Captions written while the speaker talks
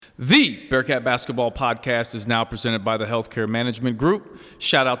The Bearcat Basketball Podcast is now presented by the Healthcare Management Group.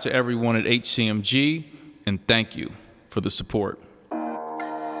 Shout out to everyone at HCMG, and thank you for the support.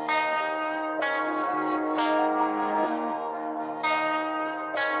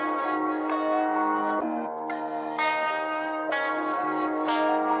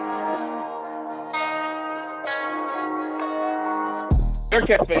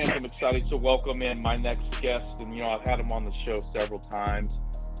 Bearcat fans, I'm excited to welcome in my next guest, and I've had him on the show several times,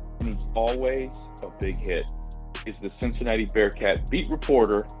 and he's always a big hit. He's the Cincinnati Bearcat beat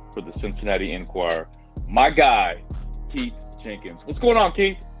reporter for the Cincinnati Enquirer, my guy, Keith Jenkins. What's going on,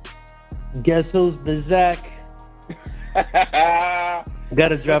 Keith? Guess who's the Zach? I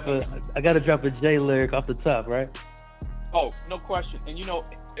gotta drop a J lyric off the top, right? Oh, no question. And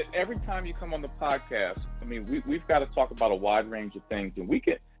every time you come on the podcast, we've got to talk about a wide range of things, and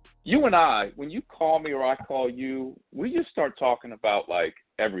you and I, when you call me or I call you, we just start talking about like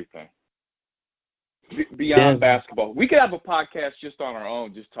everything beyond basketball. We could have a podcast just on our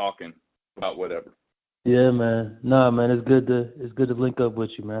own, just talking about whatever. Yeah, man. Nah, man, it's good to link up with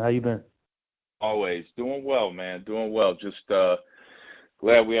you, man. How you been? Always doing well, man. Doing well. Just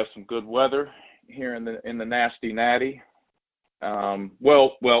glad we have some good weather here in the nasty natty.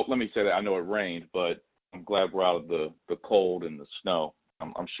 Well, let me say that I know it rained, but I'm glad we're out of the cold and the snow.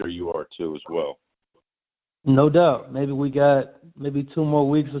 I'm sure you are too as well. No doubt. Maybe we got 2 more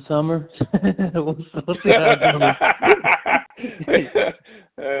weeks of summer. We'll see how it goes.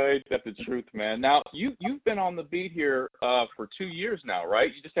 Ain't that the truth, man? Now, you've been on the beat here for 2 years now,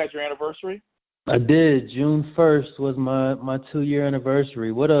 right? You just had your anniversary? I did. June 1st was my 2-year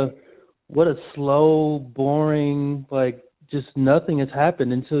anniversary. What a slow, boring, like just nothing has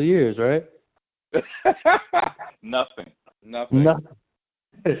happened in 2 years, right? Nothing.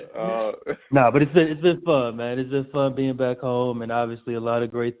 No, but it's been fun, man. It's been fun being back home, and obviously a lot of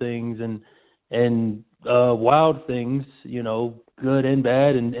great things and wild things, good and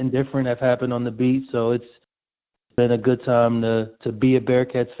bad and different have happened on the beat. So it's been a good time to be a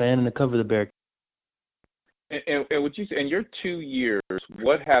Bearcats fan and to cover the Bearcats. And would you say in your 2 years,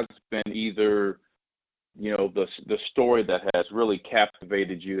 what has been either the story that has really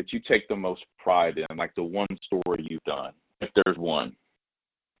captivated you, that you take the most pride in, like the one story you've done, if there's one?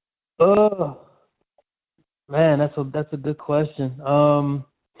 Oh, man, that's a good question.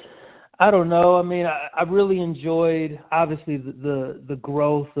 I don't know. I really enjoyed, obviously, the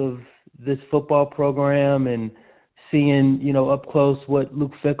growth of this football program and seeing, up close what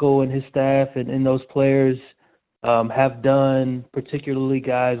Luke Fickell and his staff and those players have done, particularly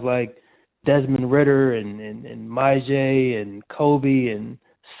guys like Desmond Ritter and Maje and Kobe and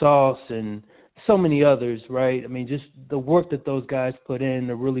Sauce and so many others, right? Just the work that those guys put in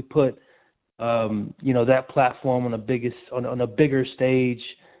to really put, that platform on a bigger stage.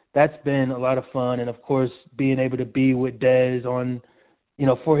 That's been a lot of fun. And of course, being able to be with Dez on,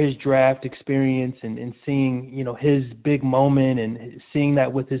 for his draft experience and seeing, his big moment and seeing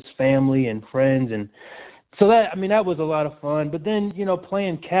that with his family and friends. And so that was a lot of fun. But then,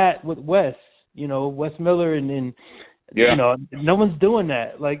 playing cat with Wes, Wes Miller and yeah. No one's doing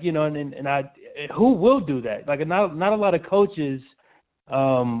that. Like, who will do that? Like, not a lot of coaches,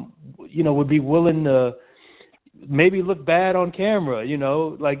 would be willing to maybe look bad on camera,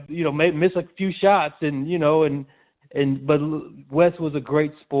 maybe miss a few shots but Wes was a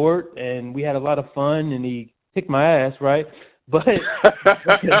great sport and we had a lot of fun and he kicked my ass, right? But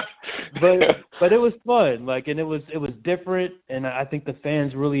but it was fun, and it was different, and I think the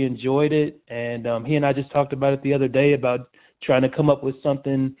fans really enjoyed it. And he and I just talked about it the other day about trying to come up with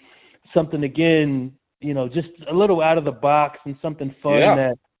something again, just a little out of the box and something fun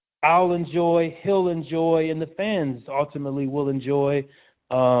that I'll enjoy, he'll enjoy, and the fans ultimately will enjoy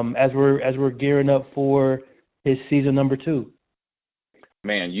as we're gearing up for his season number 2.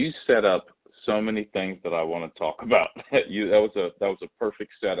 Man, you set up so many things that I want to talk about. That was a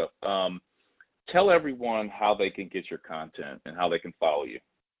perfect setup. Tell everyone how they can get your content and how they can follow you.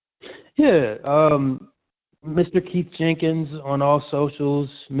 Yeah, Mr. Keith Jenkins on all socials,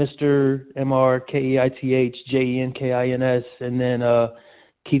 Mr. MrKeithJenkins, and then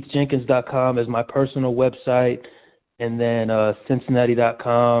KeithJenkins.com is my personal website, and then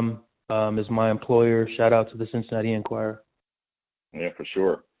Cincinnati.com is my employer. Shout out to the Cincinnati Enquirer. Yeah, for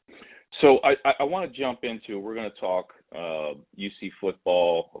sure. So I want to jump into, we're going to talk UC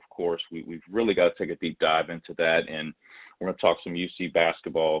football, of course. We've really got to take a deep dive into that, and we're going to talk some UC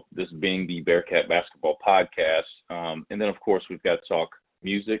basketball, this being the Bearcat Basketball Podcast. And then, of course, we've got to talk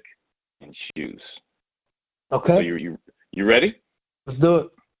music and shoes. Okay. So you ready? Let's do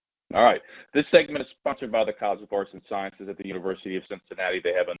it. All right. This segment is sponsored by the College of Arts and Sciences at the University of Cincinnati.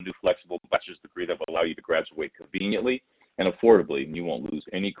 They have a new flexible bachelor's degree that will allow you to graduate conveniently and affordably, and you won't lose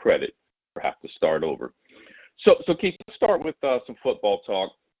any credit or have to start over. So Keith, let's start with some football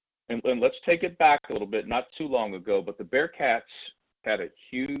talk, and let's take it back a little bit. Not too long ago, but the Bearcats had a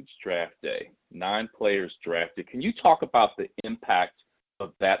huge draft day, 9 players drafted. Can you talk about the impact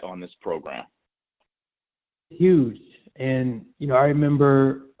of that on this program? Huge. And, I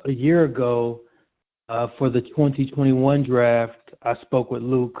remember a year ago for the 2021 draft, I spoke with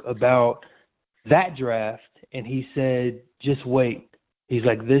Luke about that draft, and he said, just wait. He's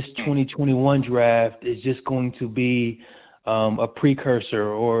like, this 2021 draft is just going to be a precursor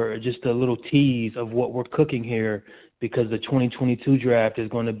or just a little tease of what we're cooking here, because the 2022 draft is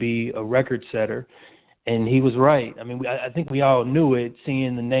going to be a record setter. And he was right. I mean, I think we all knew it,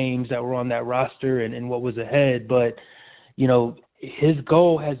 seeing the names that were on that roster and what was ahead. But, his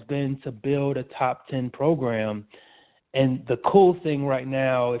goal has been to build a top 10 program. And the cool thing right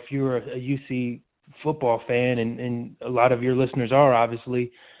now, if you're a UC football fan, and a lot of your listeners are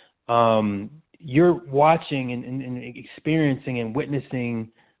obviously, you're watching and experiencing and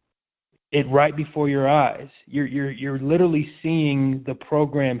witnessing it right before your eyes. You're literally seeing the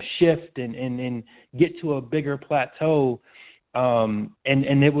program shift and get to a bigger plateau. And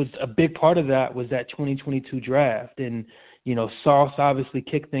it was a big part of that was that 2022 draft. And, Sauce obviously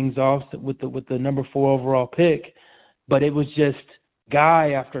kicked things off with the number 4 overall pick, but it was just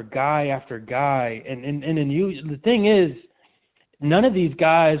guy after guy after guy. And the thing is, none of these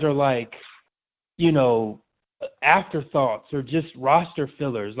guys are like, afterthoughts or just roster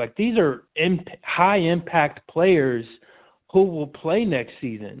fillers. Like, these are high impact players who will play next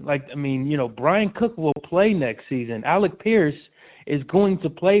season. Brian Cook will play next season. Alec Pierce is going to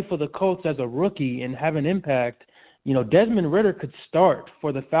play for the Colts as a rookie and have an impact. Desmond Ridder could start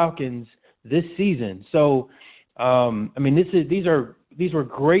for the Falcons this season. So, these were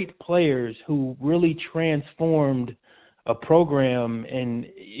great players who really transformed a program, and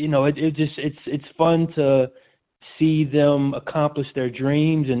it's fun to see them accomplish their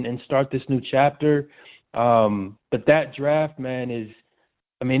dreams and start this new chapter. But that draft, man,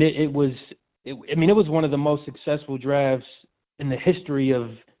 it was one of the most successful drafts in the history of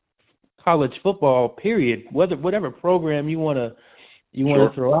college football, period. Whatever program you want to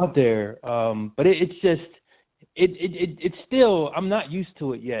throw out there. But it's still, I'm not used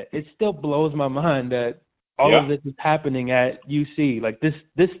to it yet. It still blows my mind that all of this is happening at UC. Like, this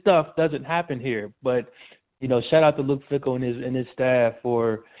stuff doesn't happen here. But shout out to Luke Fickell and his staff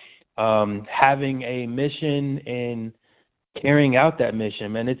for having a mission and carrying out that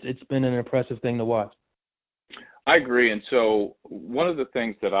mission. Man, it's been an impressive thing to watch. I agree. And so one of the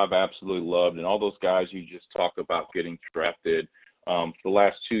things that I've absolutely loved, and all those guys you just talked about getting drafted, for the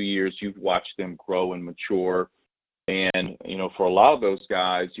last 2 years, you've watched them grow and mature. And, for a lot of those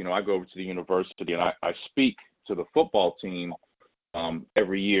guys, I go over to the university and I speak to the football team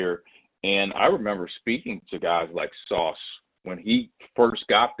every year. And I remember speaking to guys like Sauce when he first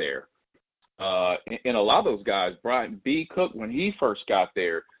got there. And a lot of those guys, Brian B. Cook, when he first got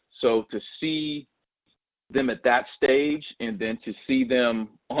there. So to see them at that stage and then to see them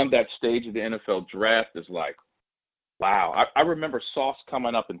on that stage of the NFL draft is like, wow. I remember Sauce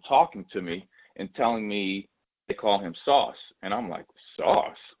coming up and talking to me and telling me they call him Sauce. And I'm like,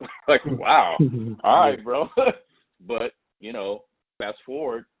 Sauce? Like, wow. All right, bro. But, fast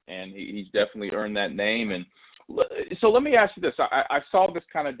forward, and he's definitely earned that name. And so let me ask you this. I saw this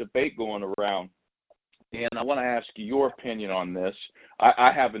kind of debate going around, and I want to ask you your opinion on this.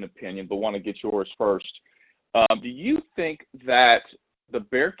 I have an opinion, but want to get yours first. Do you think that the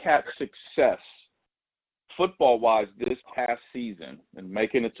Bearcats' success, football-wise, this past season and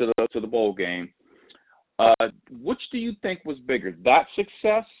making it to the bowl game, which do you think was bigger, that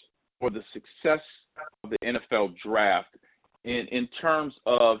success or the success of the NFL draft in terms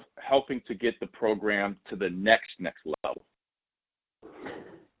of helping to get the program to the next level?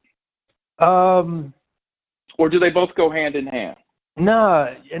 Or do they both go hand in hand? No,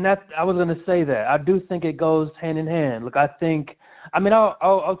 and I was going to say that. I do think it goes hand in hand. Look, I'll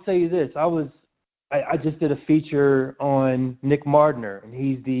tell you this. I just did a feature on Nick Mardner, and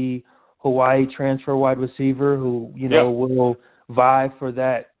he's the Hawaii transfer wide receiver who, will vie for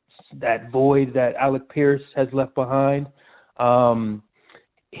that void that Alec Pierce has left behind.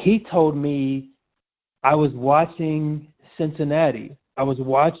 He told me I was watching Cincinnati. I was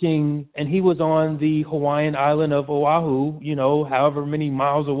watching, and he was on the Hawaiian island of Oahu, however many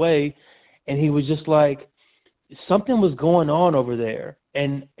miles away, and he was just like, something was going on over there.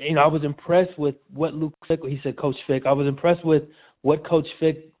 And, I was impressed with what Luke Fick, he said Coach Fick, I was impressed with what Coach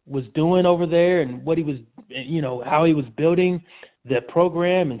Fick was doing over there and what he was, how he was building the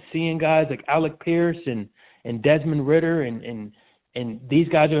program and seeing guys like Alec Pierce and Desmond Ridder and these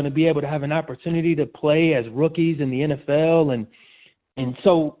guys are going to be able to have an opportunity to play as rookies in the NFL and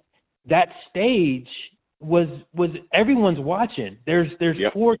so that stage was everyone's watching. There's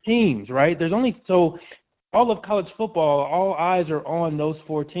Yep. 4 teams, right? There's only so all of college football, all eyes are on those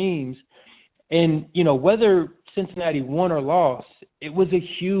 4 teams. And, whether Cincinnati won or lost, it was a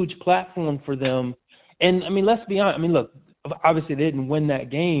huge platform for them. And, let's be honest. Look, obviously they didn't win that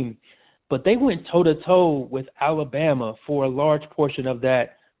game, but they went toe-to-toe with Alabama for a large portion of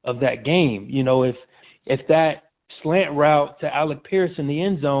that game. If that slant route to Alec Pierce in the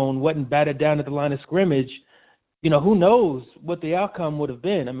end zone wasn't batted down at the line of scrimmage, who knows what the outcome would have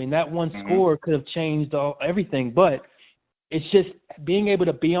been. That one score could have changed everything. But it's just being able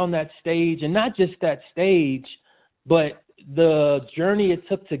to be on that stage, and not just that stage, but the journey it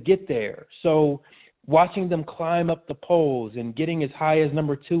took to get there. So watching them climb up the polls and getting as high as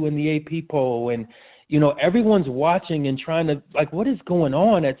number 2 in the AP poll, and everyone's watching and trying to, like, what is going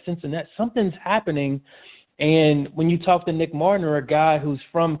on at Cincinnati? Something's happening. And when you talk to Nick Martin, a guy who's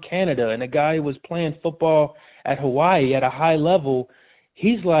from Canada and a guy who was playing football at Hawaii at a high level,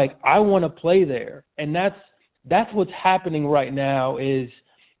 he's like, I want to play there. And that's what's happening right now. Is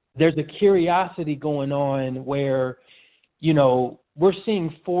there's a curiosity going on where, we're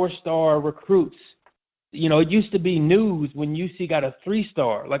seeing 4-star recruits. It used to be news when UC got a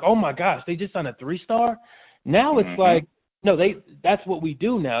 3-star. Like, oh my gosh, they just signed a 3-star? Now it's like, no, that's what we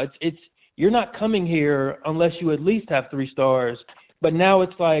do now. It's you're not coming here unless you at least have 3 stars. But now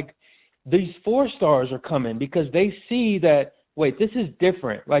it's like these 4 stars are coming because they see that, wait, this is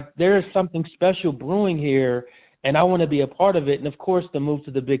different. Like, there is something special brewing here, and I want to be a part of it. And, of course, the move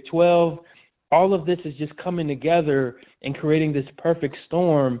to the Big 12, all of this is just coming together and creating this perfect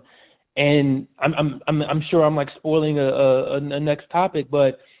storm. And I'm sure I'm like spoiling a next topic,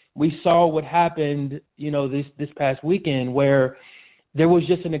 but we saw what happened, this past weekend, where there was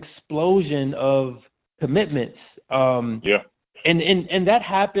just an explosion of commitments. And that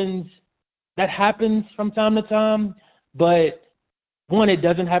happens from time to time, but one, it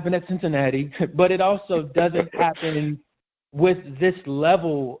doesn't happen at Cincinnati, but it also doesn't happen with this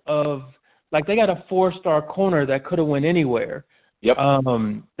level of, like, they got a 4-star corner that could have went anywhere. Yep.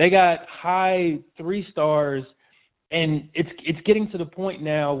 They got high 3 stars, and it's getting to the point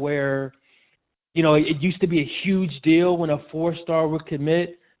now where, it used to be a huge deal when a 4-star would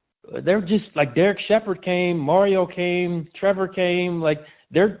commit. They're just like Derek Shepard came, Mario came, Trevor came, like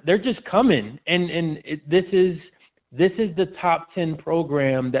they're just coming, and this is the top 10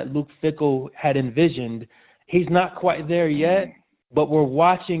 program that Luke Fickell had envisioned. He's not quite there yet, but we're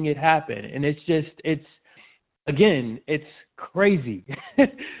watching it happen, and it's crazy,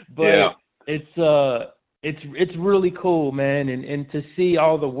 but it's really cool, man, and to see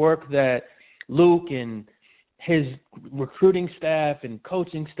all the work that Luke and his recruiting staff and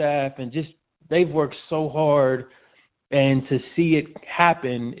coaching staff and just they've worked so hard, and to see it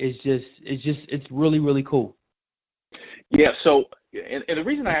happen is it's really, really cool. Yeah. So, and the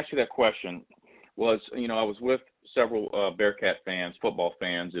reason I asked you that question was, I was with several Bearcat fans, football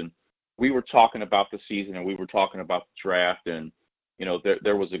fans, and we were talking about the season and we were talking about the draft, and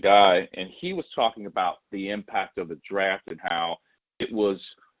there was a guy and he was talking about the impact of the draft and how it was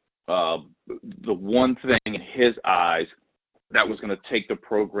the one thing in his eyes that was going to take the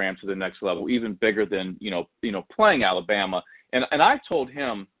program to the next level, even bigger than playing Alabama. And I told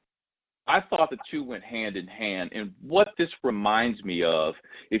him I thought the two went hand in hand. And what this reminds me of,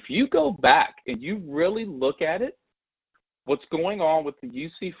 if you go back and you really look at it, what's going on with the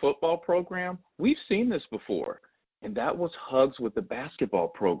UC football program, we've seen this before, and that was Hugs with the basketball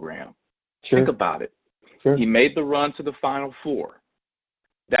program. Sure. Think about it. Sure. He made the run to the Final Four.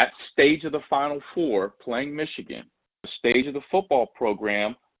 That stage of the Final Four, playing Michigan. The stage of the football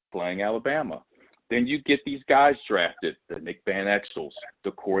program, playing Alabama. Then you get these guys drafted, the Nick Van Exels,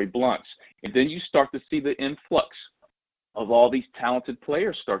 the Corey Blunts, and then you start to see the influx of all these talented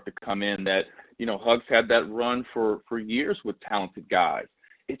players start to come in that, Hugs had that run for years with talented guys.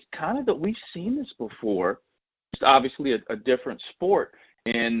 It's kind of that we've seen this before. It's obviously a different sport,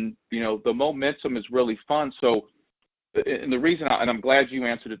 and, the momentum is really fun. So, and the reason, and I'm glad you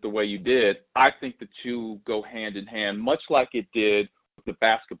answered it the way you did, I think the two go hand in hand, much like it did with the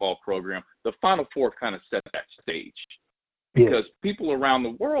basketball program. The Final Four kind of set that stage because people around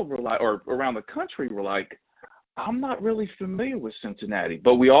the world were like, or around the country were like, I'm not really familiar with Cincinnati,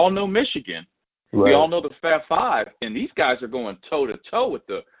 but we all know Michigan. Right. We all know the Fab Five, and these guys are going toe-to-toe with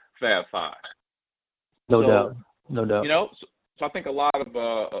the Fab Five. No doubt. So I think a lot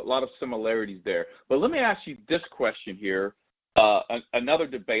of similarities there. But let me ask you this question here. Another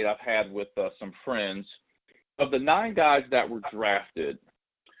debate I've had with some friends. Of the 9 guys that were drafted,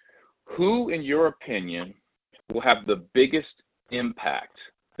 who, in your opinion, will have the biggest impact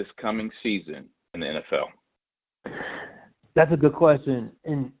this coming season in the NFL? That's a good question,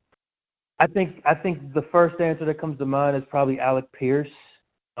 and I think the first answer that comes to mind is probably Alec Pierce.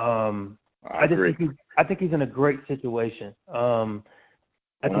 I agree. I think he's in a great situation. I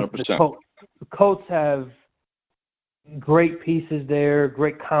think 100%. the Colts have great pieces there,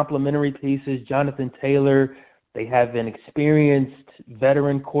 great complementary pieces. Jonathan Taylor, they have an experienced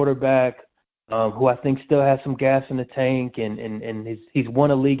veteran quarterback who I think still has some gas in the tank, and he's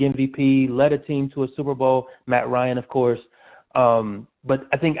won a league MVP, led a team to a Super Bowl. Matt Ryan, of course. But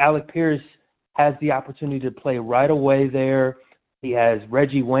I think Alec Pierce has the opportunity to play right away there. He has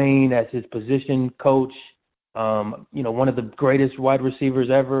Reggie Wayne as his position coach, one of the greatest wide receivers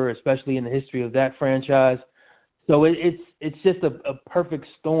ever, especially in the history of that franchise. So it's just a perfect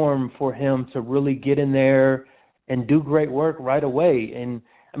storm for him to really get in there and do great work right away. And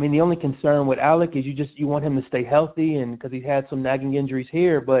I mean, the only concern with Alec is you want him to stay healthy, and because he's had some nagging injuries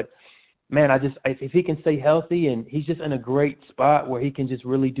here. But man, if he can stay healthy, and he's just in a great spot where he can just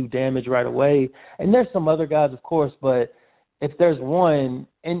really do damage right away. And there's some other guys, of course, but if there's one,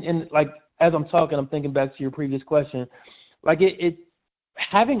 and like as I'm talking, I'm thinking back to your previous question, like it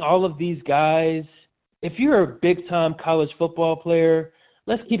having all of these guys. If you're a big-time college football player,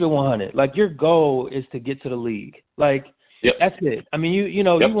 let's keep it 100. Like, your goal is to get to the league. Like, yep. That's it. I mean, you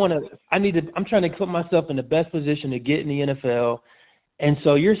want to – I'm trying to put myself in the best position to get in the NFL. And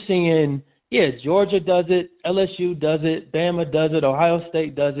so you're seeing, Georgia does it, LSU does it, Bama does it, Ohio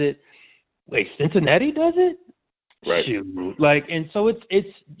State does it. Wait, Cincinnati does it? Right. Shoot. Like, and so it's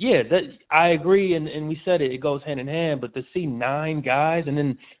that I agree, and we said it goes hand in hand, but to see 9 guys and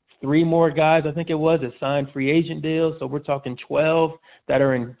then – 3 more guys, I think it was, that signed free agent deals. So we're talking 12 that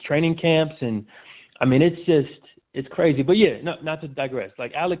are in training camps. And, I mean, it's crazy. But, not to digress.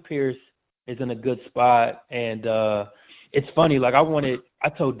 Like, Alec Pierce is in a good spot. And it's funny. Like, I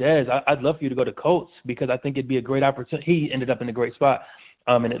told Dez, I'd love for you to go to Colts because I think it'd be a great opportunity. He ended up in a great spot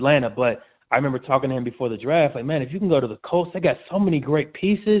in Atlanta. But I remember talking to him before the draft. Like, man, if you can go to the Colts, they got so many great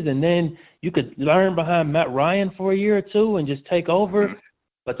pieces. And then you could learn behind Matt Ryan for a year or two and just take over.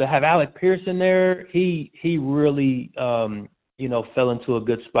 But to have Alec Pierce in there, he really fell into a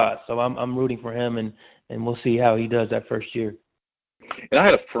good spot. So I'm rooting for him, and we'll see how he does that first year. And I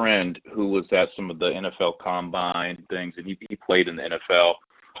had a friend who was at some of the NFL Combine things, and he played in the NFL.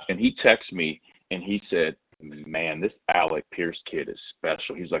 And he texted me, and he said, "Man, this Alec Pierce kid is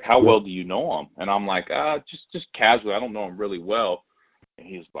special." He's like, "How well do you know him?" And I'm like, just casually. I don't know him really well." And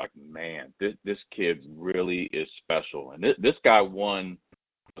he's like, "Man, this kid really is special." And this guy won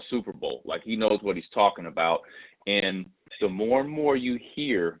a Super Bowl. Like, he knows what he's talking about. And the more and more you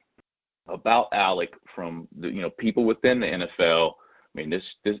hear about Alec from the people within the NFL, I mean, this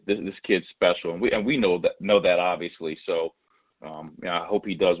kid's special, and we know that obviously. So I hope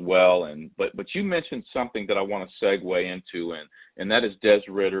he does well. But you mentioned something that I want to segue into, and that is Des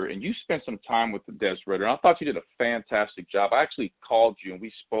Ridder. And you spent some time with Des Ridder. And I thought you did a fantastic job. I actually called you and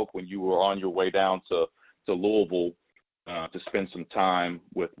we spoke when you were on your way down to Louisville to spend some time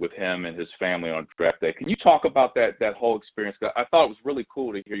with him and his family on draft day. Can you talk about that whole experience? I thought it was really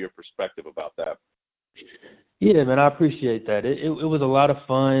cool to hear your perspective about that. Yeah, man, I appreciate that. It was a lot of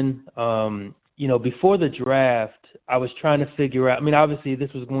fun. Before the draft, I was trying to figure out. I mean, obviously,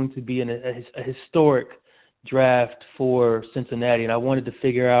 this was going to be a historic draft for Cincinnati, and I wanted to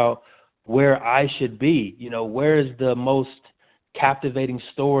figure out where I should be. Where is the most captivating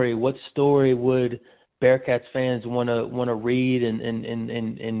story? What story would Bearcats fans want to read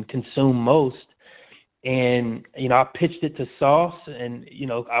and consume most? And I pitched it to Sauce, and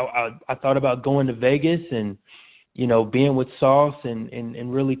I thought about going to Vegas and being with Sauce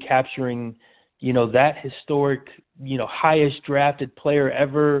and really capturing that historic highest drafted player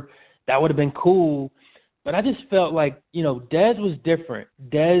ever. That would have been cool. But I just felt like Dez was different.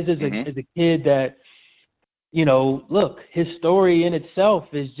 Dez is a kid that look, his story in itself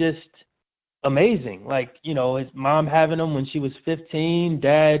is just amazing. Like, his mom having him when she was 15,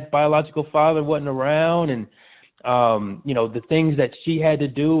 dad, biological father, wasn't around, and the things that she had to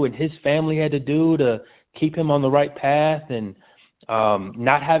do and his family had to do to keep him on the right path, and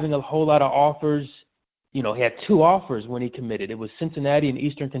not having a whole lot of offers. He had 2 offers when he committed. It was Cincinnati and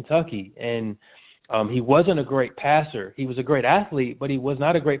Eastern Kentucky, and he wasn't a great passer. He was a great athlete, but he was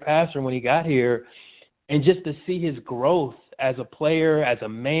not a great passer when he got here. And just to see his growth as a player, as a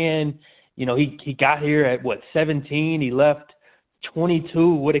man. He got here at 17. He left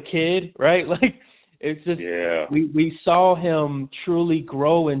 22 with a kid, right? Like, it's just we saw him truly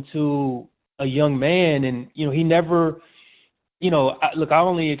grow into a young man, and he never, I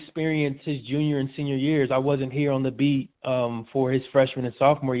only experienced his junior and senior years. I wasn't here on the beat for his freshman and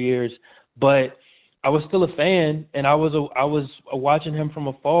sophomore years, but I was still a fan, and I was watching him from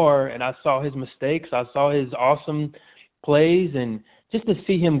afar, and I saw his mistakes, I saw his awesome plays, and just to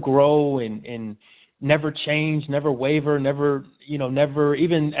see him grow and never change, never waver, never,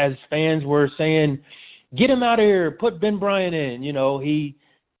 even as fans were saying, get him out of here, put Ben Bryant in,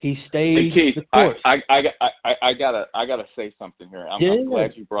 he stayed the course. I gotta say something here. I'm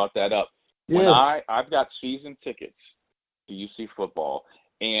glad you brought that up. When I've got season tickets to UC football,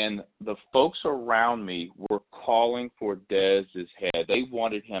 and the folks around me were calling for Dez's head. They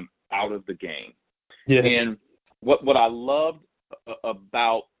wanted him out of the game. Yeah. And what I loved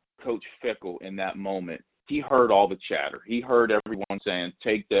about Coach Fickle in that moment, he heard all the chatter. He heard everyone saying,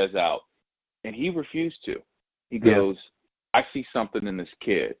 take Dez out. And he refused to. He goes, I see something in this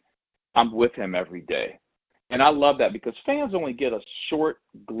kid. I'm with him every day. And I love that because fans only get a short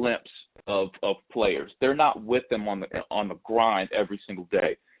glimpse of players. They're not with them on the grind every single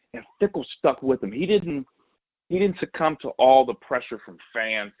day. And Fickle stuck with them. He didn't succumb to all the pressure from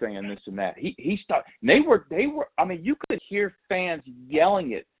fans saying this and that. He stuck. They were. I mean, you could hear fans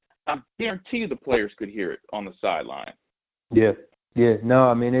yelling it. I guarantee you the players could hear it on the sideline. Yeah. No,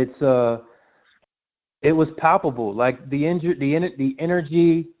 I mean it was palpable. Like the energy,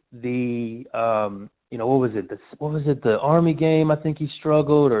 what was it? The Army game, I think he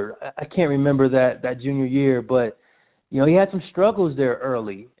struggled, or I can't remember that junior year, but he had some struggles there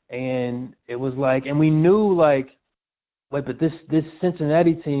early, and it was like, and we knew like, wait, but this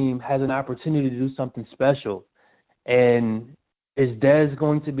Cincinnati team has an opportunity to do something special, and is Dez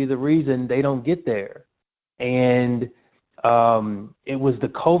going to be the reason they don't get there? And it was the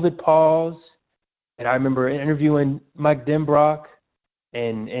COVID pause, and I remember interviewing Mike Denbrock,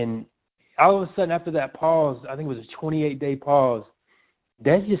 and all of a sudden after that pause, I think it was a 28-day pause,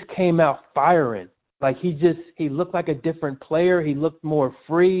 Dez just came out firing. Like he looked like a different player. He looked more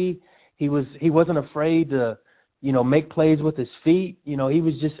free. He wasn't afraid to, make plays with his feet. He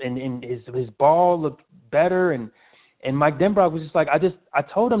was just, and his ball looked better. And Mike Denbrock was just like, I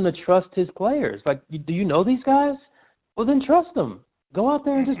told him to trust his players. Like, do you know these guys? Well, then trust them. Go out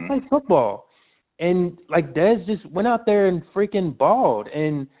there and just play football. And like Dez just went out there and freaking balled.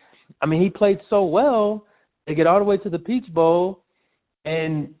 And I mean, he played so well. They get all the way to the Peach Bowl,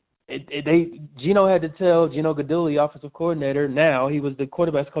 and Gino had to tell Gino Gadulli, offensive coordinator. Now he was the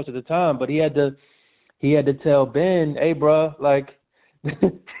quarterback's coach at the time, but he had to tell Ben, hey, bro, like it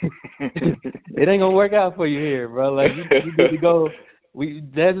ain't gonna work out for you here, bro. Like you need to go.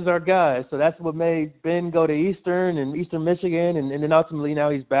 Dez is our guy, so that's what made Ben go to Eastern Michigan, and then ultimately now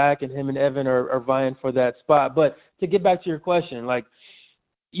he's back, and him and Evan are vying for that spot. But to get back to your question, like,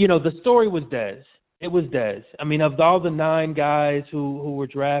 the story was Dez. It was Dez. I mean, of all the 9 guys who were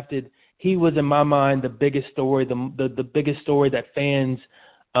drafted, he was in my mind the biggest story, the biggest story that fans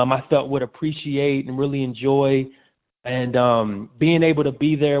I felt would appreciate and really enjoy, and being able to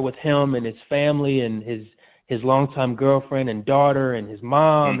be there with him and his family and his longtime girlfriend and daughter and his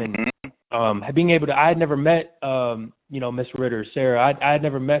mom, and being able to, I had never met, Miss Ritter, Sarah. I had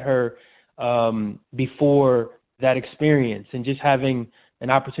never met her before that experience, and just having an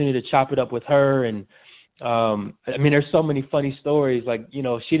opportunity to chop it up with her. And I mean, there's so many funny stories. Like,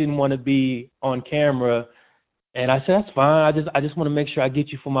 she didn't want to be on camera, and I said, that's fine. I just want to make sure I get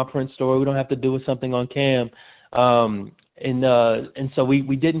you for my print story. We don't have to do something on cam. And so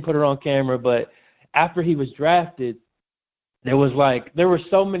we didn't put her on camera, but after he was drafted, there were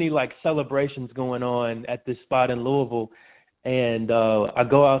so many like celebrations going on at this spot in Louisville, and I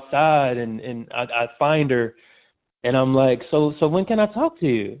go outside and I find her, and I'm like, so when can I talk to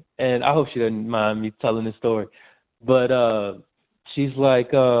you? And I hope she doesn't mind me telling this story, but she's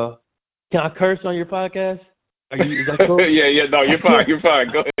like, can I curse on your podcast? Is that cool? Yeah, no, you're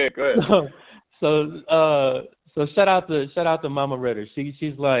fine. Go ahead. So shout out to Mama Ritter.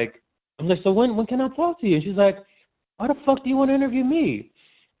 She's like, I'm like, so when can I talk to you? And she's like, why the fuck do you want to interview me?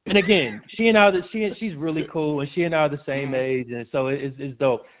 And again, she's really cool, and she and I are the same age, and so it's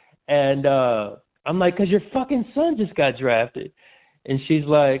dope. And I'm like, cause your fucking son just got drafted, and she's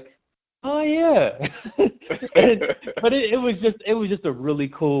like, oh yeah. But it was just a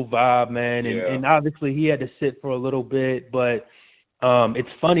really cool vibe, man. And obviously he had to sit for a little bit, but it's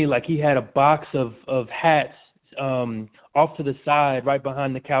funny, like he had a box of hats off to the side right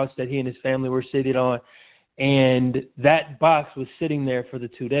behind the couch that he and his family were sitting on, and that box was sitting there for the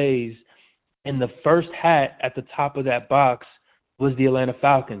 2 days, and the first hat at the top of that box was the Atlanta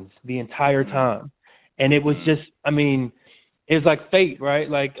Falcons the entire time. And it was just, I mean, it was like fate, right?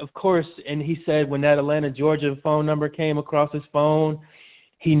 Like, of course, and he said when that Atlanta, Georgia phone number came across his phone,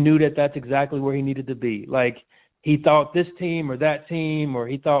 he knew that that's exactly where he needed to be. Like, he thought this team or that team, or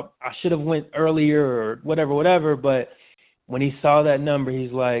he thought I should have went earlier or whatever. But when he saw that number,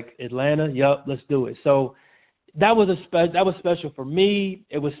 he's like, Atlanta, yup, let's do it. So that was special for me.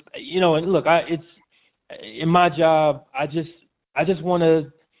 It was, and look, it's in my job. I just want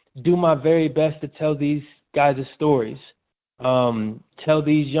to do my very best to tell these guys' stories, tell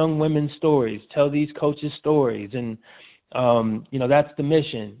these young women's stories, tell these coaches' stories, and that's the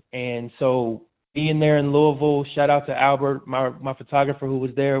mission. And so being there in Louisville, shout out to Albert, my photographer who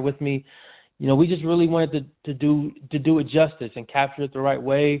was there with me. We just really wanted to do it justice and capture it the right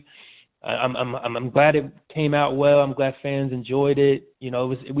way. I'm glad it came out well. I'm glad fans enjoyed it.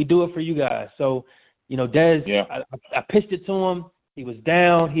 We do it for you guys. So, Dez, yeah. I pitched it to him. He was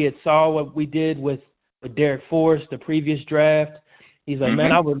down. He had saw what we did with Derek Forrest, the previous draft. He's like,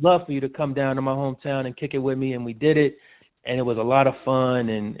 man, I would love for you to come down to my hometown and kick it with me, and we did it. And it was a lot of fun,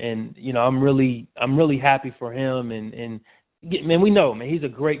 and I'm really happy for him. And man, we know, man, he's a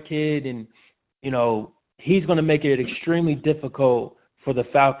great kid, and he's going to make it extremely difficult for the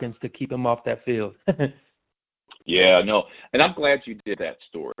Falcons to keep him off that field. Yeah, no, and I'm glad you did that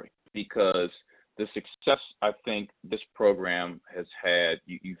story, because the success I think this program has had,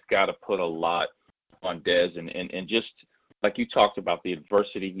 you've got to put a lot on Dez, and just like you talked about the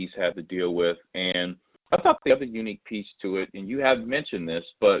adversity he's had to deal with. And I thought the other unique piece to it, and you have mentioned this,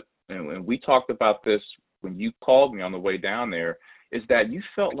 but and we talked about this when you called me on the way down there, is that you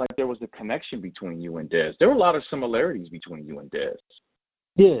felt like there was a connection between you and Dez. There were a lot of similarities between you and Dez.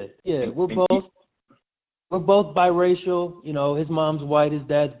 Yeah, we're both biracial. His mom's white, his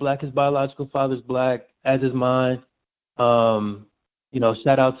dad's black, his biological father's black, as is mine.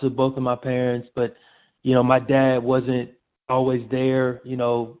 Shout out to both of my parents, but my dad wasn't always there.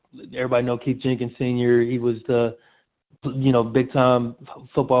 Everybody know Keith Jenkins Sr. He was the big time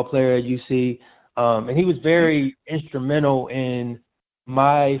football player at UC, and he was very instrumental in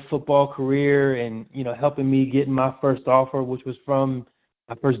my football career, and helping me get my first offer, which was from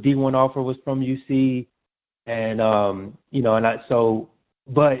my first D1 offer was from UC, and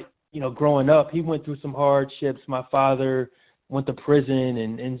growing up, he went through some hardships. My father went to prison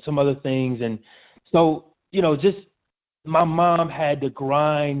and some other things, and so just my mom had to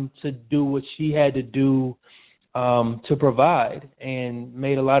grind to do what she had to do to provide, and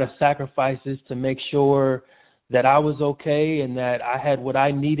made a lot of sacrifices to make sure that I was okay and that I had what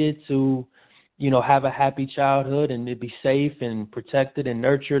I needed to, have a happy childhood and to be safe and protected and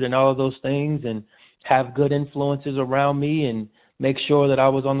nurtured and all of those things, and have good influences around me and make sure that I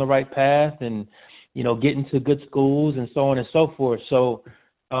was on the right path and, get into good schools and so on and so forth. So,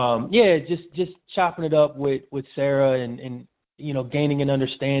 just chopping it up with Sarah and gaining an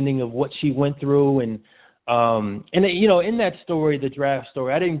understanding of what she went through. And in that story, the draft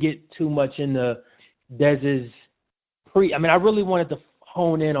story, I didn't get too much into Dez's I really wanted to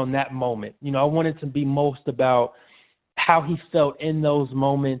hone in on that moment. I wanted to be most about how he felt in those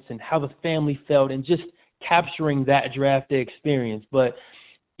moments and how the family felt, and just capturing that draft day experience. But,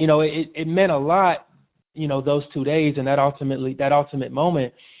 it meant a lot, those 2 days and that ultimate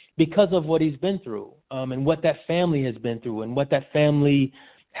moment, because of what he's been through, and what that family has been through, and what that family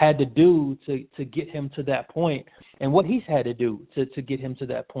had to do to get him to that point, and what he's had to do to get him to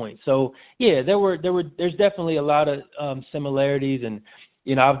that point. So yeah, there's definitely a lot of similarities, and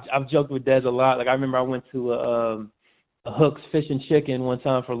I've joked with Dez a lot. Like, I remember I went to a Hook's Fish and Chicken one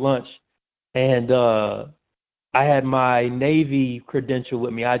time for lunch, and I had my Navy credential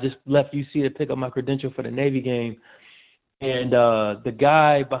with me. I just left UC to pick up my credential for the Navy game, and the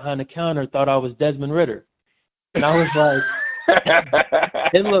guy behind the counter thought I was Desmond Ritter, and I was like,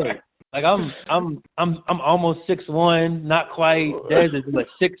 and look, like I'm almost 6'1", not quite. Dez is like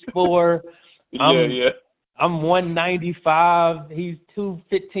 6'4". I'm 195. He's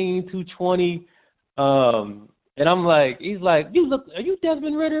 215, 220. And I'm like, he's like, are you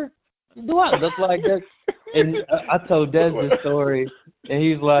Desmond Ritter? Do I look like that? And I told Des this story, and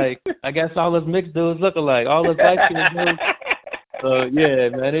he's like, I guess all us mixed dudes look alike. All us light skinned dudes. So yeah,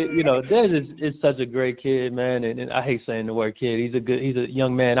 man, Des is such a great kid, man, and I hate saying the word kid. He's a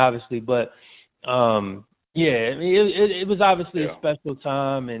young man, obviously, but it was obviously a special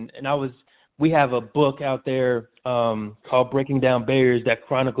time, and we have a book out there called Breaking Down Barriers that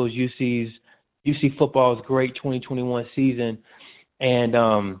chronicles UC football's great 2021 season, and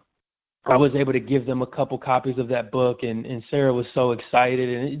I was able to give them a couple copies of that book, and Sarah was so excited,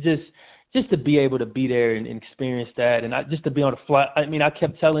 and just to be able to be there and experience that, and just to be on the fly. I mean, I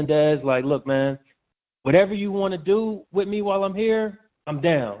kept telling Dez, like, look, man, whatever you want to do with me while I'm here, I'm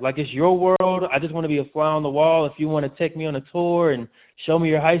down. Like, it's your world. I just want to be a fly on the wall. If you want to take me on a tour and show me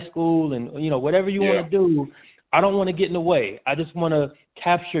your high school and, whatever you want to do, I don't want to get in the way. I just want to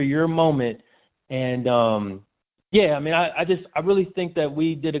capture your moment. And, I mean, I really think that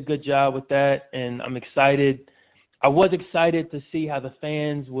we did a good job with that, and I'm excited. I was excited to see how the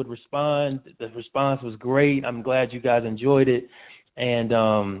fans would respond. The response was great. I'm glad you guys enjoyed it. And,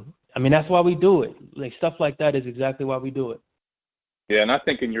 I mean, that's why we do it. Like, stuff like that is exactly why we do it. Yeah, and I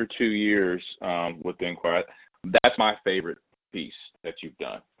think in your 2 years with the Inquirer, that's my favorite piece that you've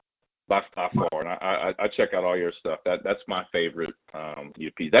done by far. And I check out all your stuff. That's my favorite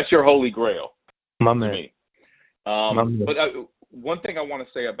piece. That's your holy grail. My man. Me. But one thing I want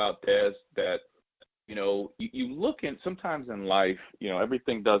to say about Dez that, you look in sometimes in life,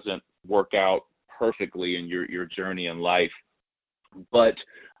 everything doesn't work out perfectly in your journey in life. But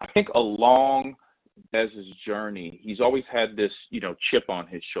I think along Dez's journey, he's always had this, chip on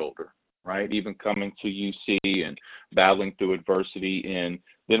his shoulder, right? Even coming to UC and battling through adversity, and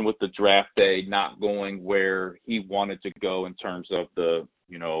then with the draft day not going where he wanted to go in terms of the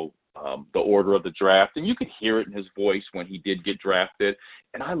order of the draft. And you could hear it in his voice when he did get drafted.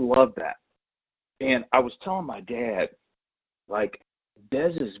 And I love that. And I was telling my dad, like,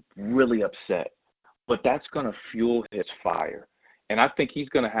 Dez is really upset, but that's going to fuel his fire. And I think he's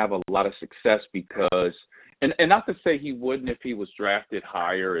going to have a lot of success because, and not to say he wouldn't if he was drafted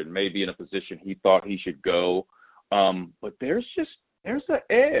higher and maybe in a position he thought he should go, but there's an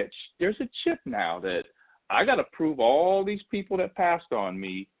edge. There's a chip now that I got to prove all these people that passed on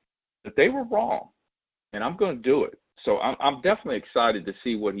me that they were wrong, and I'm going to do it. So I'm definitely excited to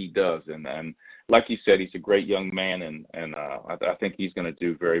see what he does. And like you said, he's a great young man, and I think he's going to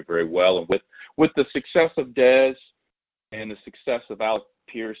do very, very well. And with the success of Dez and the success of Alec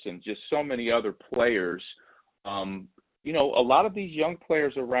Pierce and just so many other players, a lot of these young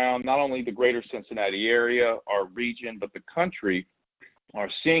players around not only the greater Cincinnati area, our region, but the country are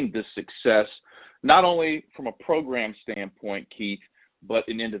seeing this success, not only from a program standpoint, Keith, but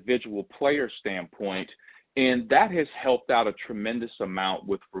an individual player standpoint. And that has helped out a tremendous amount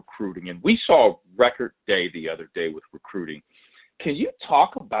with recruiting. And we saw a record day the other day with recruiting. Can you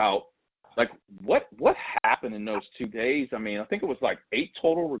talk about, like, what happened in those 2 days? I mean, I think it was like 8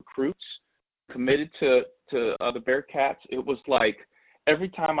 total recruits committed to the Bearcats. It was like every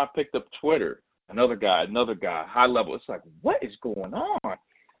time I picked up Twitter, another guy, high level. It's like, what is going on?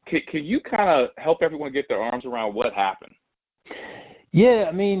 Can you kind of help everyone get their arms around what happened? Yeah,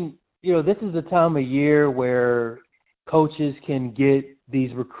 I mean, this is the time of year where coaches can get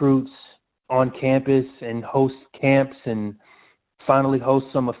these recruits on campus and host camps and finally host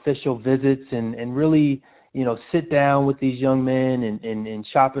some official visits and really, sit down with these young men and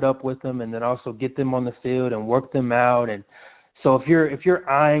chop it up with them, and then also get them on the field and work them out. And so if you're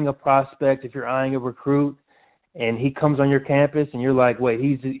eyeing a prospect, if you're eyeing a recruit, and he comes on your campus and you're like, wait,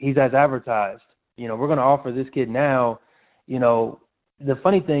 he's as advertised, we're going to offer this kid now, the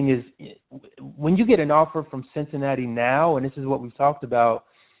funny thing is when you get an offer from Cincinnati now, and this is what we've talked about,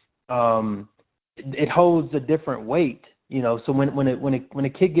 it holds a different weight, so when a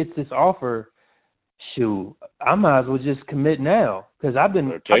kid gets this offer, shoot, I might as well just commit now because I've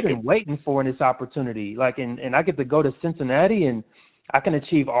been waiting for this opportunity, and I get to go to Cincinnati and I can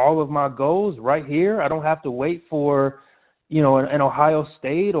achieve all of my goals right here. I don't have to wait for, an Ohio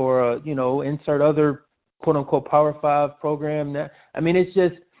State or insert other quote unquote Power 5 program. It's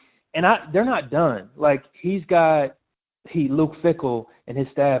just, and they're not done. Like Luke Fickell and his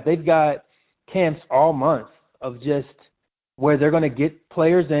staff, they've got camps all month of just where they're going to get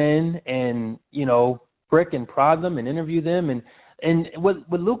players in and, prick and prod them and interview them. And what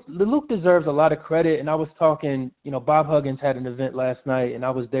Luke deserves a lot of credit. And I was talking, Bob Huggins had an event last night, and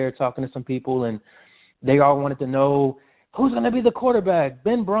I was there talking to some people, and they all wanted to know who's going to be the quarterback,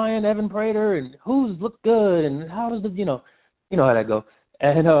 Ben Bryant, Evan Prater, and who's looked good, and how does you know how that go.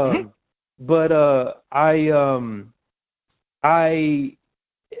 And but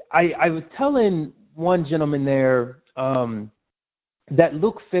I was telling one gentleman there that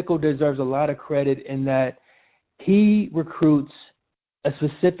Luke Fickell deserves a lot of credit in that he recruits a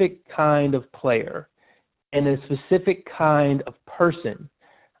specific kind of player and a specific kind of person.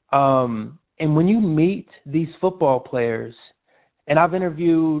 And when you meet these football players, and I've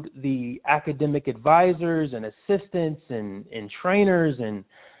interviewed the academic advisors and assistants and trainers, and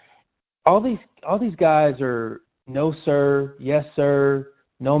all these guys are no sir, yes sir,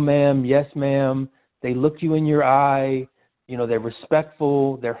 no ma'am, yes ma'am. They look you in your eye. They're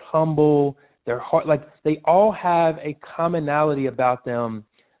respectful, they're humble, they're hard. Like, they all have a commonality about them,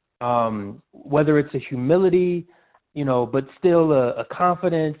 whether it's a humility, but still a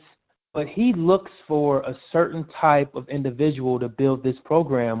confidence. But he looks for a certain type of individual to build this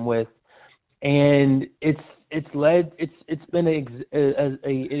program with, and it's been a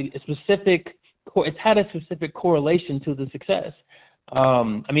specific. It's had a specific correlation to the success.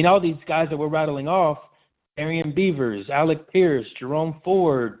 All these guys that we're rattling off, Arian Beavers, Alec Pierce, Jerome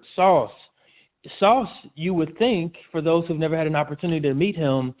Ford, Sauce, you would think, for those who've never had an opportunity to meet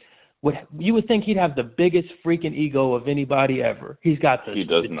him, you would think he'd have the biggest freaking ego of anybody ever. He's got the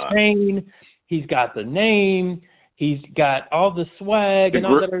chain, he's got the name, he's got all the swag,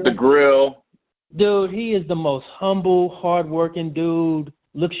 the grill. Dude, he is the most humble, hardworking dude.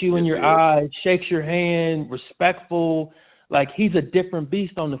 Looks you in your eyes, shakes your hand, respectful. Like, he's a different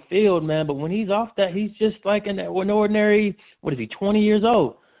beast on the field, man. But when he's off that, he's just like an ordinary, 20 years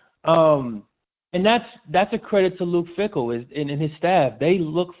old. And that's a credit to Luke Fickell and his staff. They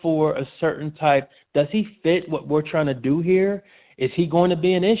look for a certain type. Does he fit what we're trying to do here? Is he going to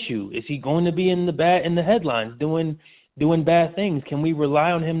be an issue? Is he going to be in the headlines doing bad things? Can we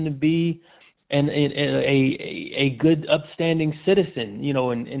rely on him to be a good, upstanding citizen?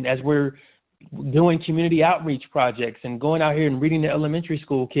 And as we're doing community outreach projects and going out here and reading to elementary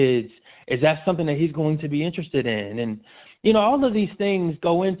school kids, is that something that he's going to be interested in? And all of these things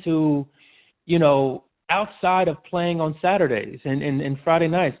go into outside of playing on Saturdays and Friday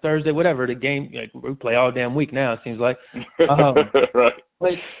nights, Thursday, whatever, the game, like, we play all damn week now, it seems like. Right.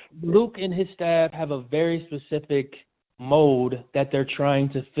 But Luke and his staff have a very specific mold that they're trying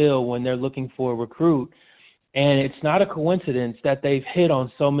to fill when they're looking for a recruit. And it's not a coincidence that they've hit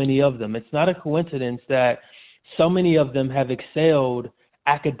on so many of them. It's not a coincidence that so many of them have excelled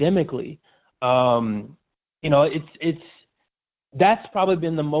academically. That's probably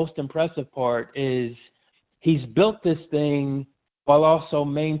been the most impressive part, is he's built this thing while also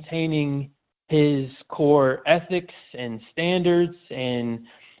maintaining his core ethics and standards and,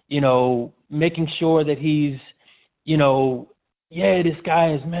 making sure that he's, this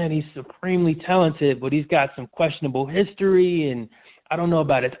guy is, he's supremely talented, but he's got some questionable history, and I don't know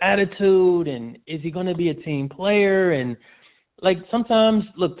about his attitude, and is he going to be a team player? And, like, sometimes,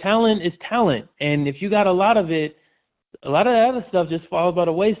 look, talent is talent, and if you got a lot of it, a lot of the other stuff just falls by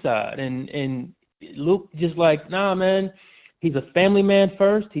the wayside. And Luke just like, nah, man, he's a family man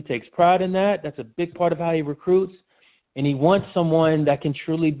first. He takes pride in that. That's a big part of how he recruits. And he wants someone that can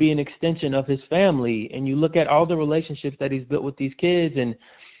truly be an extension of his family. And you look at all the relationships that he's built with these kids and,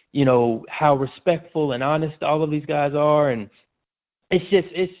 how respectful and honest all of these guys are. And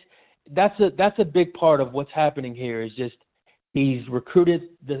that's a big part of what's happening here, is just he's recruited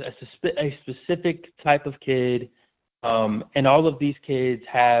a specific type of kid. And all of these kids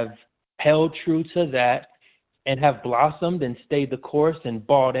have held true to that and have blossomed and stayed the course and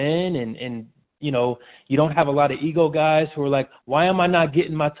bought in. And you don't have a lot of ego guys who are like, why am I not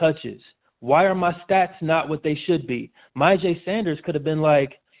getting my touches? Why are my stats not what they should be? Myjai Sanders could have been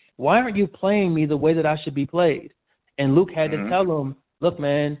like, why aren't you playing me the way that I should be played? And Luke had to tell him, look,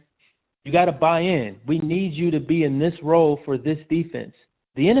 man, you got to buy in. We need you to be in this role for this defense.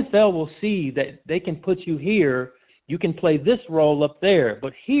 The NFL will see that they can put you here. You can play this role up there,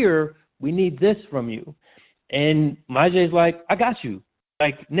 but here we need this from you. And Myjai's like, I got you.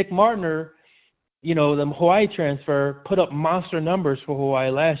 Like Nick Martiner, the Hawaii transfer, put up monster numbers for Hawaii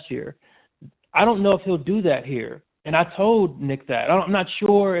last year. I don't know if he'll do that here. And I told Nick that. I'm not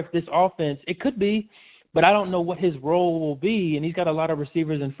sure if this offense, it could be, but I don't know what his role will be. And he's got a lot of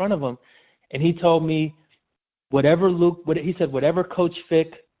receivers in front of him. And he told me, he said, whatever Coach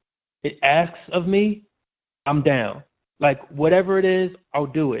Fick asks of me, I'm down. Like, whatever it is, I'll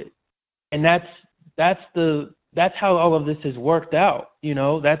do it. And that's how all of this has worked out.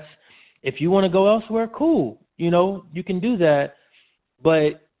 That's, if you want to go elsewhere, cool. You can do that.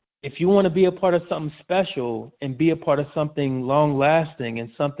 But if you want to be a part of something special and be a part of something long lasting and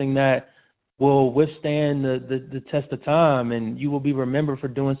something that will withstand the test of time, and you will be remembered for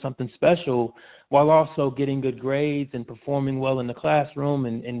doing something special while also getting good grades and performing well in the classroom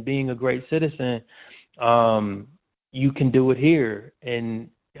and being a great citizen, you can do it here. And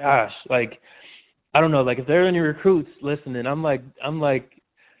gosh, like, I don't know, like if there are any recruits listening, I'm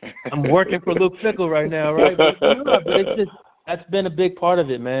working for Luke Fickell right now, right? But it's just, that's been a big part of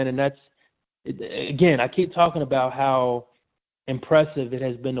it, man. And again, I keep talking about how impressive it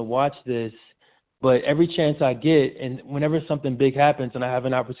has been to watch this, but every chance I get, and whenever something big happens and I have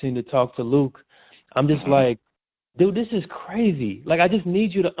an opportunity to talk to Luke, I'm just like, dude, this is crazy. Like, I just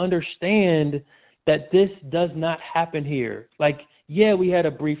need you to understand that this does not happen here. Like, yeah, we had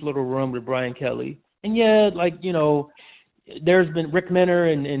a brief little run with Brian Kelly. And yeah, like, you know, there's been Rick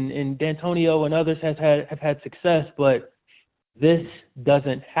Menor and D'Antonio and others have had success, but this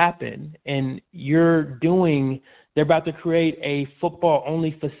doesn't happen. And they're about to create a football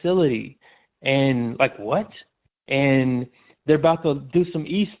only facility. And like, what? And they're about to do some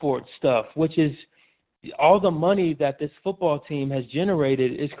esports stuff, which is all the money that this football team has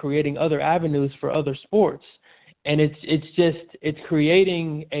generated is creating other avenues for other sports. And it's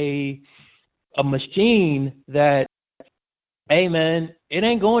creating a machine that, hey man, it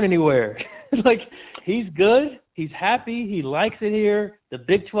ain't going anywhere. Like, he's good, he's happy, he likes it here. The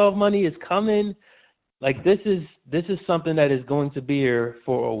Big 12 money is coming. Like, this is something that is going to be here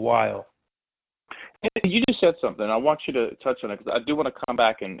for a while. You just said something. I want you to touch on it because I do want to come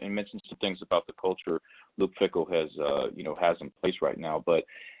back and mention some things about the culture Luke Fickell has in place right now. But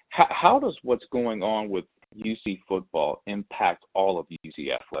how does what's going on with UC football impact all of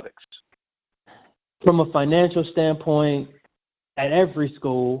UC athletics? From a financial standpoint, at every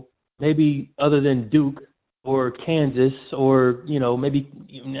school, maybe other than Duke or Kansas or, you know, maybe,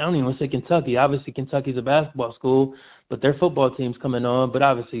 I don't even want to say Kentucky. Obviously, Kentucky's a basketball school, but their football team's coming on. But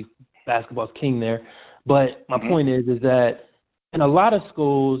obviously, basketball's king there. But my point is that in a lot of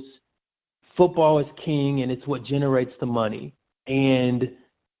schools, football is king and it's what generates the money. And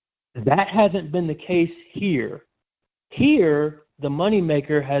that hasn't been the case here. Here, the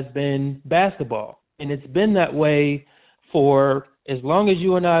moneymaker has been basketball. And it's been that way for as long as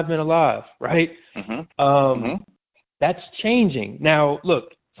you and I have been alive, right? That's changing. Now, look,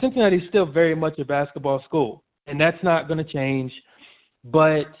 Cincinnati's still very much a basketball school, and that's not going to change.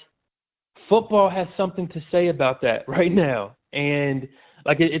 But football has something to say about that right now. And,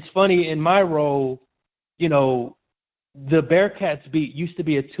 like, it's funny, in my role, you know, the Bearcats beat used to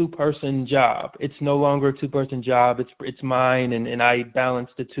be a two-person job. It's no longer a two-person job. It's mine, and I balance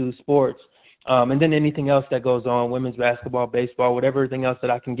the two sports. And then anything else that goes on, women's basketball, baseball, whatever, everything else that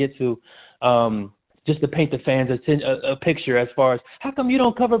I can get to, just to paint the fans a picture as far as, how come you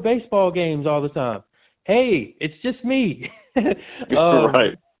don't cover baseball games all the time? Hey, it's just me.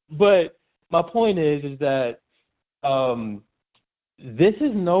 Right. But my point is that this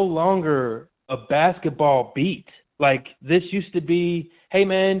is no longer a basketball beat. Like, this used to be, hey,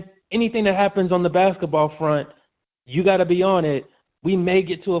 man, anything that happens on the basketball front, you got to be on it. We may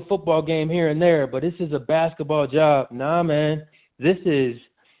get to a football game here and there, but this is a basketball job. Nah, man,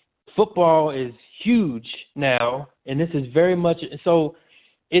 football is huge now, and this is very much so.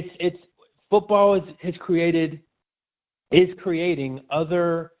 Football is creating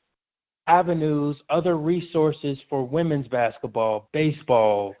other avenues, other resources for women's basketball,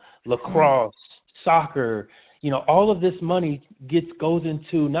 baseball, lacrosse, soccer. You know, all of this money goes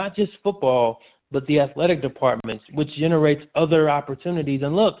into not just football, but the athletic departments, which generates other opportunities.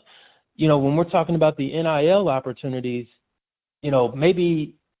 And look, you know, when we're talking about the NIL opportunities, you know,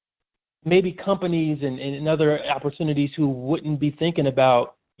 maybe companies and other opportunities who wouldn't be thinking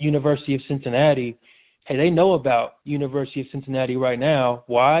about University of Cincinnati, hey, they know about University of Cincinnati right now.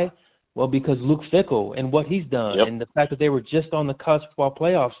 Why? Well, because Luke Fickell and what he's done, and the fact that they were just on the cusp of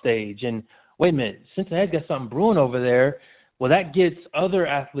playoff stage. And wait a minute, Cincinnati's got something brewing over there. Well, that gets other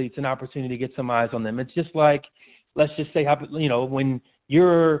athletes an opportunity to get some eyes on them. It's just like, let's just say, you know, when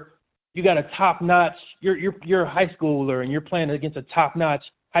you got a top-notch, you're a high schooler and you're playing against a top-notch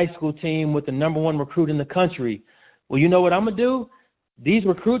high school team with the number one recruit in the country. Well, you know what I'm going to do? These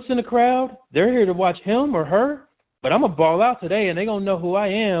recruits in the crowd, they're here to watch him or her, but I'm going to ball out today and they're going to know who I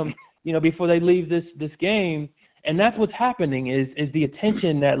am, you know, before they leave this game. And that's what's happening is the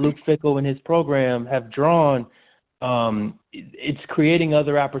attention that Luke Fickell and his program have drawn. It's creating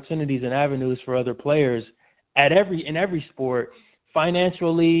other opportunities and avenues for other players in every sport,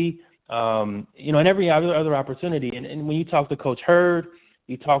 financially, you know, and every other opportunity. And when you talk to Coach Hurd,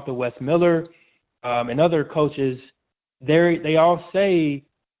 you talk to Wes Miller, and other coaches, they all say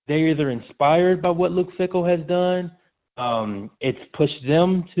they're either inspired by what Luke Fickell has done. It's pushed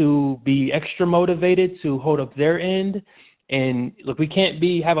them to be extra motivated to hold up their end. And look, we can't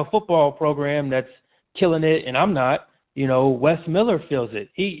have a football program that's killing it, and I'm not. You know, Wes Miller feels it.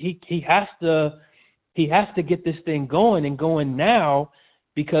 He has to get this thing going and going now,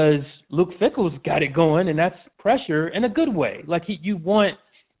 because Luke Fickell's got it going, and that's pressure in a good way. Like, you want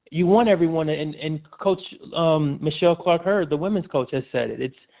everyone, and Coach Michelle Clark-Hurd, the women's coach, has said it.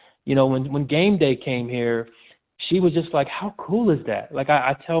 It's, you know, when game day came here, she was just like, how cool is that? Like,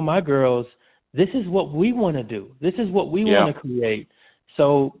 I tell my girls, this is what we want to do. This is what we want to create.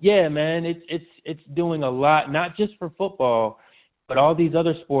 So, yeah, man, it's doing a lot, not just for football, But all these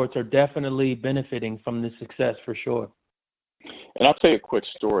other sports are definitely benefiting from this success for sure. And I'll tell you a quick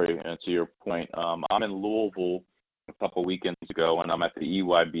story, and to your point. I'm in Louisville a couple weekends ago, and I'm at the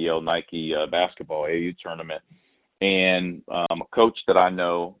EYBL Nike basketball AU tournament. And a coach that I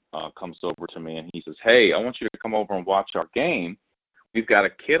know comes over to me, and he says, "Hey, I want you to come over and watch our game. We've got a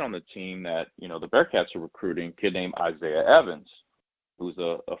kid on the team that, the Bearcats are recruiting, a kid named Isaiah Evans, who's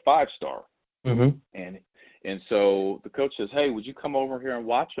a 5-star. Mm-hmm. And so the coach says, "Hey, would you come over here and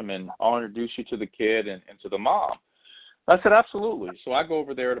watch him, and I'll introduce you to the kid and to the mom." I said, "Absolutely." So I go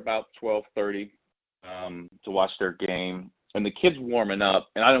over there at about 12:30 to watch their game, and the kid's warming up,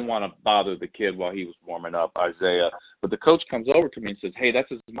 and I didn't want to bother the kid while he was warming up, Isaiah. But the coach comes over to me and says, "Hey, that's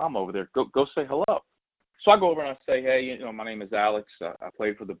his mom over there. Go say hello." So I go over and I say, "Hey, my name is Alex. I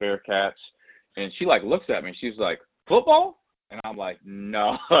played for the Bearcats." And she looks at me. She's like, "Football?" And I'm like,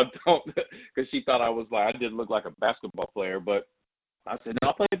 "No, I don't," because she thought I didn't look like a basketball player. But I said, "No,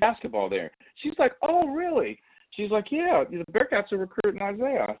 I played basketball there." She's like, "Oh, really?" She's like, "Yeah, the Bearcats are recruiting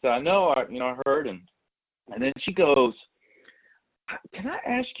Isaiah." I said, "I know, I heard." And then she goes, "Can I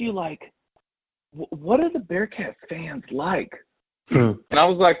ask you, what are the Bearcat fans like?" And I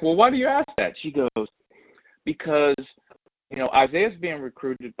was like, "Well, why do you ask that?" She goes, "Because, Isaiah's being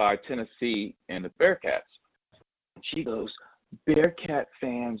recruited by Tennessee and the Bearcats." She goes, "Bearcat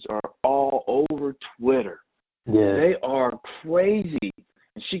fans are all over Twitter. Yeah. They are crazy."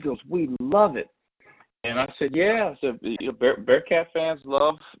 And she goes, "We love it." And I said, "Yeah." I said, Bearcat fans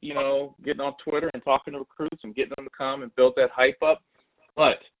love, getting on Twitter and talking to recruits and getting them to come and build that hype up.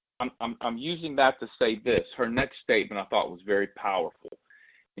 But I'm using that to say this. Her next statement I thought was very powerful.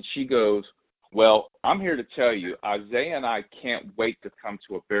 And she goes, "Well, I'm here to tell you, Isaiah and I can't wait to come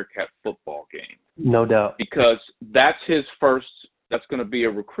to a Bearcat football game." No doubt. Because that's his first, that's going to be a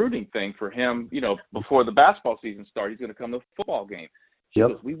recruiting thing for him, before the basketball season starts. He's going to come to a football game. She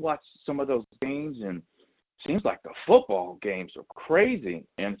goes, "We watched some of those games, and it seems like the football games are crazy."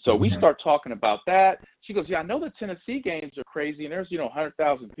 And so we start talking about that. She goes, "Yeah, I know the Tennessee games are crazy, and there's,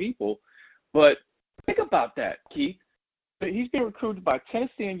 100,000 people. But think about that, Keith. He's being recruited by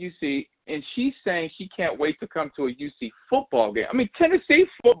Tennessee and UC, and she's saying she can't wait to come to a UC football game." I mean, Tennessee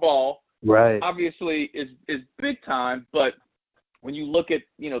football, right, obviously is big time, but when you look at,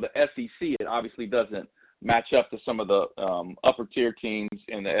 the SEC, it obviously doesn't match up to some of the upper tier teams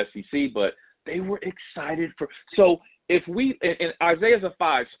in the SEC, but they were excited for. So if we, and Isaiah's a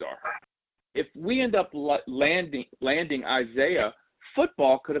 5-star, if we end up landing Isaiah,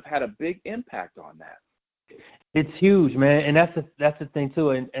 football could have had a big impact on that. It's huge, man, and that's the thing too.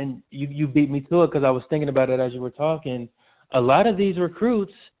 And you beat me to it because I was thinking about it as you were talking. A lot of these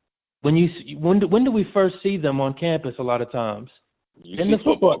recruits, when do we first see them on campus? A lot of times in the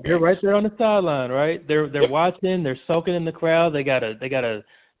football, they're right there on the sideline, right? They're watching, they're soaking in the crowd.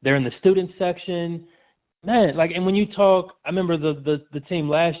 They're in the student section, man. And when you talk, I remember the team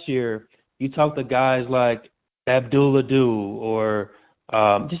last year. You talk to guys like Abdul Adu or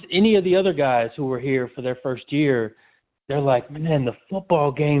just any of the other guys who were here for their first year. They're like, "Man, the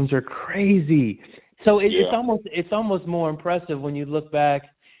football games are crazy." So it's almost more impressive when you look back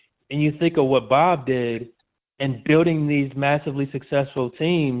and you think of what Bob did and building these massively successful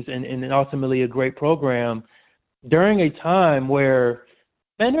teams and ultimately a great program during a time where,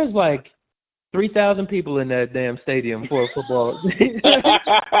 man, there's 3,000 people in that damn stadium for a football.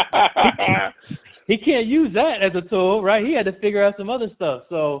 He can't use that as a tool, right? He had to figure out some other stuff.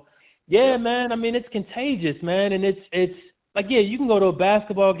 So, yeah, man, I mean, it's contagious, man. And it's you can go to a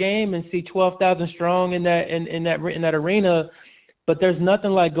basketball game and see 12,000 strong in that arena, but there's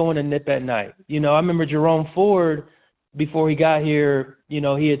nothing like going to Nip at night. I remember Jerome Ford, before he got here, he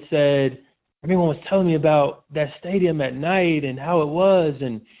had said, everyone was telling me about that stadium at night and how it was.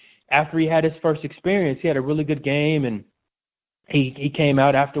 And after he had his first experience, he had a really good game, and he came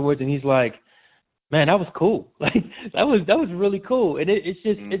out afterwards and he's like, "Man, that was cool. That was really cool." And it's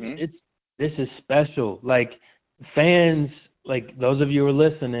just this is special. Fans, those of you who are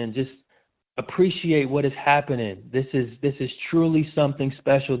listening, just appreciate what is happening. This is truly something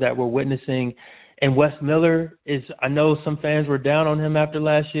special that we're witnessing. And Wes Miller I know some fans were down on him after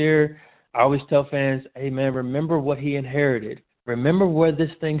last year. I always tell fans, "Hey man, remember what he inherited. Remember where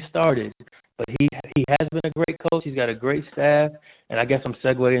this thing started." But he has been a great coach. He's got a great staff, and I guess I'm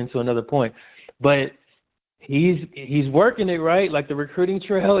segueing into another point. But he's working it right, the recruiting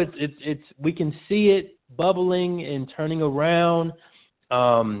trail. It's we can see it bubbling and turning around,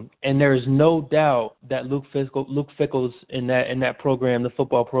 and there's no doubt that Luke Fickell's in that program, the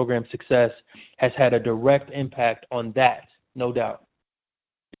football program success, has had a direct impact on that, no doubt.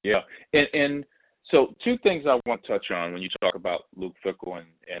 Yeah, and So two things I want to touch on when you talk about Luke Fickell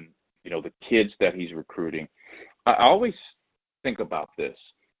and the kids that he's recruiting. I always think about this.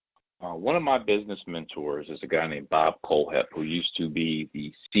 One of my business mentors is a guy named Bob Colehep, who used to be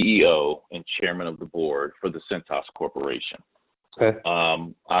the CEO and chairman of the board for the Cintas Corporation. Okay.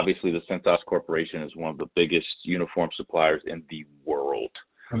 Obviously, the Cintas Corporation is one of the biggest uniform suppliers in the world.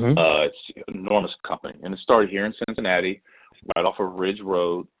 Mm-hmm. It's an enormous company, and it started here in Cincinnati, right off of Ridge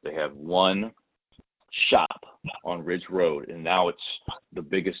Road. They have one shop on Ridge Road, and now it's the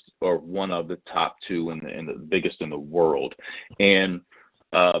biggest, or one of the top two and the biggest in the world. And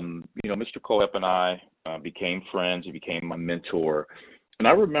Mr. Colehep and I became friends. He became my mentor. And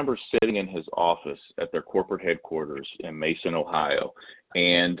I remember sitting in his office at their corporate headquarters in Mason, Ohio,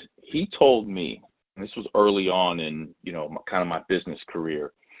 and he told me, and this was early on in, kind of my business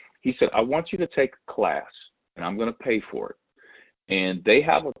career, he said, I want you to take a class, and I'm going to pay for it. And they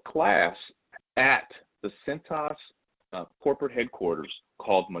have a class at the Cintas corporate headquarters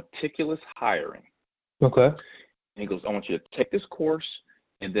called Meticulous Hiring. Okay. And he goes, I want you to take this course,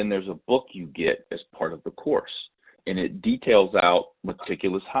 and then there's a book you get as part of the course. And it details out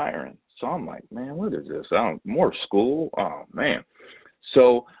meticulous hiring. So I'm like, man, what is this? More school? Oh, man.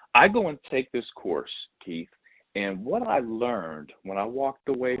 So I go and take this course, Keith, and what I learned when I walked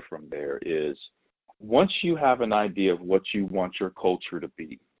away from there is once you have an idea of what you want your culture to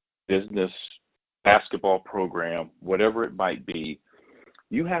be, business, basketball program, whatever it might be,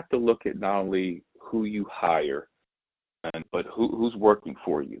 you have to look at not only who you hire, but who's working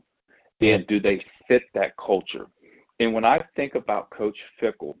for you. And do they fit that culture? And when I think about Coach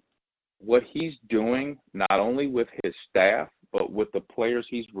Fickell, what he's doing, not only with his staff, but with the players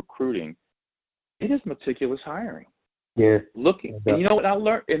he's recruiting, it is meticulous hiring. Yeah. Looking. And you know what I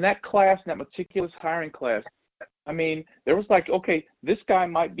learned in that class, in that meticulous hiring class? I mean, there was like, okay, this guy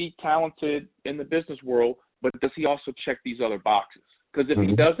might be talented in the business world, but does he also check these other boxes? Because if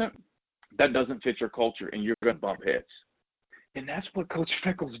he doesn't, that doesn't fit your culture, and you're going to bump heads. And that's what Coach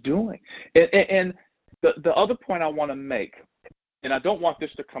Fickell's doing. And the other point I want to make, and I don't want this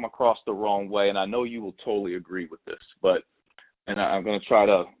to come across the wrong way, and I know you will totally agree with this, and I'm going to try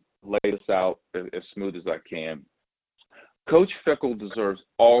to lay this out as smooth as I can. Coach Fickell deserves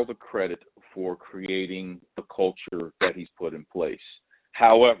all the credit for creating the culture that he's put in place.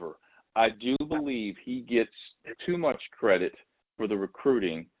 However, I do believe he gets too much credit for the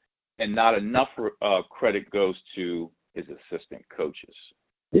recruiting, and not enough credit goes to his assistant coaches.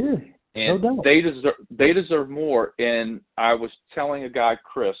 Yeah, and no doubt. They deserve more. And I was telling a guy,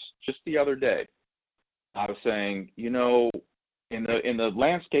 Chris, just the other day, I was saying, in the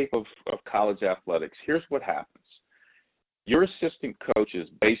landscape of college athletics, here's what happens. Your assistant coaches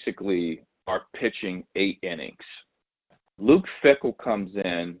basically are pitching 8 innings. Luke Fickell comes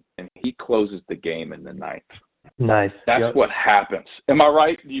in and he closes the game in the 9th. Nice. That's what happens. Am I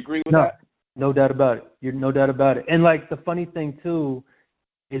right? Do you agree with that? No doubt about it. You're no doubt about it. And like the funny thing too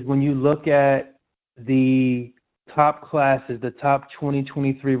is when you look at the top classes, the top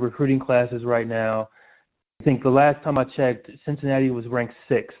 2023 recruiting classes right now, I think the last time I checked, Cincinnati was ranked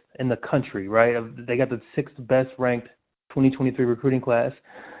 6th in the country, right? They got the 6th best ranked 2023 recruiting class.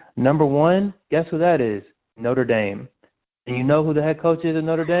 Number 1, guess who that is? Notre Dame. And you know who the head coach is at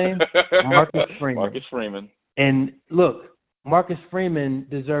Notre Dame? Marcus Freeman. Marcus Freeman. And look, Marcus Freeman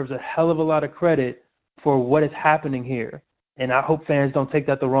deserves a hell of a lot of credit for what is happening here. And I hope fans don't take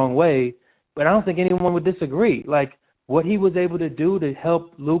that the wrong way, but I don't think anyone would disagree. Like, what he was able to do to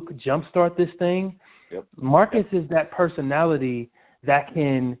help Luke jumpstart this thing, Marcus is that personality that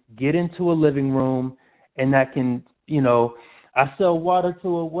can get into a living room and that can, I sell water to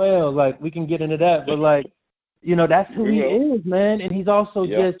a whale. Like, we can get into that, but, like, that's who he is, man. And he's also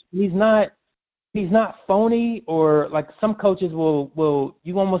he's not phony, or like some coaches will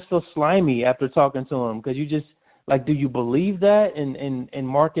you almost feel slimy after talking to him because you just like, do you believe that? And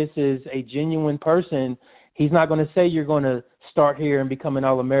Marcus is a genuine person. He's not going to say you're going to start here and become an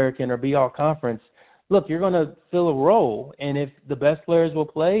All-American or be All-Conference. Look, you're going to fill a role, and if the best players will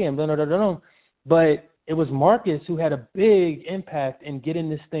play, and but it was Marcus who had a big impact in getting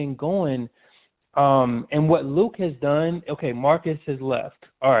this thing going. And what Luke has done, okay, Marcus has left.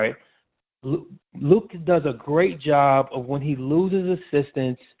 All right. Luke does a great job of when he loses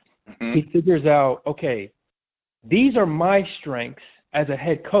assistants, he figures out, okay, these are my strengths as a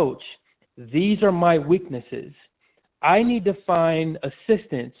head coach. These are my weaknesses. I need to find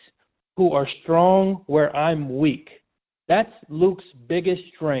assistants who are strong where I'm weak. That's Luke's biggest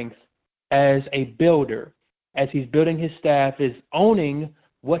strength as a builder, as he's building his staff, is owning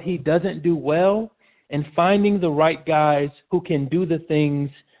what he doesn't do well and finding the right guys who can do the things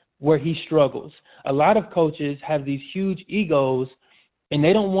where he struggles. A lot of coaches have these huge egos, and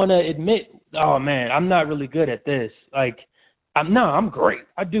they don't want to admit, oh, man, I'm not really good at this. Like, I'm great.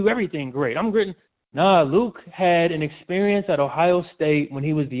 I do everything great. I'm great. Nah, Luke had an experience at Ohio State when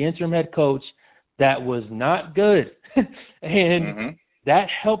he was the interim head coach that was not good. And that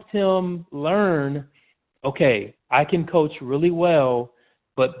helped him learn, okay, I can coach really well,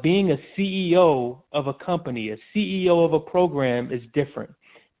 but being a CEO of a company, a CEO of a program is different.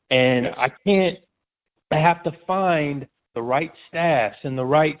 And I have to find the right staffs and the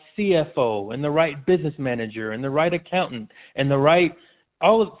right CFO and the right business manager and the right accountant and the right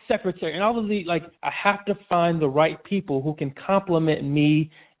all of secretary and all of the, like, I have to find the right people who can complement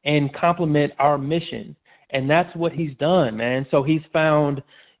me and complement our mission. And that's what he's done, man. So he's found,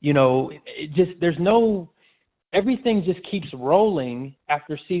 everything just keeps rolling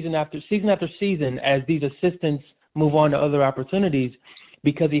after season after season as these assistants move on to other opportunities,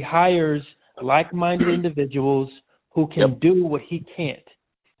 because he hires like-minded individuals who can do what he can't.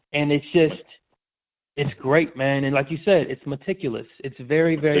 And it's great, man. And like you said, it's meticulous. It's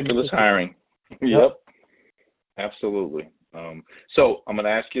very, very meticulous hiring. Yep. Absolutely. So I'm going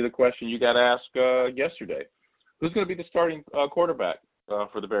to ask you the question you got asked yesterday. Who's going to be the starting quarterback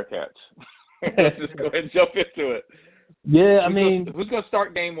for the Bearcats? Let's just go ahead and jump into it. Yeah, who's going to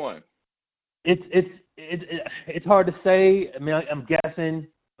start game one? It's hard to say. I mean, I'm guessing.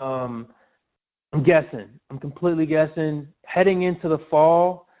 I'm completely guessing. Heading into the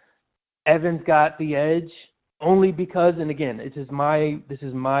fall, Evans got the edge only because, and again, this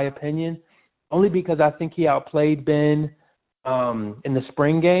is my opinion, only because I think he outplayed Ben in the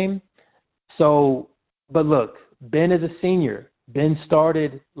spring game. So, but look, Ben is a senior. Ben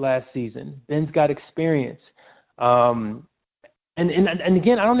started last season. Ben's got experience. And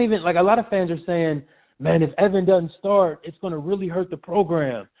again, I don't even, like, a lot of fans are saying, man, if Evan doesn't start, it's going to really hurt the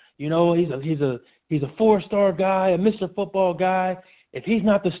program. He's a 4-star guy, a Mr. Football guy. If he's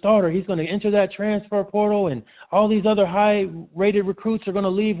not the starter, he's going to enter that transfer portal, and all these other high-rated recruits are going to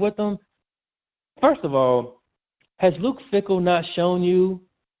leave with him. First of all, has Luke Fickell not shown you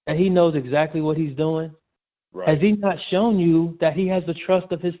that he knows exactly what he's doing? Right. Has he not shown you that he has the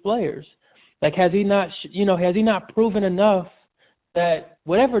trust of his players? Like, has he not proven enough that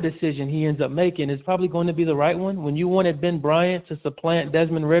whatever decision he ends up making is probably going to be the right one? When you wanted Ben Bryant to supplant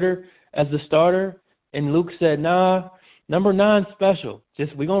Desmond Ridder as the starter, and Luke said, nah, number 9 special.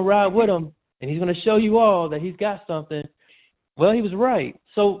 We're going to ride with him, and he's going to show you all that he's got something. Well, he was right.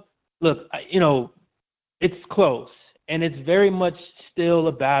 So, look, it's close, and it's very much still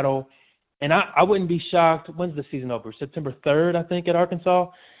a battle. And I wouldn't be shocked. When's the season over? September 3rd, I think, at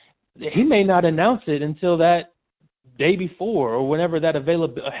Arkansas. He may not announce it until that day before or whenever that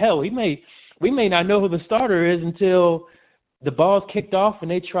available. Hell, we may not know who the starter is until the ball's kicked off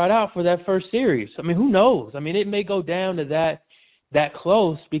and they tried out for that first series. I mean, who knows? I mean, it may go down to that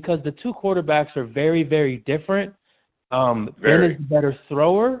close because the two quarterbacks are very, very different. Ben is the better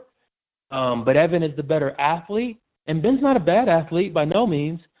thrower, but Evan is the better athlete. And Ben's not a bad athlete by no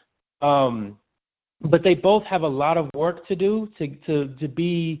means. But they both have a lot of work to do to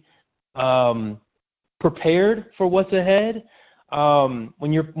be prepared for what's ahead.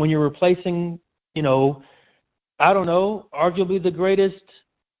 When you're replacing, I don't know, arguably the greatest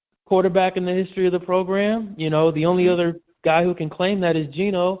quarterback in the history of the program. The only other guy who can claim that is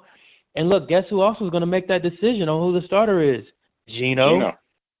Geno. And look, guess who else was going to make that decision on who the starter is? Geno.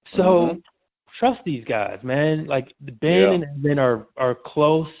 So trust these guys, man. Like, Ben and Ben are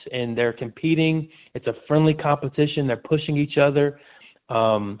close and they're competing. It's a friendly competition. They're pushing each other.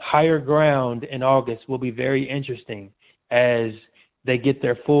 Higher ground in August will be very interesting as they get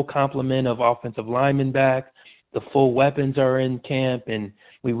their full complement of offensive linemen back. The full weapons are in camp, and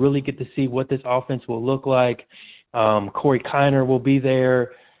we really get to see what this offense will look like. Corey Kiner will be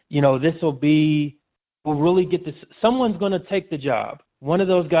there. We'll really get this. Someone's going to take the job. One of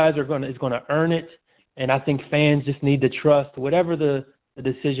those guys is going to earn it, and I think fans just need to trust whatever the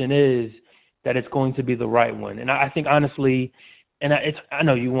decision is, that it's going to be the right one. And I think, honestly, and I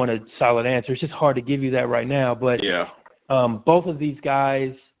know you want a solid answer. It's just hard to give you that right now. But both of these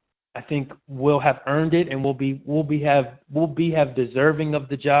guys, I think, will have earned it and will have deserving of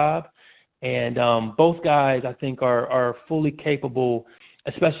the job. And both guys, I think, are fully capable,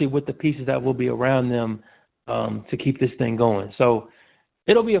 especially with the pieces that will be around them, to keep this thing going. So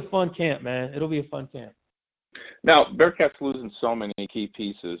it'll be a fun camp, man. It'll be a fun camp. Now, Bearcats losing so many key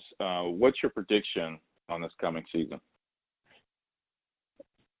pieces. What's your prediction on this coming season?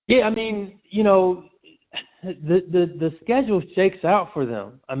 Yeah, I mean, the schedule shakes out for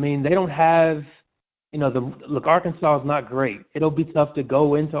them. I mean, they don't have look, Arkansas is not great. It'll be tough to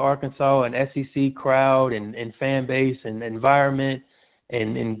go into Arkansas, an SEC crowd and fan base and environment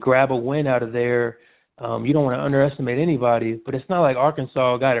and grab a win out of there. You don't want to underestimate anybody, but it's not like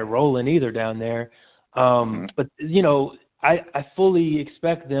Arkansas got it rolling either down there. But I fully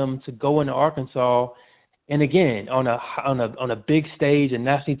expect them to go into Arkansas, and again on a big stage, a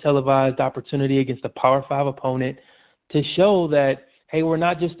nationally televised opportunity against a Power 5 opponent, to show that, hey, we're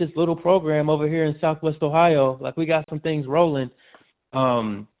not just this little program over here in Southwest Ohio. Like, we got some things rolling.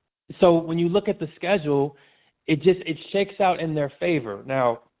 So when you look at the schedule, it shakes out in their favor.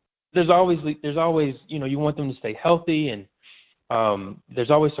 Now, there's always you want them to stay healthy, and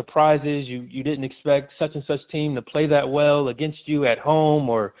there's always surprises. You didn't expect such and such team to play that well against you at home,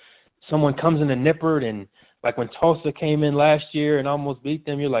 or someone comes in the Nippert, and like when Tulsa came in last year and almost beat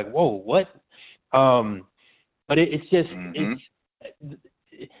them, you're like, whoa, what? But it's just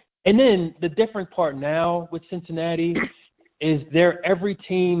and then the different part now with Cincinnati is they're every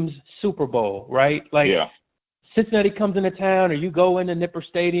team's Super Bowl, right? Like, Cincinnati comes into town, or you go into Nippert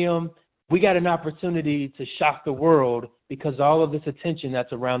Stadium, we got an opportunity to shock the world because all of this attention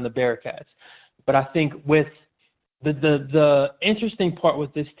that's around the Bearcats. But I think with the interesting part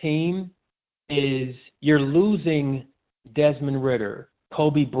with this team is you're losing Desmond Ridder,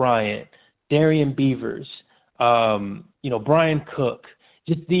 Kobe Bryant, Darian Beavers, Brian Cook,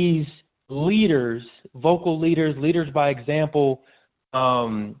 just these leaders, vocal leaders, leaders by example,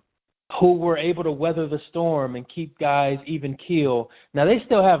 who were able to weather the storm and keep guys even keel. Now, they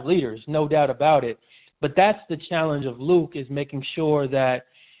still have leaders, no doubt about it, but that's the challenge of Luke, is making sure that,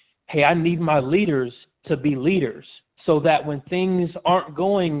 hey, I need my leaders to be leaders, so that when things aren't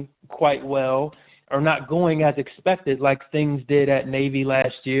going quite well or not going as expected, like things did at Navy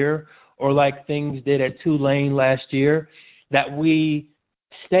last year or like things did at Tulane last year, that we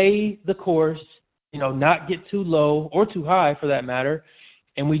stay the course, not get too low or too high for that matter,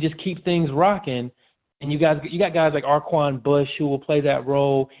 and we just keep things rocking. And you got guys like Arquan Bush who will play that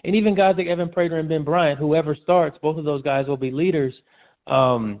role, and even guys like Evan Prater and Ben Bryant, whoever starts, both of those guys will be leaders.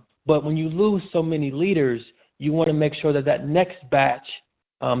 But when you lose so many leaders, you want to make sure that next batch,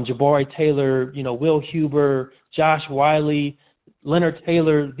 Jabari Taylor, Will Huber, Josh Wiley, Leonard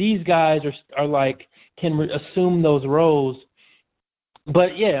Taylor, these guys are like can assume those roles.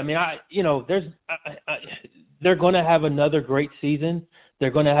 But yeah, I mean, they're going to have another great season.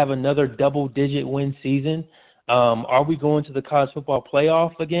 They're going to have another double-digit win season. Are we going to the college football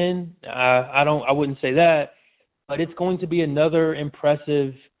playoff again? I wouldn't say that, but it's going to be another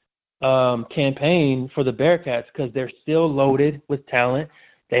impressive campaign for the Bearcats because they're still loaded with talent.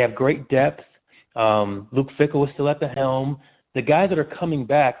 They have great depth. Luke Fickell is still at the helm. The guys that are coming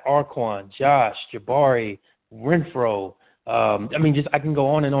back, Arquan, Josh, Jabari, Renfro, I can go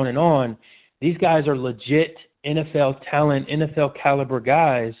on and on and on. These guys are legit NFL talent, NFL caliber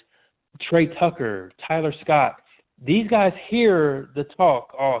guys. Trey Tucker, Tyler Scott. These guys hear the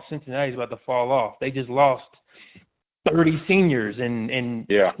talk, Cincinnati's about to fall off. They just lost 30 seniors and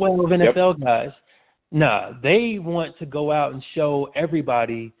 12 NFL guys. Nah, they want to go out and show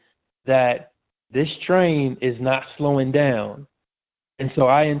everybody that this train is not slowing down. And so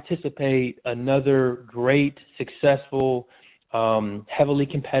I anticipate another great, successful, heavily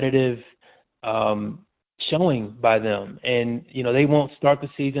competitive showing by them. And, they won't start the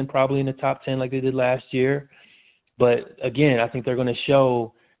season probably in the top 10 like they did last year. But, again, I think they're going to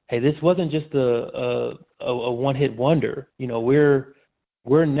show, hey, this wasn't just a one-hit wonder.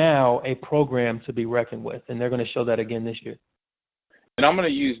 We're now a program to be reckoned with, and they're going to show that again this year. And I'm going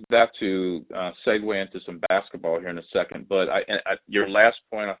to use that to segue into some basketball here in a second. But your last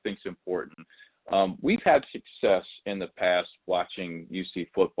point I think is important. We've had success in the past watching UC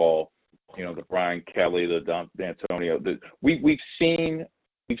football. The Brian Kelly, the D'Antonio. We've seen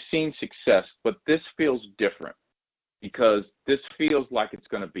success, but this feels different because this feels like it's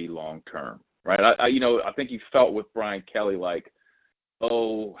going to be long term, right? I think you felt with Brian Kelly like,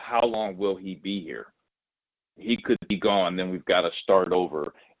 oh, how long will he be here? He could be gone, then we've got to start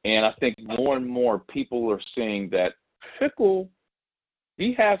over. And I think more and more people are seeing that Fickell,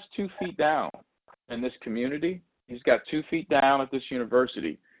 he has 2 feet down in this community. He's got 2 feet down at this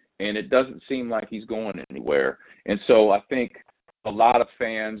university, and it doesn't seem like he's going anywhere. And so I think a lot of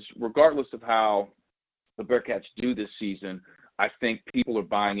fans, regardless of how the Bearcats do this season, I think people are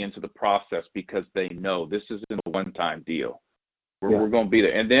buying into the process because they know this isn't a one-time deal. We're going to be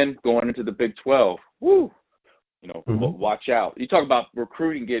there. And then going into the Big 12, watch out. You talk about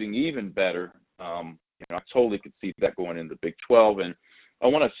recruiting getting even better. I totally could see that going into the Big 12. And I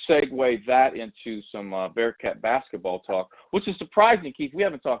want to segue that into some Bearcat basketball talk, which is surprising, Keith. We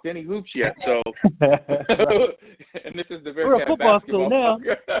haven't talked any hoops yet, so and this is the Bearcat We're a football basketball school now.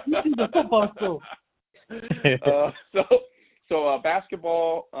 This is a football school. So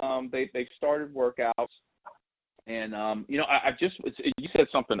basketball, they started workouts, and you said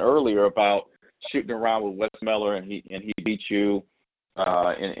something earlier about shooting around with Wes Miller, and he beat you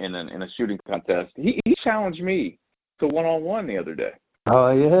in a shooting contest. He challenged me to 1-on-1 the other day.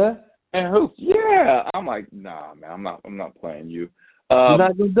 Oh yeah. And hoops, yeah. I'm like, nah, man, I'm not playing you. You're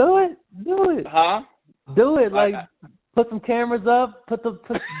not gonna do it? Do it. Huh? Do it. Like, put some cameras up. Put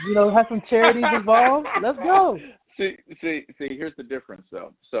have some charities involved. Let's go. See. Here's the difference,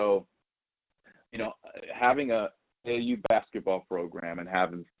 though. So, having a AAU basketball program and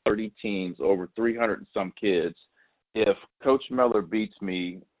having 30 teams, over 300 and some kids, if Coach Miller beats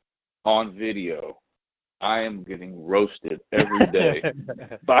me on video, I am getting roasted every day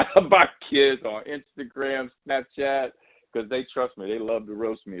by kids on Instagram, Snapchat, because they trust me. They love to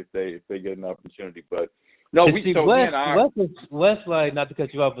roast me if they get an opportunity. But no, Wes, like, not to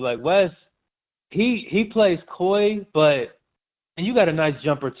cut you off, but like Wes, he plays coy, and you got a nice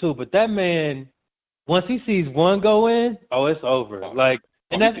jumper too. But that man, once he sees one go in, it's over. Like,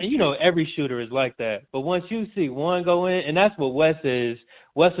 and that's every shooter is like that. But once you see one go in, and that's what Wes is.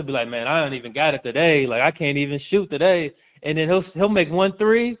 Wes will be like, man, I don't even got it today. Like, I can't even shoot today. And then he'll make 1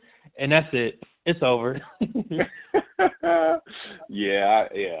 3, and that's it. It's over. Yeah.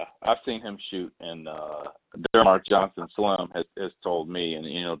 I've seen him shoot, and Dermar Johnson Slim has told me, and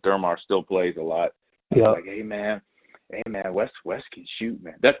Dermar still plays a lot. Yeah. Like, hey man, Wes can shoot,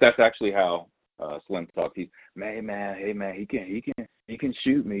 man. That's actually how Slim talks. He's hey man, he can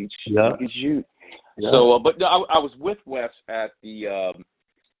shoot me. Yeah. He can shoot. Yeah. So, but no, I was with Wes at the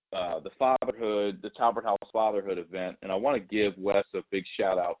fatherhood, the Talbert House Fatherhood event, and I want to give Wes a big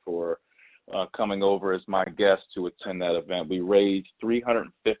shout out for coming over as my guest to attend that event. We raised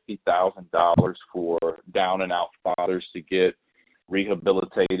 $350,000 for down and out fathers to get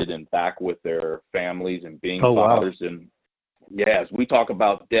rehabilitated and back with their families and being fathers. Wow. And yes, we talk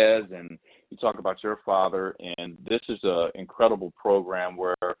about Des and you talk about your father, and this is an incredible program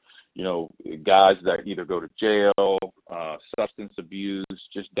where guys that either go to jail, substance abuse,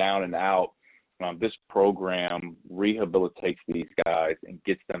 just down and out. This program rehabilitates these guys and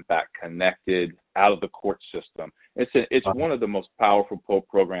gets them back connected out of the court system. It's one of the most powerful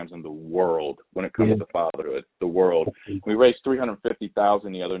programs in the world when it comes to fatherhood. The world. We raised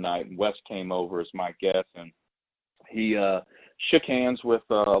 $350,000 the other night, and Wes came over as my guest, and he shook hands with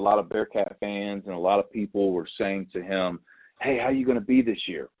a lot of Bearcat fans, and a lot of people were saying to him, "Hey, how are you going to be this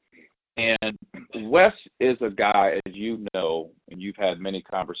year?" And Wes is a guy, as you know, and you've had many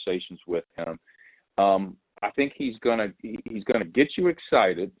conversations with him. I think he's gonna get you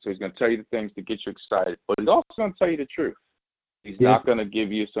excited. So he's gonna tell you the things to get you excited, but he's also gonna tell you the truth. He's not gonna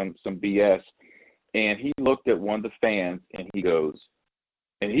give you some BS. And he looked at one of the fans and he goes,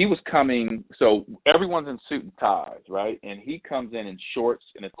 and he was coming. So everyone's in suit and ties, right? And he comes in shorts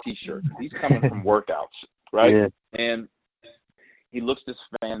and a t-shirt. He's coming from workouts, right? Yeah. And he looks this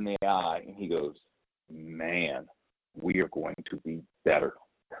fan in the eye and he goes, "Man, we are going to be better."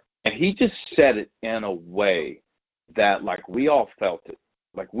 And he just said it in a way that, like, we all felt it.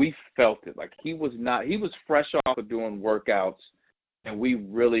 Like, we felt it. Like, he was fresh off of doing workouts, and we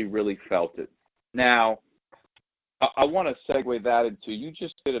really, really felt it. Now, I want to segue that into, you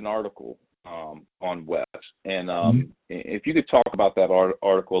just did an article on Wes. And if you could talk about that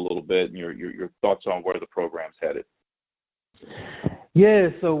article a little bit and your thoughts on where the program's headed. Yeah,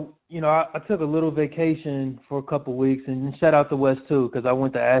 so, I took a little vacation for a couple of weeks, and shout out to Wes, too, because I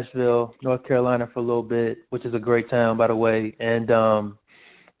went to Asheville, North Carolina for a little bit, which is a great town, by the way, and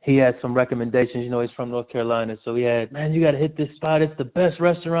he had some recommendations. He's from North Carolina, so he had, man, you got to hit this spot. It's the best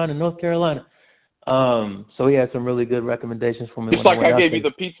restaurant in North Carolina. So he had some really good recommendations for me. Just like I gave you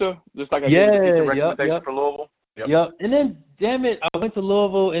the pizza? Just like I gave you the pizza recommendation for Louisville? Yep. And then, damn it, I went to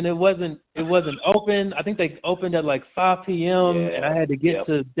Louisville and it wasn't open. I think they opened at like 5 p.m. and I had to get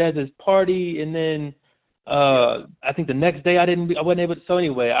to Dez's party. And then I think the next day I wasn't able to. So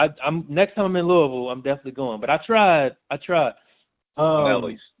anyway, I'm next time I'm in Louisville, I'm definitely going. But I tried.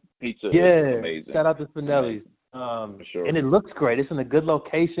 Spinelli's pizza is amazing. Shout out to Spinelli's. For sure. And it looks great. It's in a good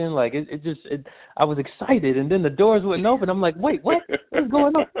location. Like I was excited, and then the doors wouldn't open. I'm like, wait, what? What's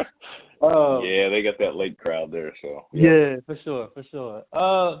going on? Yeah, they got that late crowd there, so. Yeah, for sure.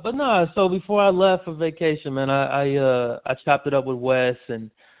 But no, so before I left for vacation, man, I chopped it up with Wes,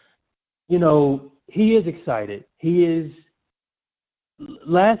 and he is excited.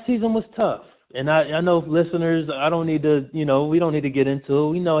 Last season was tough. And I know listeners, I don't need to, we don't need to get into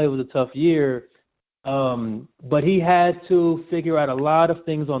it. We know it was a tough year. But he had to figure out a lot of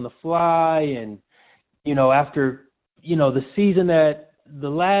things on the fly. And, after, the season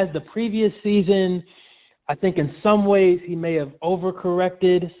the previous season, I think in some ways he may have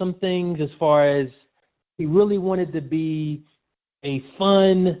overcorrected some things as far as he really wanted to be a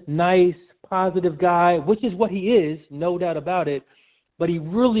fun, nice, positive guy, which is what he is, no doubt about it. But he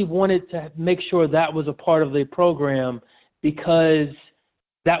really wanted to make sure that was a part of the program because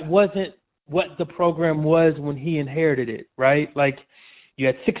that wasn't what the program was when he inherited it, right? Like you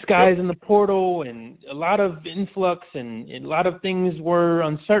had 6 guys in the portal and a lot of influx and a lot of things were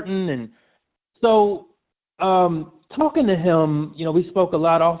uncertain. And so talking to him, we spoke a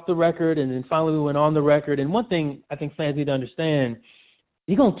lot off the record and then finally we went on the record. And one thing I think fans need to understand,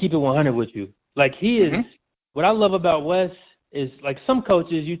 he's going to keep it 100 with you. Like he is, what I love about Wes is like some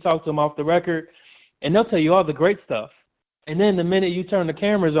coaches, you talk to them off the record and they'll tell you all the great stuff. And then the minute you turn the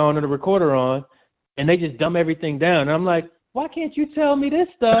cameras on or the recorder on and they just dumb everything down. And I'm like, why can't you tell me this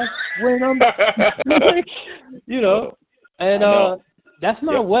stuff when I'm, and that's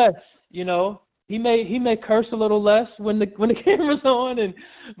not Wes, He may curse a little less when the camera's on,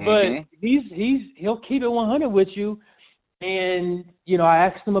 but he'll keep it 100 with you. And I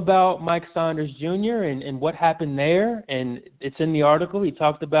asked him about Mike Saunders Jr. and what happened there, and it's in the article. He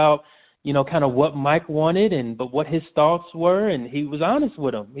talked about kind of what Mike wanted but what his thoughts were, and he was honest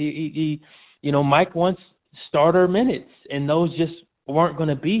with him. He Mike wants starter minutes, and those just weren't going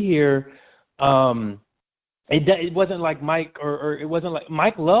to be here. It wasn't like Mike or it wasn't like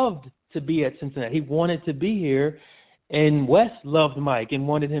Mike loved to be at Cincinnati. He wanted to be here, and Wes loved Mike and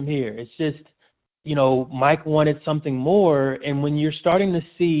wanted him here. It's just, Mike wanted something more, and when you're starting to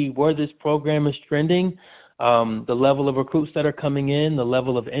see where this program is trending, the level of recruits that are coming in, the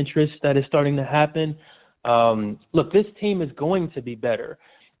level of interest that is starting to happen, look, this team is going to be better.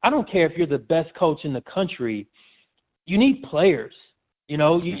 I don't care if you're the best coach in the country. You need players. In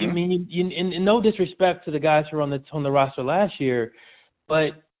no disrespect to the guys who were on the roster last year,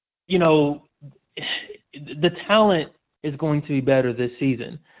 but the talent is going to be better this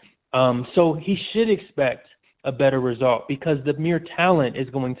season. So he should expect a better result because the mere talent is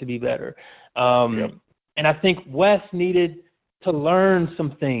going to be better. And I think Wes needed to learn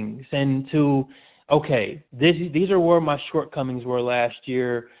some things and to, these are where my shortcomings were last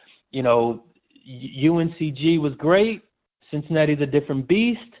year. UNCG was great. Cincinnati's a different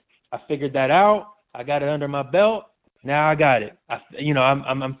beast. I figured that out. I got it under my belt. Now I got it.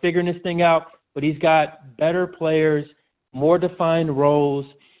 I'm figuring this thing out, but he's got better players, more defined roles.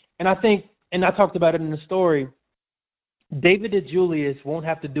 And I think, and I talked about it in the story, David DeJulius won't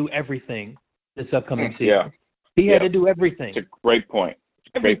have to do everything this upcoming season. Yeah. He had to do everything. It's a great point.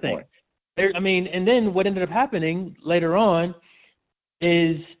 Everything. And then what ended up happening later on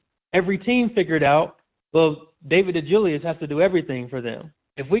is every team figured out, well, David DeJulius has to do everything for them.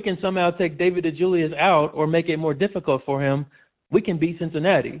 If we can somehow take David DeJulius out or make it more difficult for him, we can beat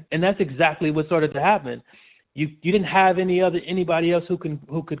Cincinnati. And that's exactly what started to happen. You didn't have anybody else who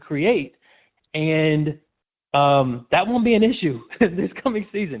could create, and that won't be an issue this coming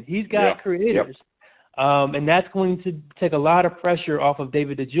season. He's got creators, and that's going to take a lot of pressure off of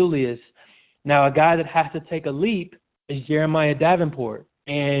David DeJulius. Now, a guy that has to take a leap is Jeremiah Davenport,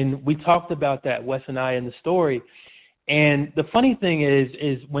 and we talked about that, Wes and I, in the story. And the funny thing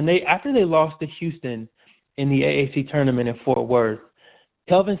is when after they lost to Houston in the AAC tournament in Fort Worth,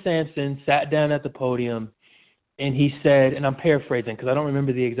 Kelvin Sampson sat down at the podium and he said, and I'm paraphrasing because I don't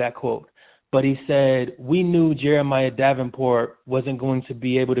remember the exact quote, but he said, we knew Jeremiah Davenport wasn't going to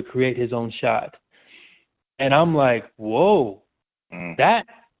be able to create his own shot. And I'm like, whoa,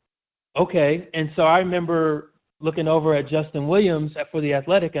 okay. And so I remember looking over at Justin Williams for The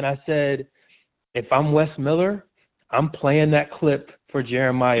Athletic, and I said, if I'm Wes Miller, I'm playing that clip for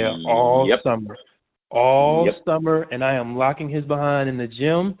Jeremiah all summer. Summer, and I am locking his behind in the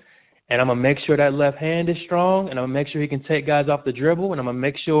gym, and I'm going to make sure that left hand is strong, and I'm going to make sure he can take guys off the dribble, and I'm going to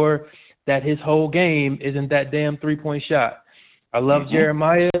make sure that his whole game isn't that damn three-point shot. I love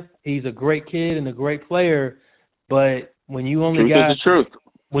Jeremiah. He's a great kid and a great player, but when you only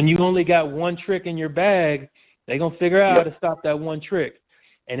got one trick in your bag, they're going to figure out how to stop that one trick.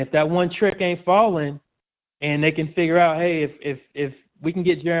 And if that one trick ain't falling, and they can figure out, hey, if we can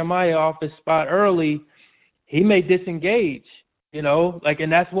get Jeremiah off his spot early, he may disengage,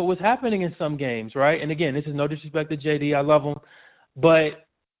 and that's what was happening in some games, right? And again, this is no disrespect to JD, I love him, but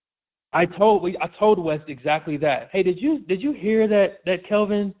I told Wes exactly that. Hey, did you hear that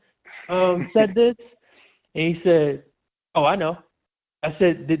Kelvin said this? And he said, oh, I know. I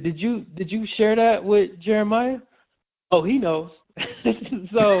said, did you share that with Jeremiah? Oh, he knows.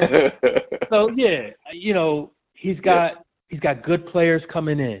 so yeah, he's got good players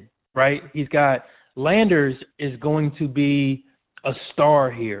coming in, right? He's got Landers is going to be a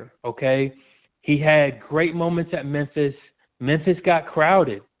star here, okay? He had great moments at Memphis. Memphis got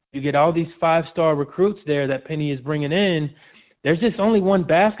crowded. You get all these 5-star recruits there that Penny is bringing in. There's just only one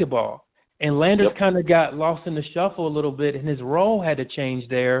basketball. And Landers kind of got lost in the shuffle a little bit, and his role had to change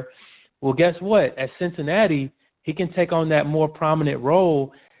there. Well, guess what? At Cincinnati, he can take on that more prominent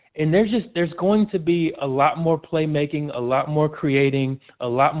role. And there's going to be a lot more playmaking, a lot more creating, a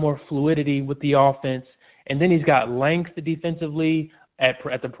lot more fluidity with the offense. And then he's got length defensively at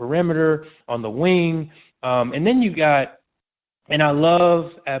the perimeter, on the wing. And then you got, and I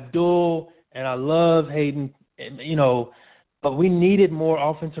love Abdul and I love Hayden, but we needed more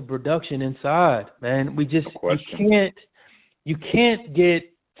offensive production inside, man. You can't get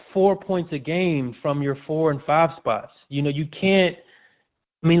 4 points a game from your 4 and 5 spots. You can't.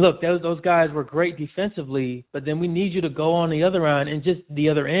 I mean, look, those guys were great defensively, but then we need you to go on the other end and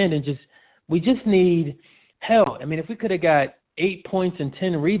we just need hell. I mean, if we could have got 8 points and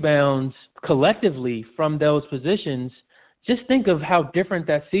 10 rebounds collectively from those positions, just think of how different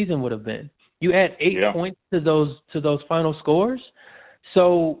that season would have been. You add 8 points to those final scores.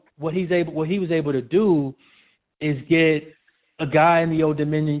 So what he was able to do is get a guy in the Old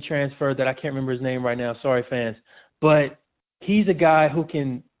Dominion transfer that I can't remember his name right now. Sorry, fans, but he's a guy who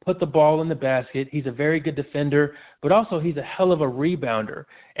can put the ball in the basket. He's a very good defender, but also he's a hell of a rebounder.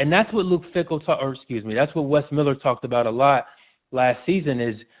 And that's what that's what Wes Miller talked about a lot last season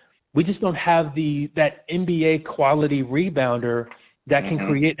is we just don't have that NBA quality rebounder that can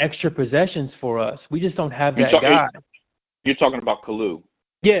create extra possessions for us. We just don't have that guy. You're talking about Kalu.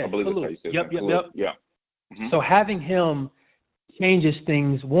 Yeah, I believe Kalu. That's how you say Yep. Yeah. Mm-hmm. So having him changes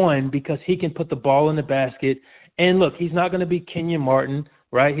things, one, because he can put the ball in the basket. And look, he's not going to be Kenyon Martin,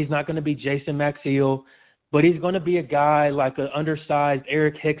 right? He's not going to be Jason Maxiell, but he's going to be a guy like an undersized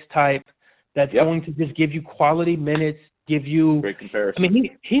Eric Hicks type that's going to just give you quality minutes, give you – great comparison. I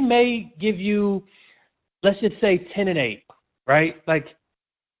mean, he may give you, let's just say 10 and 8. Right? Like,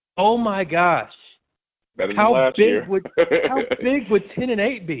 oh my gosh. Better than last year. How big would 10 and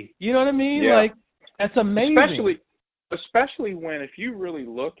 8 be? You know what I mean? Yeah. Like, that's amazing. Especially when, if you really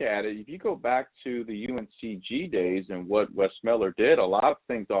look at it, if you go back to the UNCG days and what Wes Miller did, a lot of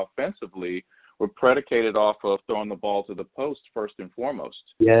things offensively were predicated off of throwing the ball to the post first and foremost.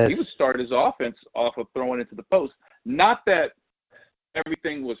 Yes. He would start his offense off of throwing it to the post. Not that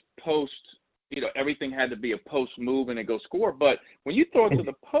everything was post. Everything had to be a post move and then go score. But when you throw it to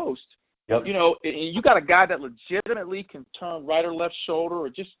the post, and you got a guy that legitimately can turn right or left shoulder or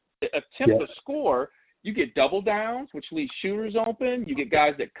just attempt to score, you get double downs, which leaves shooters open. You get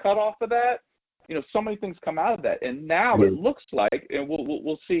guys that cut off of that. So many things come out of that. And now it looks like, and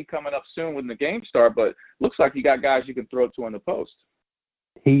we'll see coming up soon when the game start, but looks like you got guys you can throw it to in the post.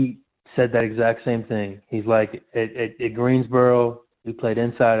 He said that exact same thing. He's like, at Greensboro, we played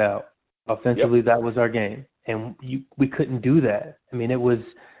inside out. Offensively, that was our game, and we couldn't do that. I mean, it was,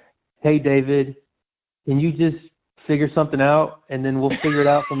 hey, David, can you just figure something out, and then we'll figure it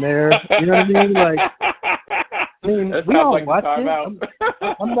out from there? You know what I mean? Like, we all watch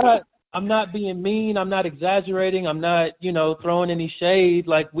it. I'm not being mean. I'm not exaggerating. I'm not, throwing any shade.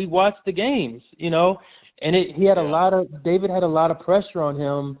 Like, we watched the games, and David had a lot of pressure on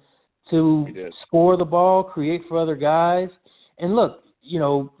him to score the ball, create for other guys, and look.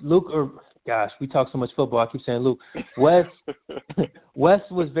 Luke, we talk so much football, I keep saying Luke. Wes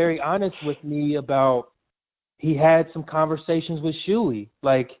was very honest with me about he had some conversations with Shuey.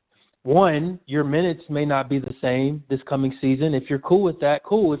 Like, one, your minutes may not be the same this coming season. If you're cool with that,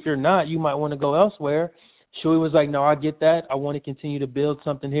 cool. If you're not, you might want to go elsewhere. Shuey was like, no, I get that. I want to continue to build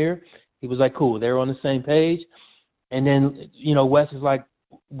something here. He was like, cool. They were on the same page. And then, Wes is like,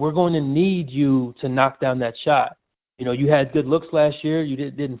 we're going to need you to knock down that shot. You had good looks last year. You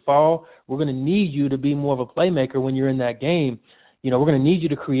didn't fall. We're going to need you to be more of a playmaker when you're in that game. We're going to need you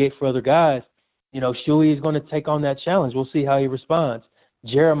to create for other guys. Shuey is going to take on that challenge. We'll see how he responds.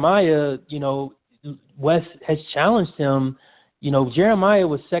 Jeremiah, Wes has challenged him. Jeremiah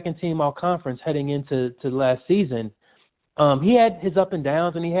was second team all conference heading into last season. He had his up and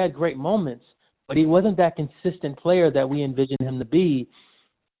downs and he had great moments, but he wasn't that consistent player that we envisioned him to be.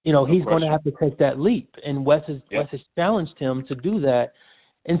 He's going to have to take that leap, and Wes has challenged him to do that.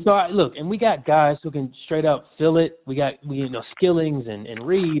 And so, and we got guys who can straight up fill it. We Skillings and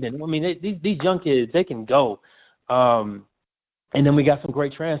Reed, and I mean, these young kids, they can go. And then we got some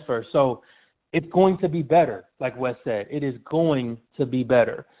great transfers. So, it's going to be better, like Wes said. It is going to be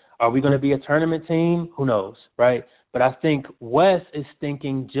better. Are we going to be a tournament team? Who knows, right? But I think Wes is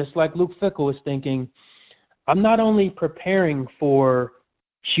thinking, just like Luke Fickell is thinking, I'm not only preparing for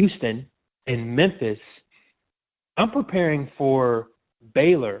Houston and Memphis, I'm preparing for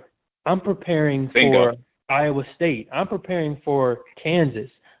Baylor. I'm preparing for Iowa State. I'm preparing for Kansas.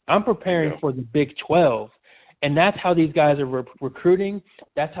 I'm preparing for the Big 12. And that's how these guys are recruiting.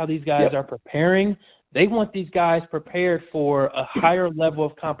 That's how these guys are preparing. They want these guys prepared for a higher level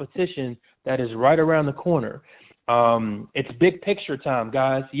of competition that is right around the corner. It's big picture time,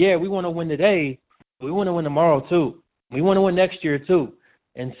 guys. Yeah, we want to win today. We want to win tomorrow, too. We want to win next year, too.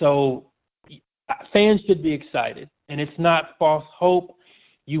 And so fans should be excited. And it's not false hope.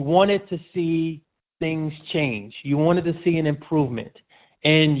 You wanted to see things change. You wanted to see an improvement.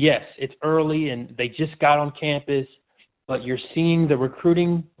 And, yes, it's early and they just got on campus, but you're seeing the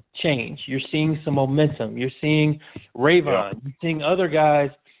recruiting change. You're seeing some momentum. You're seeing Rayvon. You're seeing other guys.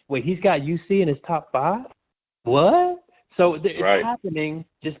 Wait, he's got UC in his top 5? What? So it's happening.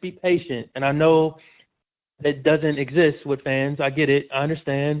 Just be patient. And I know it doesn't exist with fans. I get it. I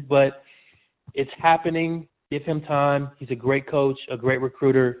understand. But it's happening. Give him time. He's a great coach, a great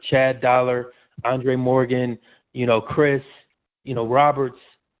recruiter. Chad Dollar, Andre Morgan, Chris, Roberts.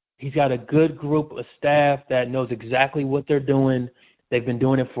 He's got a good group of staff that knows exactly what they're doing. They've been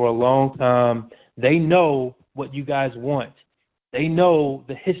doing it for a long time. They know what you guys want. They know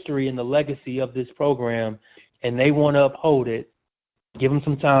the history and the legacy of this program, and they want to uphold it. Give them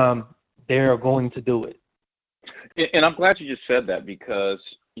some time. They're going to do it. And I'm glad you just said that because,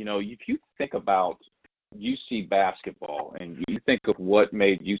 if you think about UC basketball and you think of what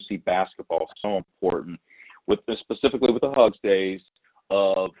made UC basketball so important, specifically with the Hugs days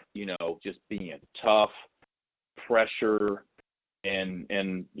of, just being tough, pressure, and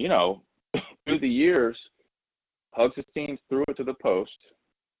through the years, Hugs' teams threw it to the post.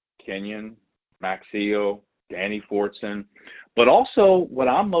 Kenyon, Maxio, Danny Fortson. But also what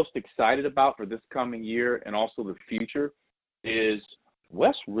I'm most excited about for this coming year and also the future is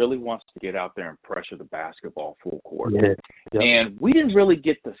Wes really wants to get out there and pressure the basketball full court. Yeah. Yep. And we didn't really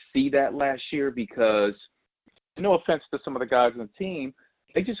get to see that last year because, no offense to some of the guys on the team,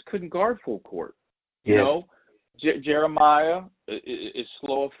 they just couldn't guard full court. Jeremiah is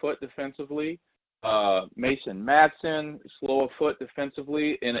slow of foot defensively. Mason Madsen, slow of foot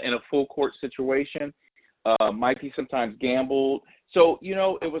defensively in a full court situation. Mikey sometimes gambled. So,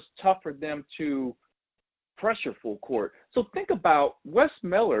 it was tough for them to pressure full court. So think about Wes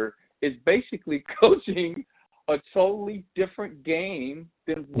Miller is basically coaching a totally different game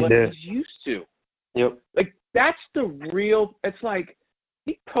than what he's used to. Yep. Like, that's the real – it's like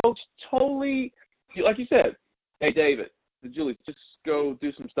he coached totally – like you said, hey, David, Julie, just go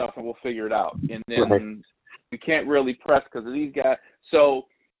do some stuff and we'll figure it out. And then we can't really press because of these guys. So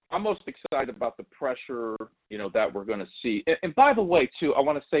I'm most excited about the pressure, that we're going to see. And by the way, too, I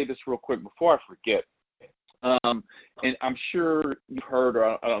want to say this real quick before I forget. And I'm sure you've heard,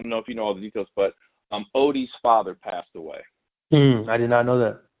 or I don't know if you know all the details, but Odie's father passed away. I did not know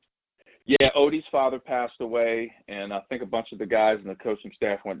that. Yeah, Odie's father passed away, and I think a bunch of the guys and the coaching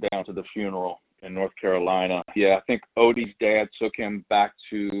staff went down to the funeral in North Carolina. Yeah, I think Odie's dad took him back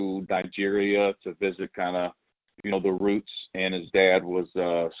to Nigeria to visit kind of, the roots, and his dad was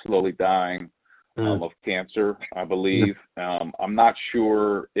slowly dying of cancer, I believe. I'm not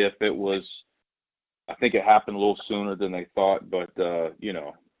sure if it was, I think it happened a little sooner than they thought, but,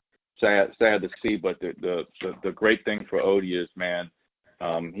 sad to see. But the great thing for Odie is, man,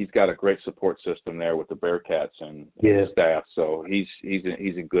 he's got a great support system there with the Bearcats and the staff, so he's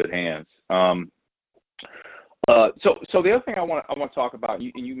in good hands. So the other thing I want to talk about,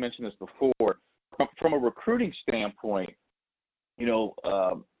 and you mentioned this before, from a recruiting standpoint,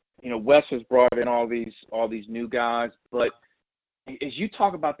 Wes has brought in all these new guys, but as you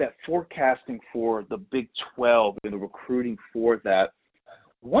talk about that forecasting for the Big 12 and the recruiting for that,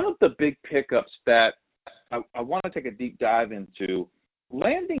 one of the big pickups that I want to take a deep dive into,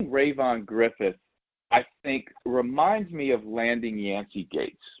 landing Rayvon Griffith, I think, reminds me of landing Yancey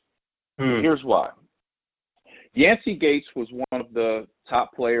Gates. Here's why. Yancey Gates was one of the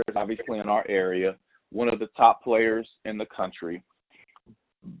top players, obviously, in our area, one of the top players in the country.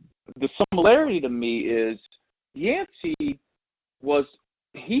 The similarity to me is Yancey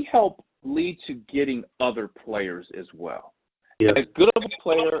he helped lead to getting other players as well. Yeah. As good of a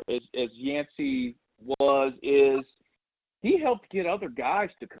player as Yancey is, he helped get other guys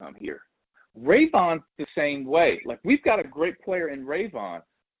to come here. Rayvon's the same way. Like, we've got a great player in Rayvon,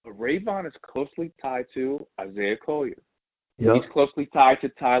 but Rayvon is closely tied to Isaiah Collier. Yep. He's closely tied to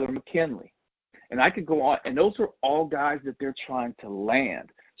Tyler McKinley. and I could go on. And those are all guys that they're trying to land.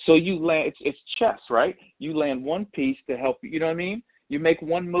 So you land. It's chess, right? You land one piece to help. You know what I mean? You make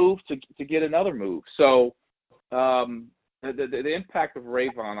one move to get another move. So the impact of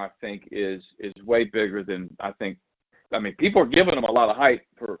Rayvon, I think, is way bigger than I think. I mean, people are giving him a lot of hype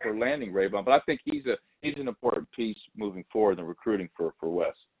for landing Rayvon, but I think he's an important piece moving forward in recruiting for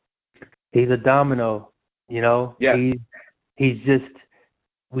Wes. He's a domino, you know. Yeah. We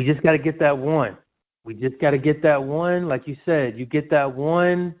just got to get that one. We just got to get that one. Like you said, you get that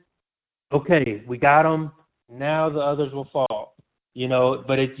one. Okay, we got him. Now the others will fall, you know.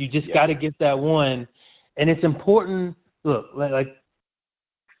 But you just got to get that one, and it's important. Look,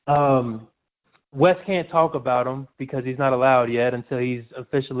 Wes can't talk about him because he's not allowed yet until he's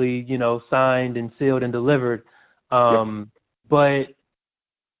officially, you know, signed and sealed and delivered. But,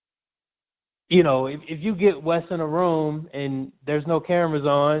 you know, if you get Wes in a room and there's no cameras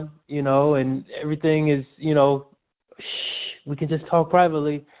on, you know, and everything is, you know, we can just talk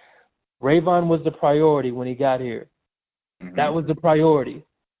privately. Rayvon was the priority when he got here. Mm-hmm. That was the priority.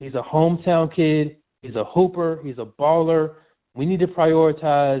 He's a hometown kid. He's a hooper. He's a baller. We need to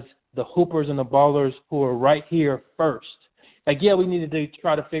prioritize the hoopers and the ballers who are right here first. Like, yeah, we needed to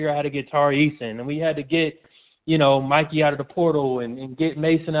try to figure out how to get Tari Eason, and we had to get, you know, Mikey out of the portal and get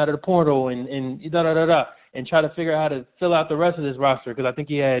Mason out of the portal and and try to figure out how to fill out the rest of this roster because I think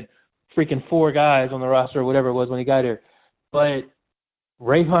he had freaking 4 guys on the roster or whatever it was when he got here. But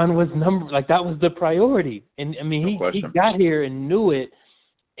Rayvon was that was the priority. And, I mean, he got here and knew it,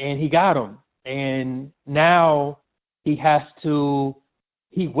 and he got him. And now he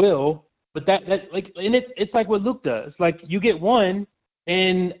will, but that and it's like what Luke does. Like, you get one,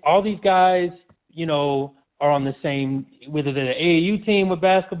 and all these guys, you know, are on the same, whether they're the AAU team with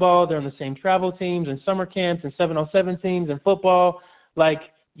basketball, they're on the same travel teams and summer camps and 7-on-7 teams and football. Like,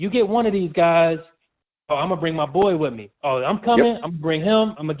 you get one of these guys, oh, I'm gonna bring my boy with me. Oh, I'm coming. Yep. I'm gonna bring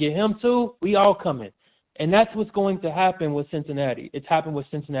him. I'm gonna get him too. We all coming. And that's what's going to happen with Cincinnati. It's happened with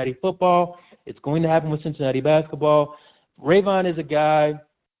Cincinnati football. It's going to happen with Cincinnati basketball. Rayvon is a guy.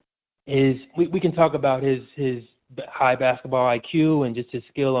 We can talk about his high basketball IQ and just his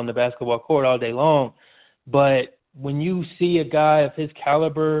skill on the basketball court all day long, but when you see a guy of his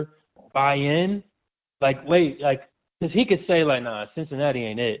caliber buy in, because he could say nah, Cincinnati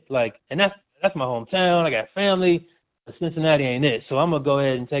ain't it. And that's my hometown. I got family, but Cincinnati ain't it. So I'm gonna go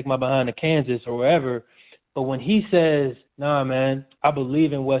ahead and take my behind to Kansas or wherever. But when he says, nah, man, I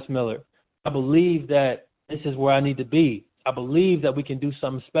believe in Wes Miller. I believe that this is where I need to be. I believe that we can do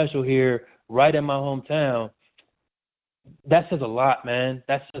something special here right in my hometown. That says a lot, man.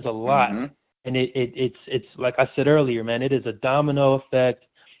 That says a lot. Mm-hmm. And it's like I said earlier, man, it is a domino effect,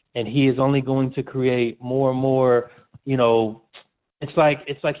 and he is only going to create more and more, you know, it's like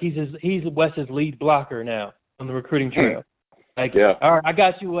he's Wes's lead blocker now on the recruiting trail. All right, I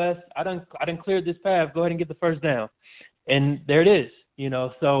got you, Wes. I done cleared this path. Go ahead and get the first down. And there it is, you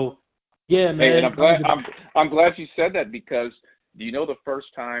know. So yeah, man. Hey, and I'm glad you said that, because do you know the first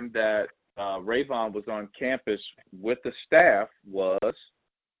time that Rayvon was on campus with the staff was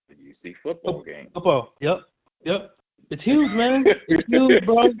the UC football game? Football. Yep. It's huge, man. It's huge,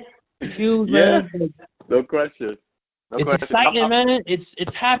 bro. It's huge, man. No question. It's exciting, man.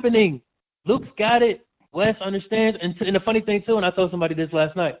 It's happening. Luke's got it. Wes understands. And the funny thing, too, and I told somebody this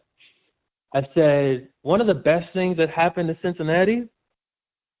last night, I said, one of the best things that happened to Cincinnati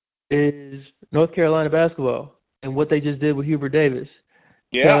is North Carolina basketball and what they just did with Hubert Davis.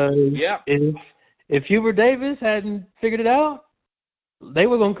 Yeah. If Hubert Davis hadn't figured it out, they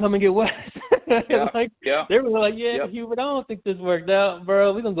were going to come and get Wes. They were like, Hubert, I don't think this worked out,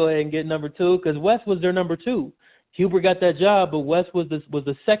 bro. We're going to go ahead and get number 2, because Wes was their number 2. Hubert got that job, but Wes was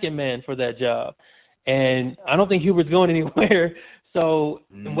the second man for that job. And I don't think Hubert's going anywhere. So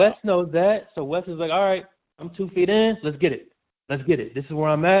Wes knows that. So Wes is like, all right, I'm 2 feet in. Let's get it. This is where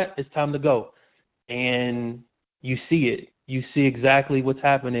I'm at. It's time to go. And you see it. You see exactly what's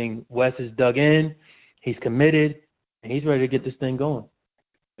happening. Wes is dug in. He's committed. And he's ready to get this thing going.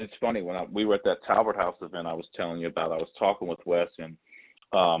 It's funny, when we were at that Talbot House event I was telling you about, I was talking with Wes, and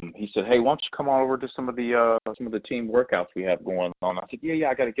he said, hey, why don't you come on over to some of the team workouts we have going on? I said, yeah,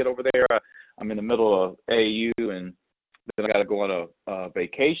 I got to get over there. I'm in the middle of AAU, and then I got to go on a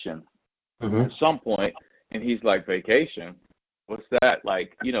vacation at some point. And he's like, vacation? What's that?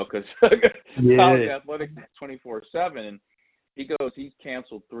 Like, you know, because college athletics is 24/7. And he goes, he's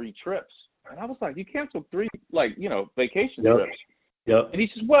canceled 3 trips. And I was like, you canceled 3, vacation trips? Yep. And he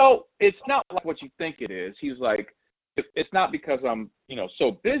says, well, it's not like what you think it is. He was like, it's not because I'm,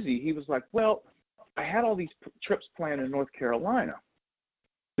 so busy. He was like, well, I had all these trips planned in North Carolina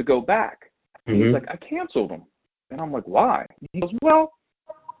to go back. And he's like, I canceled them. And I'm like, why? He goes, well,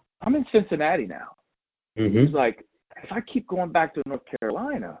 I'm in Cincinnati now. He's like, if I keep going back to North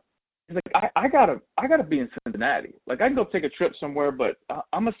Carolina, he's like, I gotta be in Cincinnati. Like, I can go take a trip somewhere, but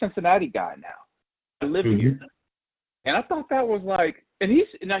I'm a Cincinnati guy now. I live here. And I thought that was like, and he's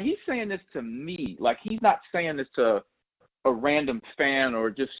saying this to me. Like, he's not saying this to a random fan or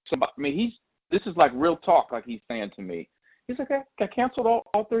just somebody. I mean, this is like real talk, like he's saying to me. He's like, I canceled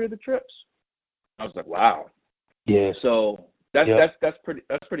all 3 of the trips. I was like, wow. Yeah. So that's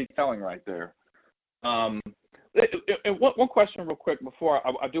pretty telling right there. And one question real quick before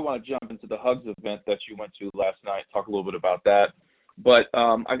I do want to jump into the Hugs event that you went to last night, talk a little bit about that. But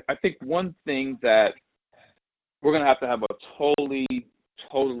I think one thing that we're going to have a totally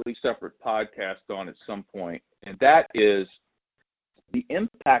separate podcast on at some point, and that is the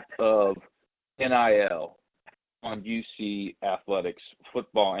impact of NIL on UC athletics,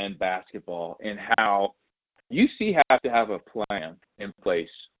 football and basketball, and how UC have to have a plan in place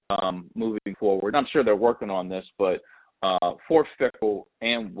moving forward. I'm sure they're working on this, but for Fickle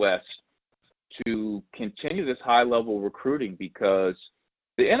and West to continue this high-level recruiting, because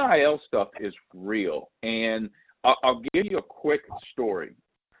the NIL stuff is real. And I'll give you a quick story.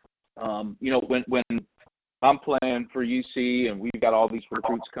 When I'm playing for UC and we've got all these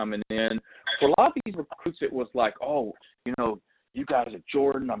recruits coming in, for a lot of these recruits it was like, oh, you guys are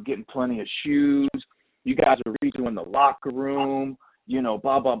Jordan, I'm getting plenty of shoes, you guys are redoing the locker room,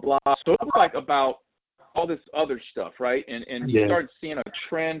 blah, blah, blah. So it was like about all this other stuff, right? And you started seeing a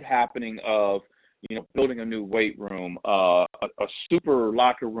trend happening of, building a new weight room, a super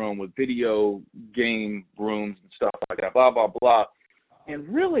locker room with video game rooms and stuff like that, blah, blah, blah. And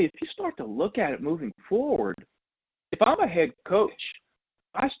really, if you start to look at it moving forward, if I'm a head coach,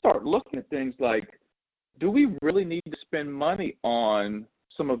 I start looking at things like, do we really need to spend money on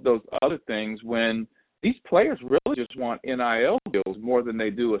some of those other things when these players really just want NIL deals more than they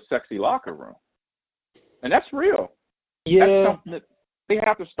do a sexy locker room? And that's real. Yeah. That's something that they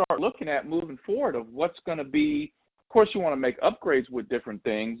have to start looking at moving forward of what's going to be. Of course, you want to make upgrades with different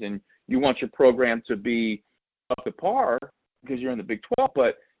things, and you want your program to be up to par because you're in the Big 12,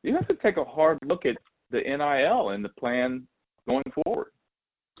 but you have to take a hard look at the NIL and the plan going forward.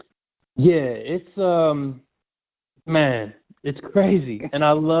 Yeah, it's man, it's crazy, and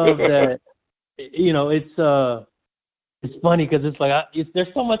I love that. It's funny because it's like there's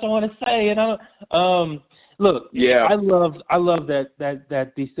so much I want to say, and look, yeah, I love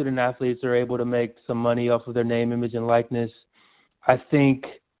that these student athletes are able to make some money off of their name, image, and likeness. I think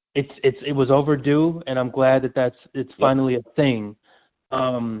it was overdue, and I'm glad that it's finally a thing.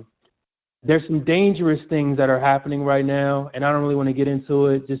 There's some dangerous things that are happening right now, and I don't really want to get into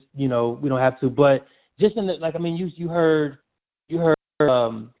it. Just we don't have to, but just in you heard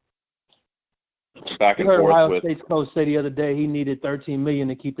back and you heard forth Ohio with State's coach say the other day he needed $13 million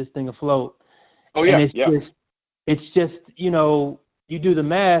to keep this thing afloat. Oh yeah, and it's just you do the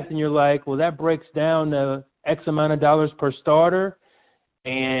math and you're like, well, that breaks down to X amount of dollars per starter.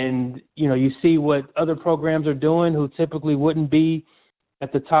 And, you see what other programs are doing who typically wouldn't be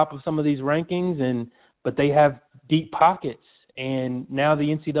at the top of some of these rankings, but they have deep pockets. And now the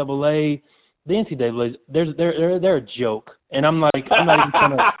NCAA, they're a joke. And I'm not even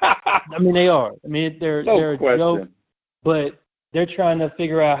trying to, they are. They're a joke, but they're trying to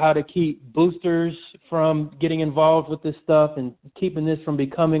figure out how to keep boosters from getting involved with this stuff and keeping this from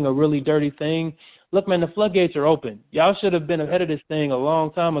becoming a really dirty thing. Look, man, the floodgates are open. Y'all should have been ahead of this thing a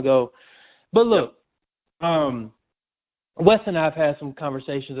long time ago. But look, Wes and I have had some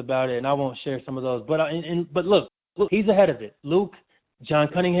conversations about it, and I won't share some of those. But look, he's ahead of it. Luke, John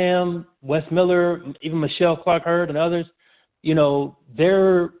Cunningham, Wes Miller, even Michelle Clark-Hurd and others,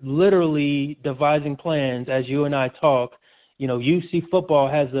 they're literally devising plans as you and I talk. UC football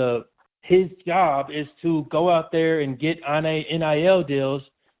his job is to go out there and get on NIL deals.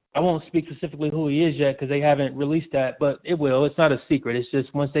 I won't speak specifically who he is yet because they haven't released that, but it will. It's not a secret. It's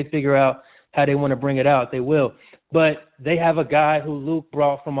just once they figure out how they want to bring it out, they will. But they have a guy who Luke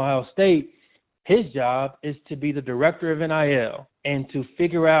brought from Ohio State. His job is to be the director of NIL and to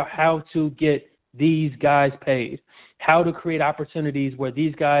figure out how to get these guys paid, how to create opportunities where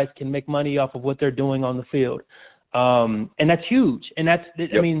these guys can make money off of what they're doing on the field. And that's huge. And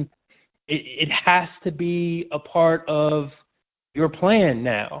it has to be a part of your plan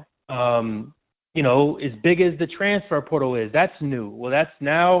now. As big as the transfer portal is, that's new. Well, that's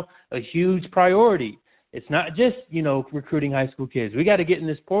now a huge priority. It's not just, recruiting high school kids. We got to get in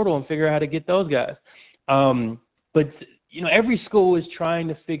this portal and figure out how to get those guys. But every school is trying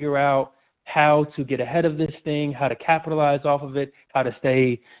to figure out how to get ahead of this thing, how to capitalize off of it, how to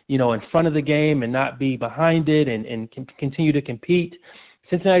stay, in front of the game and not be behind it and continue to compete.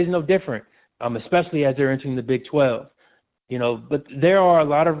 Cincinnati's no different, especially as they're entering the Big 12. But there are a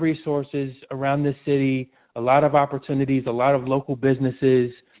lot of resources around this city, a lot of opportunities, a lot of local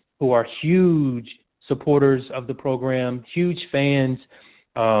businesses who are huge supporters of the program, huge fans.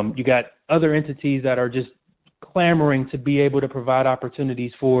 You got other entities that are just clamoring to be able to provide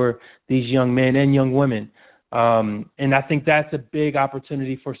opportunities for these young men and young women. And I think that's a big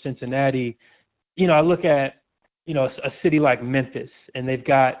opportunity for Cincinnati. I look at, a city like Memphis, and they've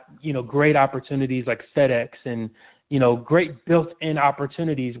got, great opportunities like FedEx and, great built-in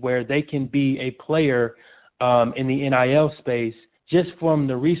opportunities where they can be a player in the NIL space just from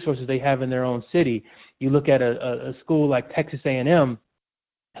the resources they have in their own city. You look at a school like Texas A&M,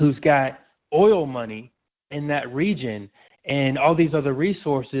 who's got oil money in that region and all these other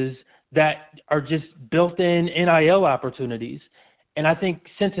resources that are just built-in NIL opportunities. And I think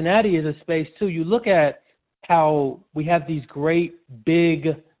Cincinnati is a space, too. You look at how we have these great, big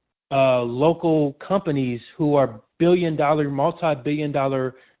local companies who are billion-dollar,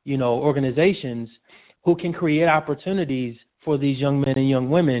 multi-billion-dollar, organizations who can create opportunities for these young men and young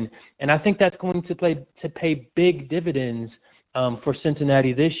women. And I think that's going to pay big dividends for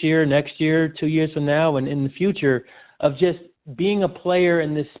Cincinnati this year, next year, 2 years from now, and in the future, of just being a player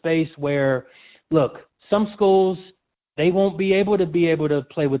in this space where, look, some schools, they won't be able to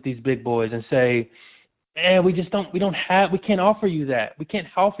play with these big boys and say, we can't offer you that. We can't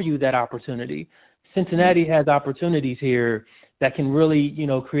offer you that opportunity. Cincinnati has opportunities here that can really,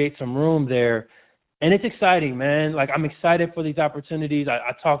 create some room there. And it's exciting, man. Like, I'm excited for these opportunities.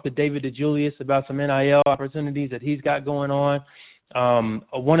 I talked to David DeJulius about some NIL opportunities that he's got going on.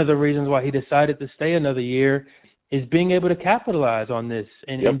 One of the reasons why he decided to stay another year is being able to capitalize on this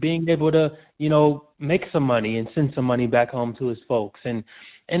and being able to, make some money and send some money back home to his folks. And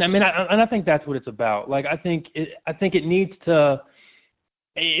I mean, I think that's what it's about. Like, I think it needs to.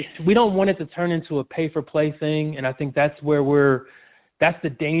 We don't want it to turn into a pay-for-play thing, and I think that's where that's the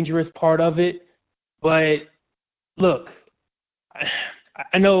dangerous part of it. But look,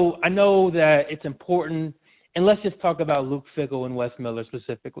 I know that it's important, and let's just talk about Luke Fickell and Wes Miller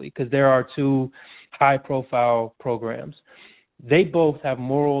specifically, because there are two high-profile programs. They both have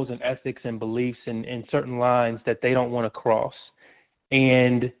morals and ethics and beliefs and certain lines that they don't want to cross,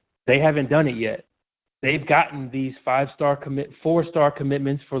 and they haven't done it yet. They've gotten these 4-star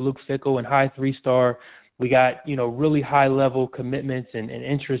commitments for Luke Fickell and high 3-star. We got, really high-level commitments and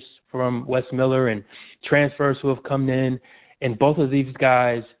interest from Wes Miller and transfers who have come in. And both of these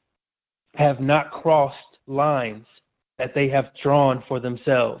guys have not crossed lines that they have drawn for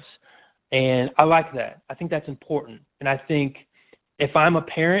themselves. And I like that. I think that's important. And I think if I'm a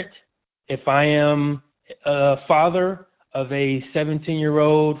parent, if I am a father of a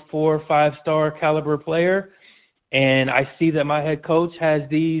 17-year-old 4- or 5-star caliber player, and I see that my head coach has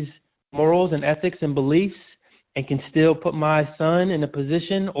these morals and ethics and beliefs and can still put my son in a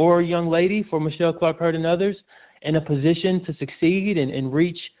position, or a young lady, for Michelle Clark-Hurd and others, in a position to succeed and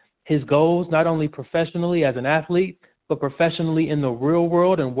reach his goals, not only professionally as an athlete, but professionally in the real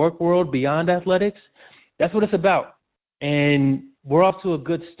world and work world beyond athletics, that's what it's about. And we're off to a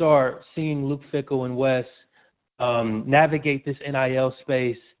good start seeing Luke Fickell and Wes navigate this NIL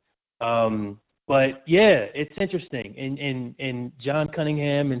space. But, yeah, it's interesting. And John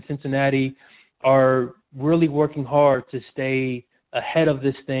Cunningham and Cincinnati are really working hard to stay ahead of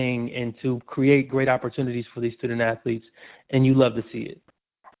this thing and to create great opportunities for these student athletes. And you love to see it.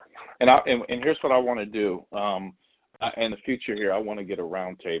 And here's what I want to do. In the future here, I want to get a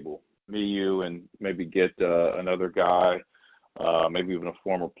round table, me, you, and maybe get another guy, maybe even a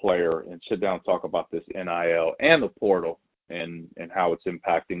former player, and sit down and talk about this NIL and the portal and how it's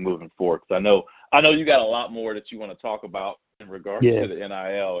impacting moving forward. Because I know you got a lot more that you want to talk about in regards to the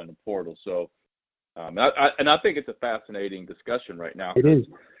NIL and the portal. So, I think it's a fascinating discussion right now. It is,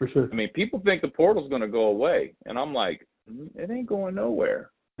 for sure. I mean, people think the portal's going to go away, and I'm like, it ain't going nowhere.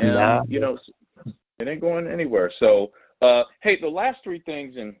 And, it ain't going anywhere. So, hey, the last three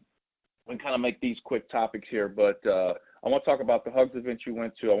things, and we can kind of make these quick topics here, but I want to talk about the Hugs event you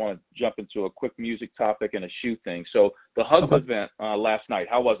went to. I want to jump into a quick music topic and a shoe thing. So the Hugs event last night,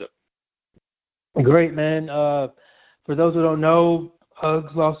 how was it? Great, man. For those who don't know,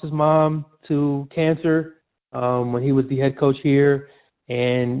 Hugs lost his mom to cancer when he was the head coach here.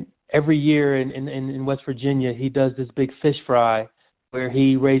 And every year in West Virginia, he does this big fish fry where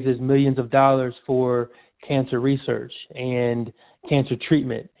he raises millions of dollars for cancer research and cancer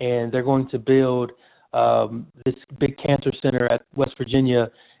treatment. And they're going to build this big cancer center at West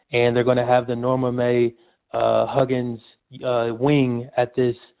Virginia. and they're going to have the Norma Mae Huggins wing at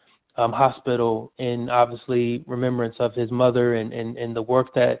this hospital in obviously remembrance of his mother and the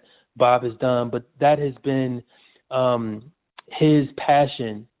work that Bob has done. But that has been his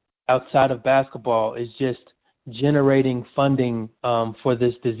passion outside of basketball, is just generating funding for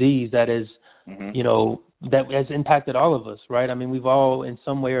this disease that is, that has impacted all of us, right? I mean, we've all in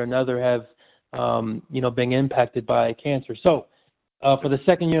some way or another have, been impacted by cancer. So for the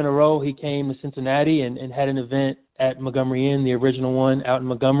second year in a row, he came to Cincinnati and had an event at Montgomery Inn, the original one out in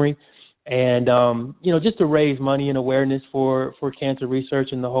Montgomery. And, just to raise money and awareness for cancer research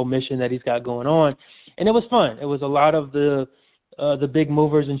and the whole mission that he's got going on. And it was fun. It was a lot of the big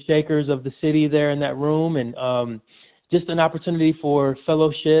movers and shakers of the city there in that room, and just an opportunity for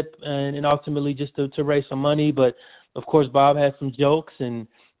fellowship and ultimately just to raise some money. But, of course, Bob had some jokes, and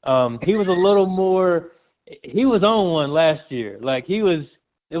he was a little more – he was on one last year. Like, it was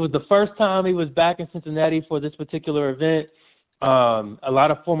the first time he was back in Cincinnati for this particular event. A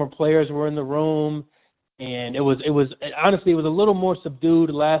lot of former players were in the room, and it was honestly, it was a little more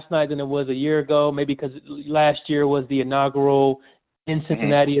subdued last night than it was a year ago, maybe because last year was the inaugural in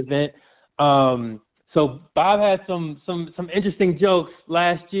Cincinnati event. So Bob had some interesting jokes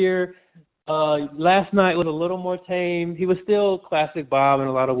last year. Last night was a little more tame. He was still classic Bob in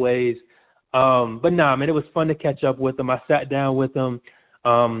a lot of ways. But man, it was fun to catch up with him. I sat down with him.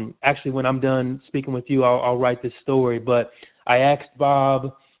 Actually, when I'm done speaking with you, I'll write this story. But I asked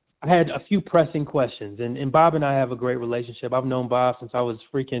Bob, I had a few pressing questions, and Bob and I have a great relationship. I've known Bob since I was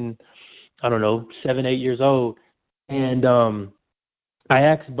 7, 8 years old. And I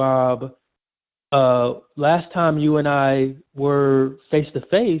asked Bob, last time you and I were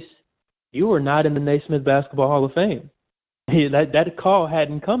face-to-face, you were not in the Naismith Basketball Hall of Fame. That call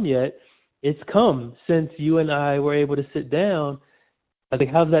hadn't come yet. It's come since you and I were able to sit down. I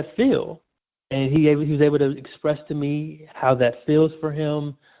think, how does that feel? And he was able to express to me how that feels for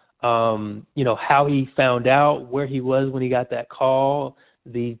him, how he found out where he was when he got that call,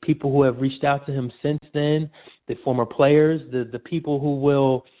 the people who have reached out to him since then, the former players, the people who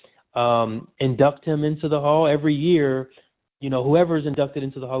will induct him into the Hall. Every year, whoever is inducted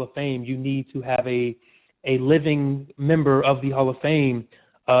into the Hall of Fame, you need to have a living member of the Hall of Fame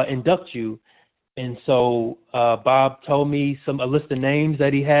induct you. And so Bob told me a list of names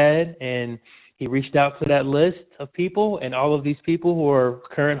that he had, and he reached out to that list of people, and all of these people who are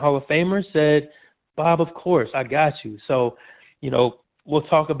current Hall of Famers said, Bob, of course, I got you. So, we'll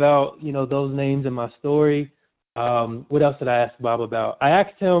talk about, those names in my story. What else did I ask Bob about? I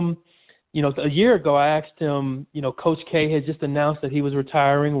asked him, a year ago, Coach K had just announced that he was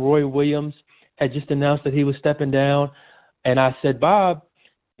retiring. Roy Williams had just announced that he was stepping down. And I said, Bob,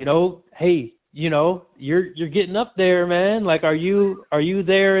 hey, you're getting up there, man. Like, are you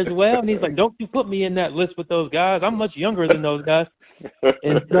there as well? And he's like, don't you put me in that list with those guys. I'm much younger than those guys.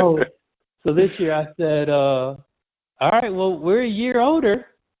 And so this year I said, all right, well, we're a year older,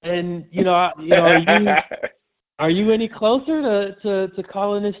 and are you any closer to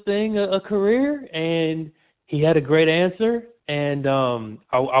calling this thing a career? And he had a great answer, and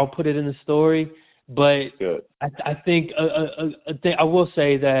I'll put it in the story. But good. I think I will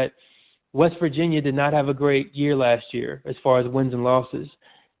say that West Virginia did not have a great year last year as far as wins and losses.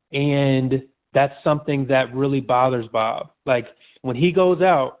 And that's something that really bothers Bob. Like, when he goes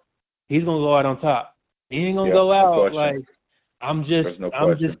out, he's going to go out on top. He ain't going to go out like, I'm just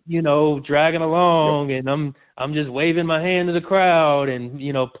dragging along, and I'm just waving my hand to the crowd and,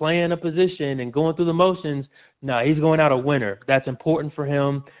 playing a position and going through the motions. No, he's going out a winner. That's important for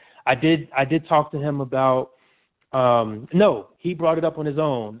him. I did talk to him about no, he brought it up on his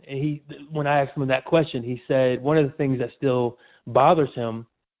own. And when I asked him that question, he said one of the things that still bothers him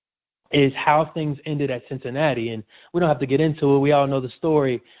is how things ended at Cincinnati. And we don't have to get into it. We all know the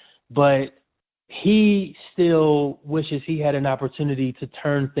story. But he still wishes he had an opportunity to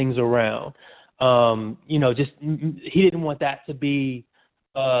turn things around. He didn't want that to be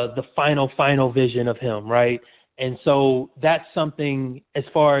the final vision of him, right? And so that's something, as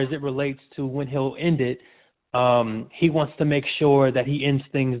far as it relates to when he'll end it, he wants to make sure that he ends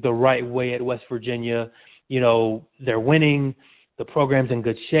things the right way at West Virginia. They're winning, the program's in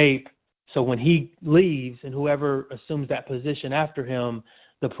good shape. So when he leaves and whoever assumes that position after him,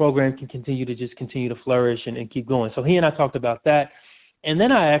 the program can continue to flourish and keep going. So he and I talked about that. And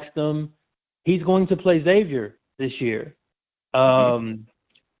then I asked him, he's going to play Xavier this year.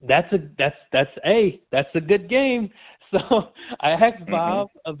 That's a good game. So I asked Bob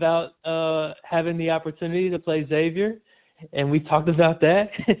about having the opportunity to play Xavier, and we talked about that.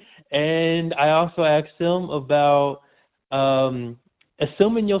 And I also asked him about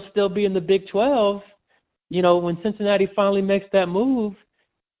assuming you'll still be in the Big 12, when Cincinnati finally makes that move,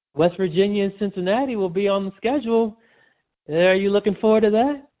 West Virginia and Cincinnati will be on the schedule. Are you looking forward to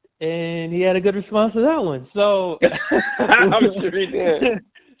that? And he had a good response to that one. So I'm sure he did.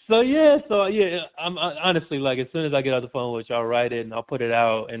 So I'm honestly, like, as soon as I get off the phone with you, I'll write it and I'll put it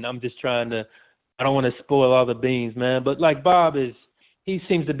out. And I'm just I don't want to spoil all the beans, man. But like Bob he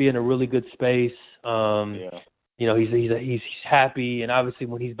seems to be in a really good space. He's happy, and obviously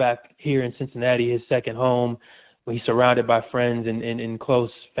when he's back here in Cincinnati, his second home, when he's surrounded by friends and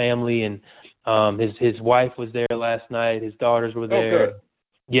close family, and his wife was there last night, his daughters were there. Good.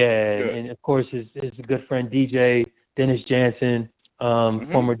 Yeah, good. And of course his good friend DJ Dennis Jansen,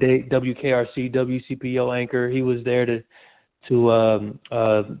 former WKRC WCPO anchor, he was there to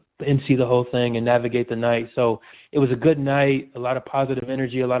MC the whole thing and navigate the night. So it was a good night, a lot of positive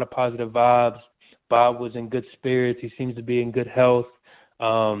energy, a lot of positive vibes. Bob was in good spirits. He seems to be in good health.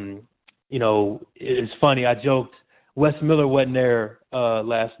 It's funny. I joked, Wes Miller wasn't there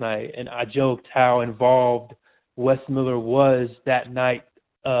last night, and I joked how involved Wes Miller was that night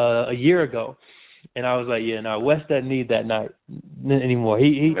a year ago. And I was like, Wes doesn't need that night anymore.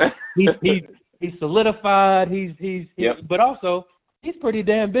 He's solidified. But also he's pretty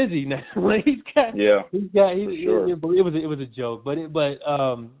damn busy now. Sure. It was a joke, but it was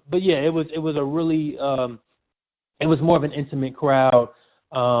a really it was more of an intimate crowd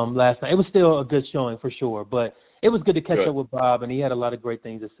last night. It was still a good showing for sure, but it was good to catch up with Bob, and he had a lot of great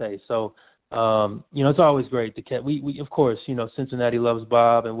things to say. So it's always great to catch. We of course, Cincinnati loves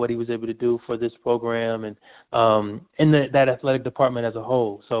Bob and what he was able to do for this program and that athletic department as a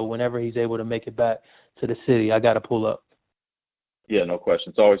whole. So whenever he's able to make it back to the city, I got to pull up. Yeah, no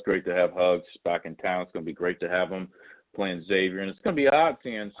question. It's always great to have Hugs back in town. It's going to be great to have him playing Xavier. And it's going to be odd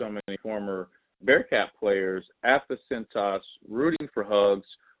seeing so many former Bearcat players at the Cintas rooting for Hugs,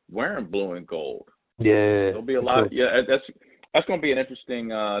 wearing blue and gold. Yeah. There'll be a lot. That's going to be an interesting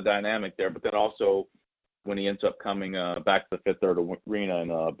dynamic there. But then also when he ends up coming back to the Fifth Third Arena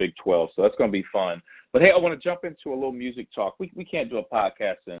in Big 12. So that's going to be fun. But, hey, I want to jump into a little music talk. We can't do a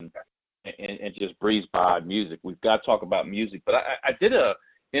podcast and just breeze by music. We've got to talk about music. But I did a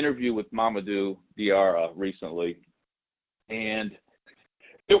interview with Mamadou Diarra recently, and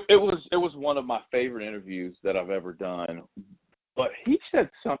it was one of my favorite interviews that I've ever done. But he said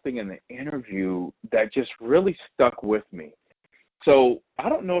something in the interview that just really stuck with me. So I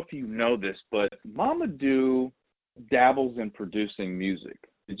don't know if you know this, but Mamadou dabbles in producing music.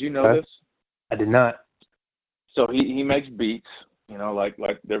 Did you know this? I did not. So he makes beats. Like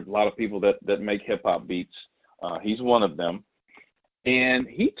there's a lot of people that make hip-hop beats. He's one of them. And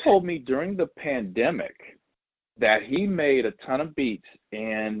he told me during the pandemic that he made a ton of beats,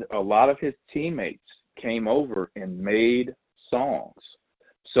 and a lot of his teammates came over and made songs.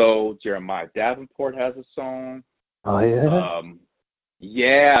 So Jeremiah Davenport has a song. Oh,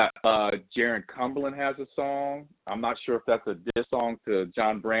 yeah? Jaron Cumberland has a song. I'm not sure if that's a diss song to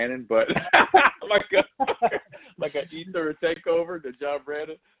John Brannon, but like an Ether takeover to John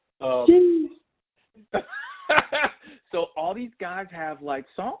Brannon. So all these guys have like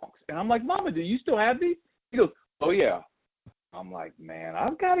songs, and I'm like, Mama, do you still have these? He goes, oh yeah. I'm like, man,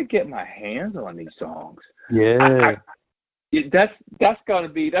 I've got to get my hands on these songs. Yeah. That's gonna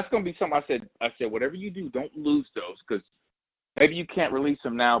be something. I said, whatever you do, don't lose those, because maybe you can't release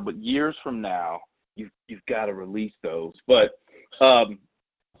them now, but years from now, you've got to release those. But so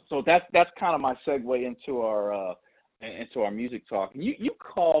that's kind of my segue into our music talk. And you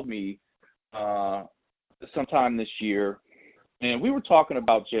called me sometime this year, and we were talking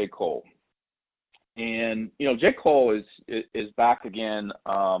about J. Cole. And J. Cole is back again,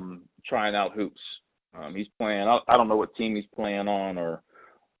 trying out hoops. He's playing. I don't know what team he's playing on or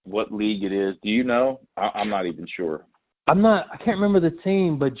what league it is. Do you know? I'm not even sure. I can't remember the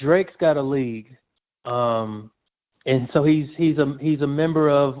team, but Drake's got a league, and so he's a member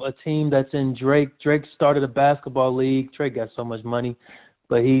of a team that's in Drake. Drake started a basketball league. Drake got so much money,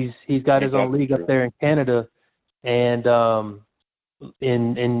 but he's got his own league up there in Canada, and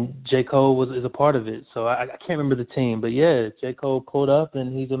J. Cole is a part of it. So I can't remember the team, but yeah, J. Cole pulled up,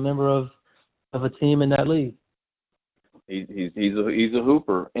 and he's a member of a team in that league. He's a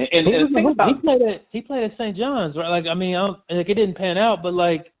hooper, and he played at St. John's, right? Like, I mean, it didn't pan out, but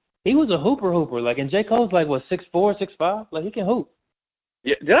like he was a hooper. Like, and J. Cole's like what, 6'4", 6'5"? Like, he can hoop.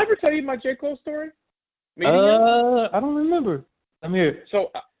 Yeah. Did I ever tell you my J. Cole story? I don't remember. I'm here.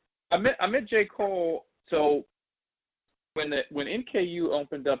 So I met J. Cole. So when NKU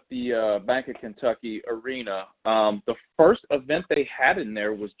opened up the Bank of Kentucky Arena, the first event they had in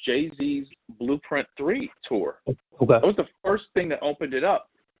there was Jay-Z's Blueprint 3 tour. Okay. That was the first thing that opened it up.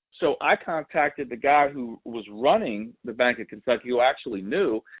 So I contacted the guy who was running the Bank of Kentucky, who I actually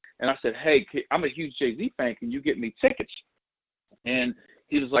knew, and I said, hey, I'm a huge Jay-Z fan. Can you get me tickets? And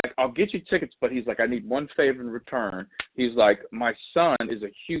he was like, I'll get you tickets, but he's like, I need one favor in return. He's like, my son is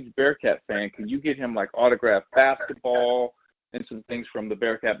a huge Bearcat fan. Can you get him, like, autographed basketball and some things from the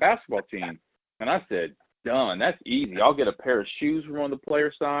Bearcat basketball team? And I said, done. That's easy. I'll get a pair of shoes from one of the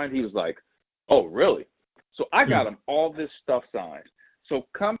players signed. He was like, oh, really? So I got him all this stuff signed. So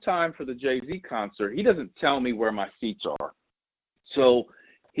come time for the Jay-Z concert, he doesn't tell me where my seats are. So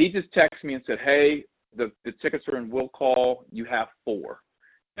he just texted me and said, hey, the tickets are in will call. You have 4.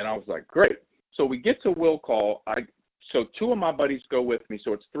 And I was like, great. So we get to will call. So 2 of my buddies go with me,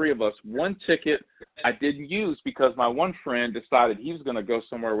 so it's 3 of us. 1 ticket I didn't use because my one friend decided he was going to go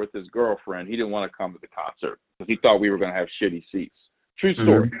somewhere with his girlfriend. He didn't want to come to the concert because he thought we were going to have shitty seats. True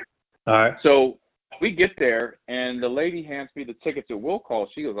story. Mm-hmm. All right. So we get there, and the lady hands me the tickets at will call.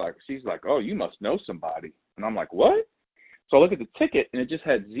 She's like, oh, you must know somebody. And I'm like, what? So I look at the ticket, and it just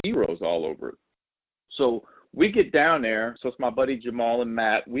had zeros all over it. So we get down there. So it's my buddy Jamal and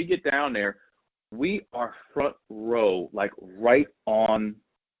Matt. We get down there. We are front row, like right on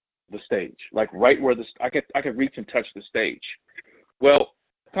the stage, like right where I could reach and touch the stage. Well,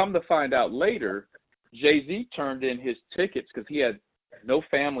 come to find out later, Jay-Z turned in his tickets because he had no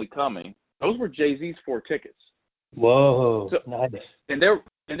family coming. Those were Jay-Z's 4 tickets. Whoa, so, nice. And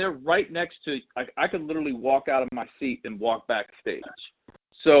they're right next to. I could literally walk out of my seat and walk backstage.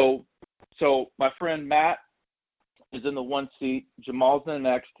 So my friend Matt is in the one seat. Jamal's in the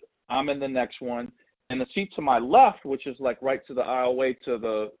next. I'm in the next one. And the seat to my left, which is like right to the aisleway to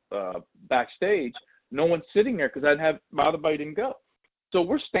the backstage, no one's sitting there because my other buddy didn't go. So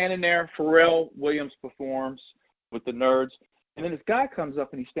we're standing there. Pharrell Williams performs with the Nerds. And then this guy comes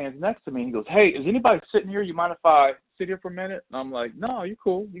up and he stands next to me and he goes, hey, is anybody sitting here? You mind if I sit here for a minute? And I'm like, no, you're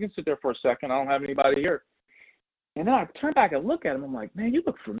cool. You can sit there for a second. I don't have anybody here. And then I turn back and look at him. I'm like, man, you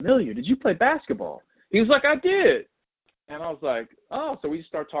look familiar. Did you play basketball? He was like, I did. And I was like, oh, so we just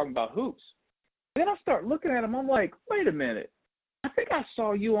start talking about hoops. And then I start looking at him. I'm like, wait a minute. I think I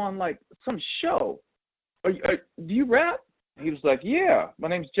saw you on, like, some show. Do you rap? He was like, yeah, my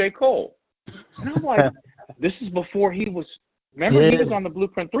name's J. Cole. And I'm like, this is before he was, remember, he was on the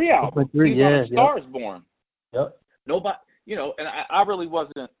Blueprint 3 album. He was on Stars Born. Yep. Nobody, and I really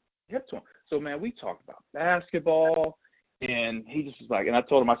wasn't hip to him. So, man, we talked about basketball, and he just was like, and I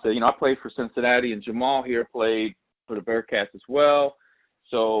told him, I said, I played for Cincinnati, and Jamal here played for the Bearcats as well.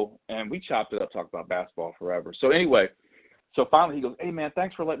 So, and we chopped it up, talked about basketball forever. So anyway, so finally he goes, hey, man,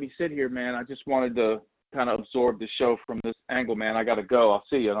 thanks for letting me sit here, man. I just wanted to kind of absorb the show from this angle, man. I got to go. I'll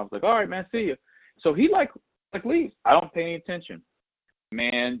see you. And I was like, all right, man, see you. So he like leaves. I don't pay any attention.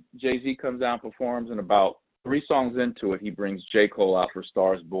 Man, Jay-Z comes out and performs, and about 3 songs into it, he brings J. Cole out for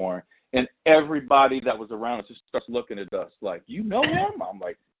Stars Born. And everybody that was around us just starts looking at us like, you know him? I'm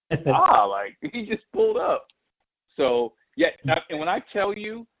like, like he just pulled up. So, yeah, and when I tell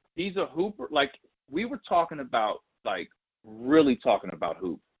you he's a hooper, like we were talking about, like really talking about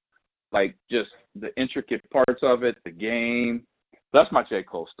hoop, like just the intricate parts of it, the game. That's my J.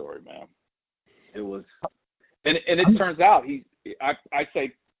 Cole story, man. It was, and it turns out I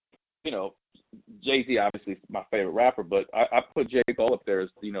say, Jay-Z obviously is my favorite rapper, but I put J. Cole up there as,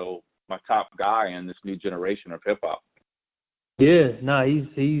 my top guy in this new generation of hip hop. Yeah, no,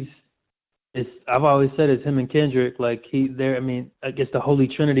 he's. I've always said it's him and Kendrick. Like I guess the Holy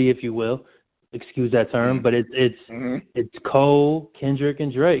Trinity, if you will. Excuse that term, but it's Cole, Kendrick,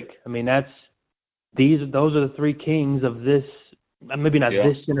 and Drake. I mean, those are the 3 kings of this. Maybe not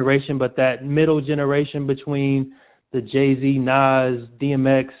this generation, but that middle generation between the Jay-Z, Nas,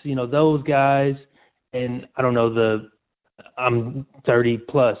 DMX. Those guys, and I don't know I'm 30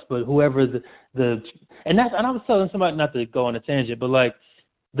 plus, but whoever and I was telling somebody, not to go on a tangent, but like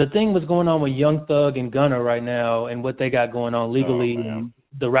the thing was going on with Young Thug and Gunna right now, and what they got going on legally, and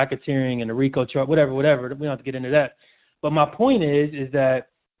the racketeering and the RICO charge, whatever. We don't have to get into that. But my point is that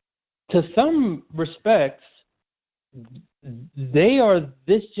to some respects, they are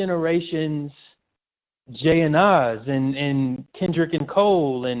this generation's Jay and Nas and Kendrick and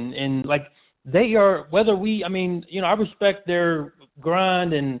Cole and like they are, I respect their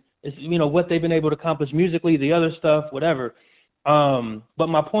grind and what they've been able to accomplish musically, the other stuff, whatever. But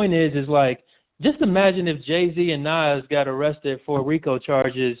my point is like, just imagine if Jay-Z and Nas got arrested for RICO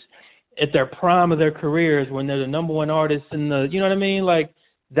charges at their prime of their careers when they're the number 1 artists in the, you know what I mean? Like,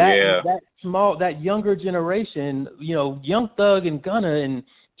 that younger generation, Young Thug and Gunna and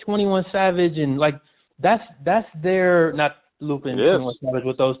 21 Savage and like that's their, not looping 21 Savage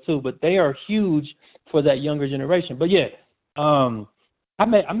with those two, but they are huge for that younger generation. But yeah, I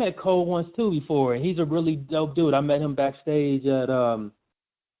met Cole once too before, and he's a really dope dude. I met him backstage at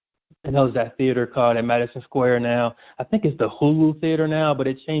and that was that theater called at Madison Square now. I think it's the Hulu Theater now, but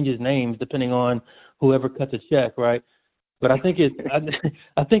it changes names depending on whoever cuts a check, right? But I think it's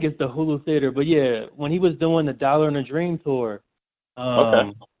I think it's the Hulu Theater. But yeah, when he was doing the Dollar and a Dream tour,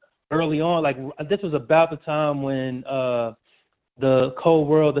 early on, like this was about the time when the Cold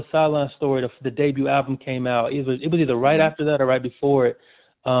World, the Sideline Story, the debut album came out. It was either right after that or right before it.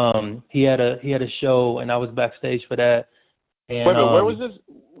 He had a show, and I was backstage for that. And, wait a minute, where was this?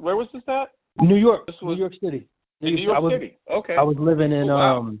 Where was this at? New York. New York City. In New York City. Okay. I was living in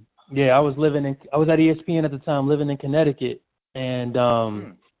I was at ESPN at the time, living in Connecticut, and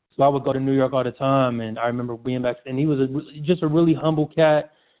so I would go to New York all the time. And I remember being back, and he was just a really humble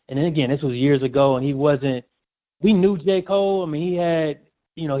cat. And then again, this was years ago, and he wasn't. We knew J. Cole. I mean,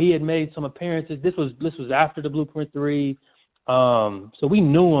 he had made some appearances. This was after the Blueprint 3, so we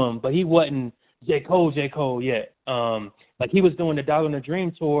knew him, but he wasn't J. Cole yet. Like he was doing the Dollar and a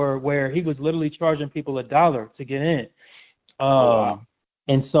Dream tour where he was literally charging people $1 to get in.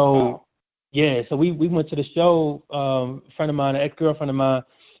 And so, so we went to the show. A friend of mine, an ex-girlfriend of mine,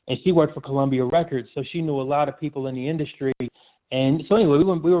 and she worked for Columbia Records, so she knew a lot of people in the industry. And so anyway,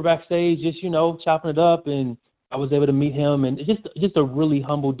 we were backstage, just chopping it up, and I was able to meet him, and just a really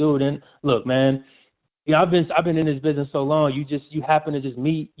humble dude. And look, man, I've been in this business so long. You happen to just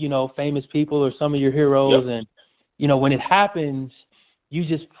meet famous people or some of your heroes, and when it happens, you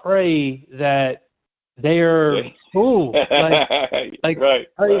just pray that they're cool. Like right.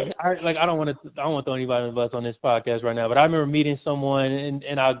 I don't want to throw anybody on the bus on this podcast right now, but I remember meeting someone,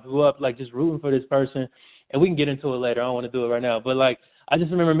 and I grew up like just rooting for this person, and we can get into it later. I don't want to do it right now, but like I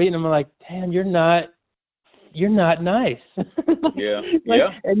just remember meeting them and like, damn, you're not nice. And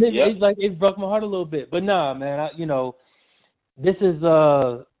then it's like it broke my heart a little bit. But nah, man, this is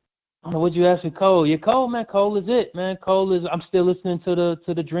I don't know what you asked me, Cole. Yeah, Cole, man, Cole is it, man. Cole is. I'm still listening to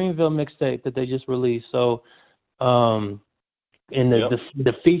the Dreamville mixtape that they just released. So, and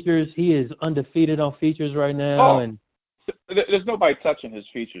the features, he is undefeated on features right now. And there's nobody touching his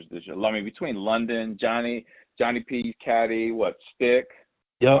features this year. I mean, between London, Johnny P's Caddy, Stick.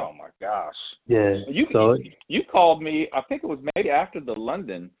 Yep. Oh my gosh. Yeah. You called me. I think it was maybe after the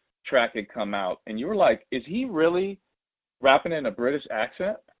London track had come out, and you were like, "Is he really rapping in a British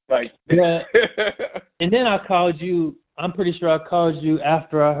accent?" Like, yeah. And then I called you. I'm pretty sure I called you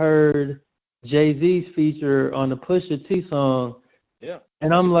after I heard Jay-Z's feature on the Pusha T song. Yeah.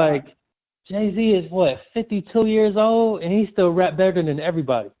 And I'm like, Jay-Z is 52 years old, and he still rap better than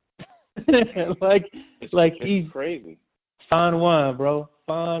everybody. He's crazy. Fine wine, bro.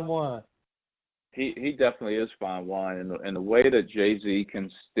 Fine wine. He definitely is fine wine, and the way that Jay-Z can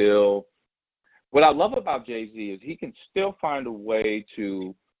still. What I love about Jay-Z is he can still find a way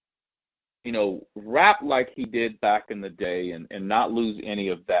to, rap like he did back in the day and not lose any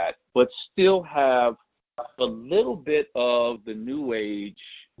of that, but still have a little bit of the new age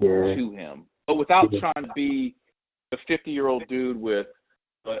to him, but without trying to be a 50-year-old dude with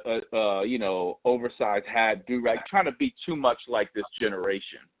oversized hat, do-rag, trying to be too much like this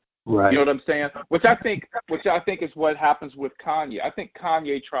generation. Right. You know what I'm saying? Which I think is what happens with Kanye. I think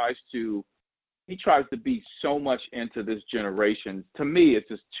Kanye tries to be so much into this generation. To me, it's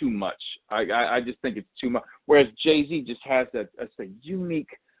just too much. I just think it's too much. Whereas Jay-Z just has a unique,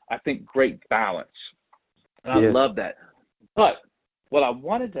 I think, great balance. And I love that. But what I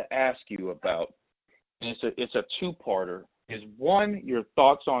wanted to ask you about, and it's a two-parter, is one, your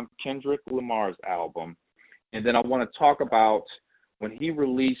thoughts on Kendrick Lamar's album, and then I want to talk about when he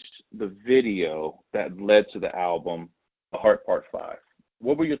released the video that led to the album, The Heart Part 5.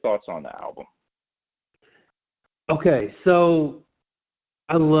 What were your thoughts on the album? Okay, so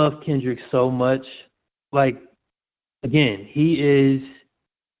I love Kendrick so much. Like, again, he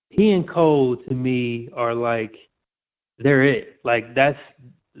and Cole to me are like, they're it. Like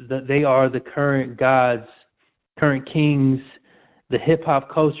they are the current gods, current kings. The hip hop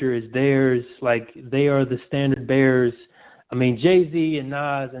culture is theirs. Like they are the standard bearers. I mean, Jay-Z and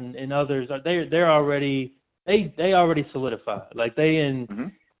Nas and others they're already solidified. Like they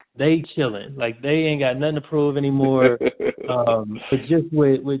chilling. Like they ain't got nothing to prove anymore. But just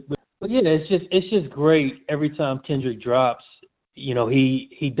but yeah, it's just great every time Kendrick drops. He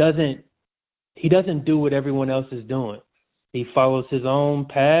doesn't do what everyone else is doing. He follows his own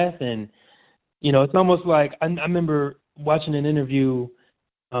path, and it's almost like I remember watching an interview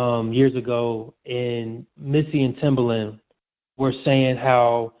years ago, and Missy and Timbaland were saying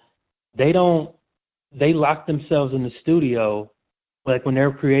how they lock themselves in the studio, like when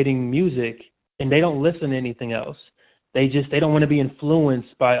they're creating music, and they don't listen to anything else. They don't want to be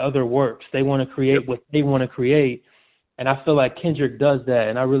influenced by other works. They want to create what they want to create. And I feel like Kendrick does that,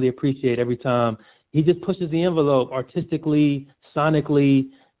 and I really appreciate every time he just pushes the envelope artistically, sonically.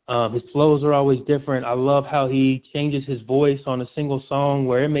 His flows are always different. I love how he changes his voice on a single song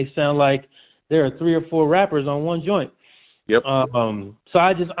where it may sound like there are 3 or 4 rappers on one joint. Yep. So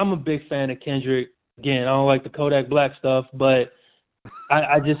I'm a big fan of Kendrick. Again, I don't like the Kodak Black stuff, but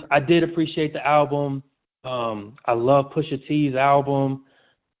I did appreciate the album. I love Pusha T's album.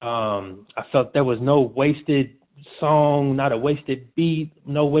 I felt there was no wasted song, not a wasted beat,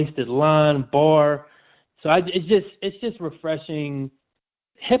 no wasted line, bar. So it's just refreshing.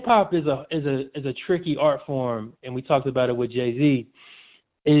 Hip hop is a tricky art form, and we talked about it with Jay-Z.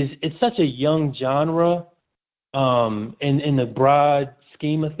 It's such a young genre, in the broad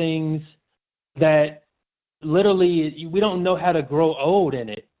scheme of things, that literally we don't know how to grow old in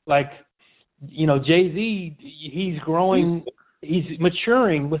it. Like, Jay-Z, he's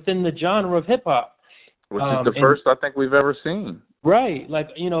maturing within the genre of hip hop, which is the first I think we've ever seen. Right, like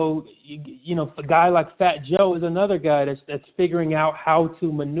a guy like Fat Joe is another guy that's figuring out how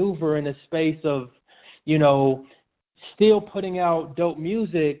to maneuver in a space of, still putting out dope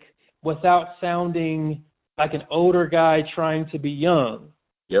music without sounding like an older guy trying to be young.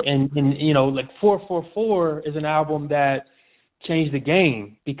 Yep. And like 444 is an album that changed the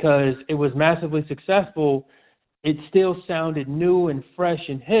game because it was massively successful. It still sounded new and fresh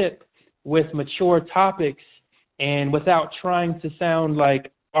and hip with mature topics, and without trying to sound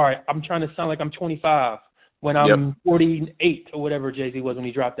like, all right, I'm trying to sound like I'm 25 when I'm 48 or whatever Jay-Z was when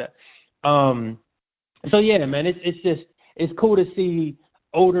he dropped that. So yeah, man, it's cool to see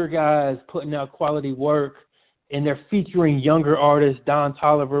older guys putting out quality work, and they're featuring younger artists. Don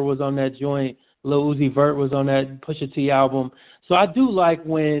Toliver was on that joint. Lil Uzi Vert was on that Pusha T album. So I do like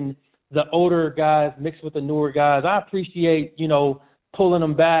when the older guys mix with the newer guys. I appreciate, pulling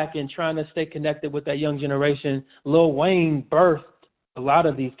them back and trying to stay connected with that young generation. Lil Wayne birthed a lot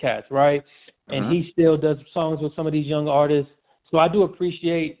of these cats, right? And he still does songs with some of these young artists. So I do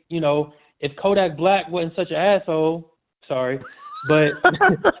appreciate, if Kodak Black wasn't such an asshole, sorry, but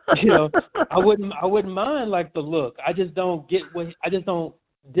I wouldn't mind like the look. I just don't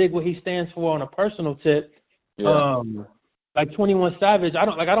dig what he stands for on a personal tip. Yeah. Like 21 Savage, I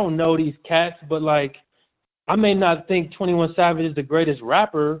don't know these cats, but like I may not think 21 Savage is the greatest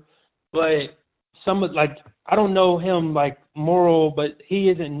rapper, but I don't know him like moral, but he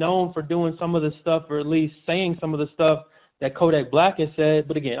isn't known for doing some of the stuff, or at least saying some of the stuff that Kodak Black has said.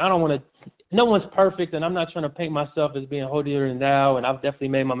 But again, no one's perfect, and I'm not trying to paint myself as being holier than thou, and I've definitely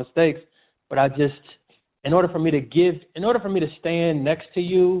made my mistakes. But in order for me to stand next to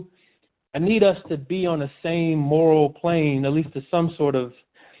you, I need us to be on the same moral plane, at least to some sort of,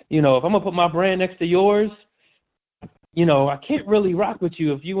 if I'm going to put my brand next to yours, I can't really rock with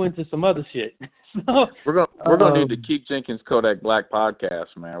you if you into some other shit. So, we're gonna need the Keith Jenkins Kodak Black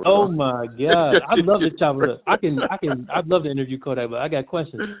podcast, man. My God, I'd love to chop it up. I'd love to interview Kodak Black. I got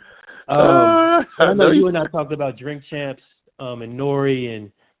questions. I know you and I talked about Drink Champs and Nori,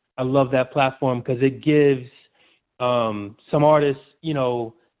 and I love that platform because it gives some artists,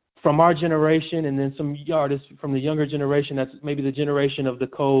 from our generation, and then some artists from the younger generation. That's maybe the generation of the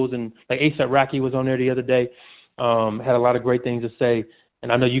Coles, and like A$AP Rocky was on there the other day. Had a lot of great things to say,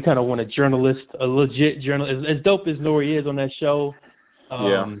 and I know you kind of want a legit journalist, as dope as Nori is on that show.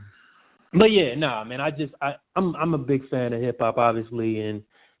 But yeah, man, I'm a big fan of hip hop, obviously, and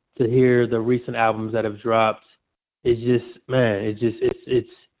to hear the recent albums that have dropped, it's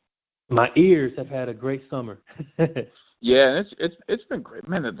my ears have had a great summer. Yeah, it's been great,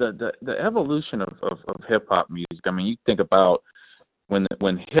 man. The evolution of hip hop music. I mean, you think about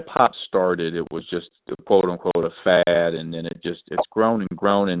when hip hop started, it was just quote unquote a fad, and then it's grown and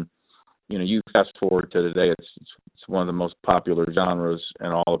grown, and you fast forward to today, it's one of the most popular genres in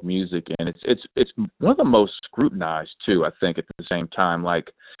all of music, and it's one of the most scrutinized too. I think at the same time, like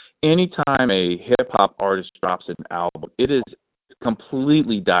anytime a hip hop artist drops an album, it is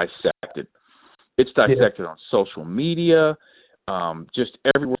completely dissected. It's dissected on social media. Just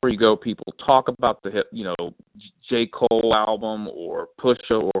everywhere you go, people talk about the J. Cole album or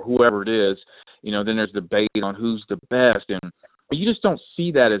Pusha or whoever it is. Then there's debate on who's the best, and you just don't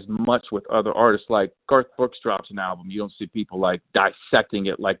see that as much with other artists. Like Garth Brooks drops an album, you don't see people like dissecting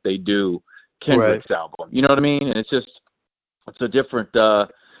it like they do Kendrick's album. You know what I mean? And it's a different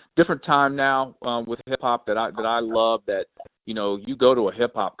different time now with hip hop that I love. That you go to a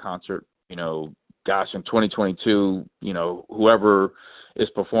hip hop concert, gosh, in 2022, whoever is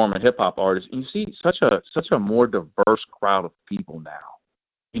performing hip hop artists, you see such a more diverse crowd of people now.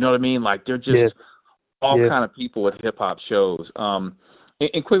 You know what I mean? Like they're just all kind of people at hip hop shows.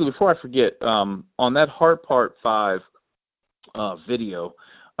 And quickly before I forget, on that Hard Part 5 video,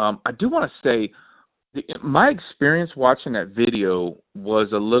 I do want to say my experience watching that video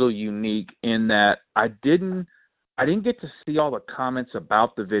was a little unique in that I didn't get to see all the comments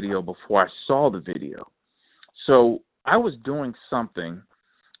about the video before I saw the video. So I was doing something,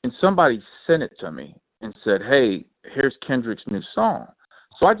 and somebody sent it to me and said, "Hey, here's Kendrick's new song."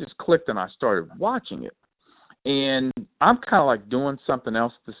 So I just clicked and I started watching it. And I'm kind of like doing something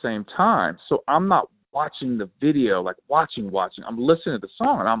else at the same time. So I'm not watching the video, like watching. I'm listening to the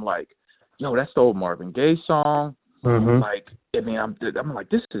song, and I'm like, yo, that's the old Marvin Gaye song. Mm-hmm. Like, I mean, I'm like,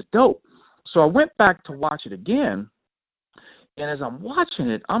 this is dope. So I went back to watch it again, and as I'm watching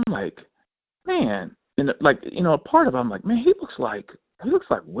it, I'm like, man, and like, a part of it, I'm like, man, he looks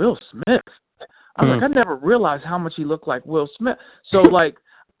like Will Smith. I'm like, I never realized how much he looked like Will Smith. So like,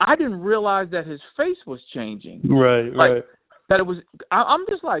 I didn't realize that his face was changing. Right. That it was. I'm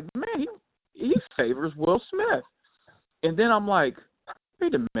just like, man, he favors Will Smith. And then I'm like,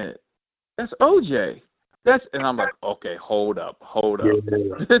 wait a minute, that's OJ. And I'm like, okay, hold up.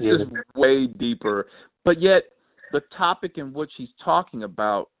 This is way deeper. But yet, the topic in which he's talking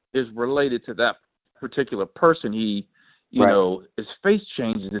about is related to that particular person. He, his face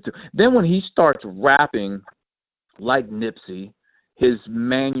changes. Then when he starts rapping like Nipsey, his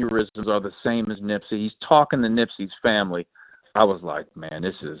mannerisms are the same as Nipsey. He's talking to Nipsey's family. I was like, man,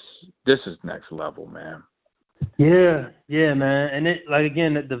 this is next level, man. Yeah, man. And it, like,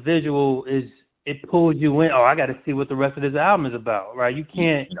 again, the visual it pulls you in. Oh, I got to see what the rest of this album is about, right? You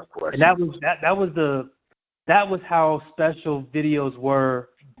can't. And that was how special videos were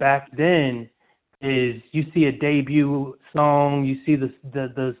back then. Is you see a debut song, you see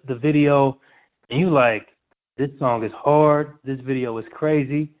the video, and you like, this song is hard. This video is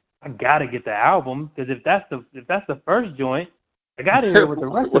crazy. I gotta get the album, because if that's the first joint, I gotta hear what the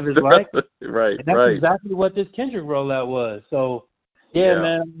rest of it's like. Right. And that's exactly what this Kendrick rollout was. So,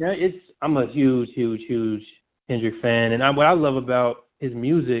 man, I'm a huge Kendrick fan, and what I love about his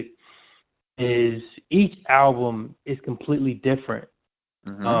music is each album is completely different.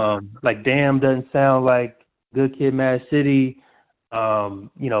 Mm-hmm. Like Damn doesn't sound like Good Kid, Mad City. To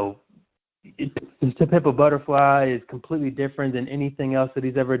Pimp a Butterfly is completely different than anything else that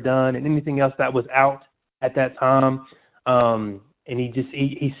he's ever done and anything else that was out at that time. And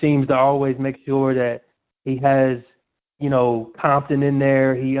he seems to always make sure that he has, Compton in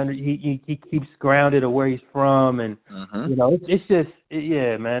there. He keeps grounded of where he's from, and it's just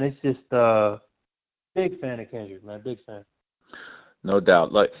man, it's just big fan of Kendrick, man, big fan. No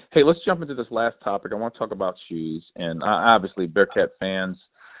doubt. Like, hey, let's jump into this last topic. I want to talk about shoes, and obviously Bearcat fans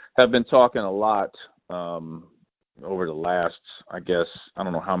have been talking a lot over the last, I guess, I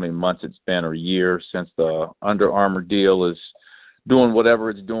don't know how many months it's been or years since the Under Armour deal is doing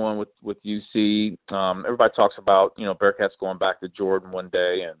whatever it's doing with UC. Everybody talks about, Bearcats going back to Jordan one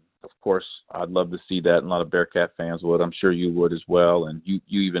day, and of course I'd love to see that, and a lot of Bearcat fans would. I'm sure you would as well, and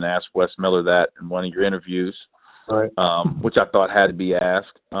you even asked Wes Miller that in one of your interviews, right? Which I thought had to be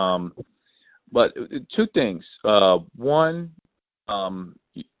asked. But two things. One,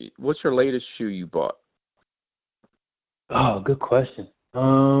 what's your latest shoe you bought? Oh, good question.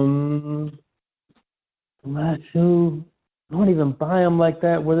 Last shoe, I don't even buy them like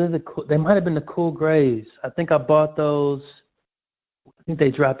that. They might have been the Cool Grays. I think I bought those. I think they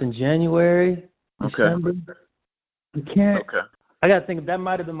dropped in January, December. Okay. I gotta think. That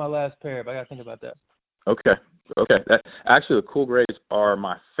might have been my last pair, but I gotta think about that. Okay. Actually, the Cool Grays are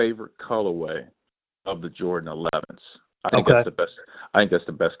my favorite colorway of the Jordan 11s. I think that's the best. I think that's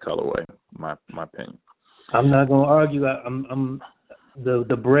the best colorway, my opinion. I'm not gonna argue. I'm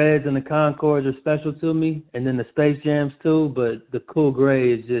the Breads and the Concords are special to me, and then the Space Jams too. But the Cool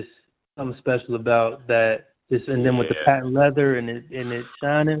Gray is just something special about that. And then with the patent leather and it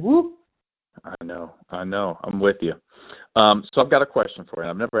shining. Whoop. I know. I'm with you. So I've got a question for you.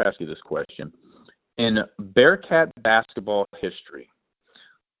 I've never asked you this question. In Bearcat basketball history,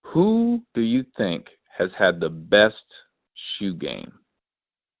 who do you think has had the best shoe game?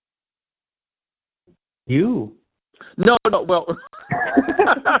 You. No. Well,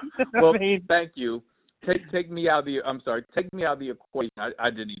 thank you. Take me out of the. I'm sorry. Take me out of the equation. I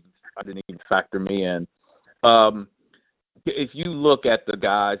didn't even factor me in. If you look at the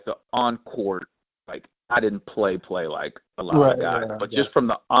guys, the on court, like I didn't play like a lot of guys, but just from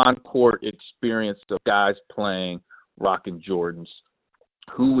the on-court experience of guys playing, rocking Jordans,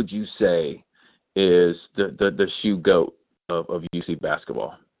 who would you say is the shoe goat of UC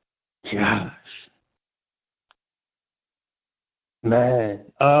basketball? Gosh. Man.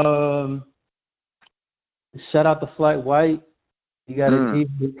 Shout out to Flight White. He had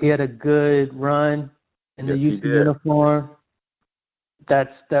a good run in the UC uniform.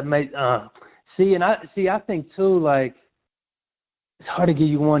 That made I think too, like, it's hard to give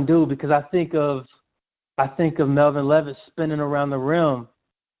you one dude because I think of Melvin Levitt spinning around the rim,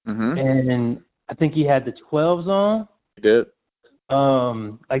 and I think he had the 12s on. He did.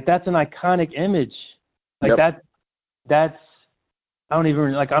 Like, that's an iconic image. Like, that's I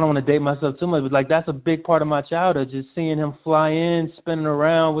don't want to date myself too much, but like, that's a big part of my childhood, just seeing him fly in, spinning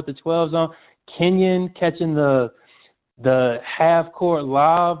around with the 12s on. Kenyon catching the half court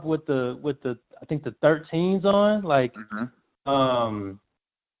lob with the I think the 13s on, like,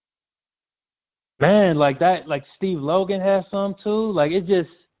 man, like that, like Steve Logan has some too. Like, it just,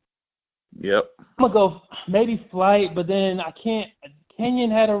 I'm gonna go maybe Flight, but then I can't.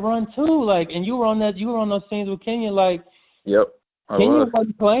 Kenyon had a run too, like, and you were on those scenes with Kenyon, like, Kenyon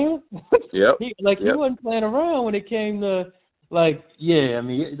wasn't playing. He wasn't playing around when it came to, like, I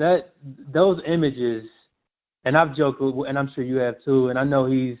mean, those images. And I've joked, and I'm sure you have too. And I know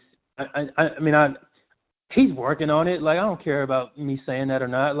he's working on it. Like, I don't care about me saying that or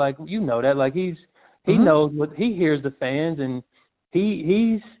not. Like, you know that. Like, he knows what he hears the fans, and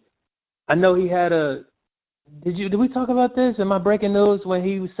he's. I know he had a. Did we talk about this? Am I breaking news when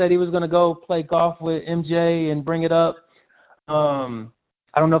he said he was going to go play golf with MJ and bring it up?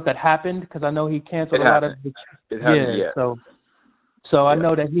 I don't know if that happened because I know he canceled a lot of. It hasn't yet. So I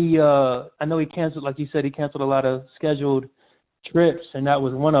know that he canceled, like you said, he canceled a lot of scheduled trips, and that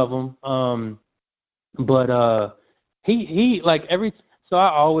was one of them. But he like so I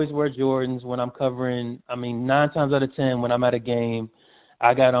always wear Jordans when I'm covering. I mean, 9 times out of 10 when I'm at a game,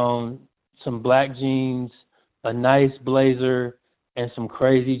 I got on some black jeans, a nice blazer, and some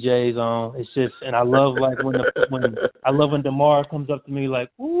crazy J's on. It's just, and I love like when DeMar comes up to me like,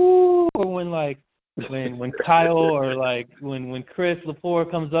 ooh, or when Kyle or like when Chris Lepore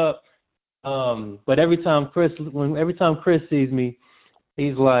comes up, but every time Chris sees me,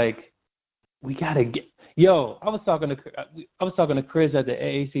 he's like, we gotta get. Yo, I was talking to Chris at the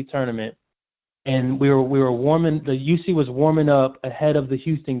AAC tournament, and we were warming. The UC was warming up ahead of the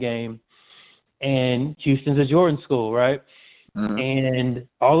Houston game, and Houston's a Jordan school, right? And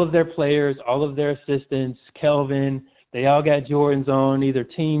all of their players, all of their assistants, Kelvin, they all got Jordans on, either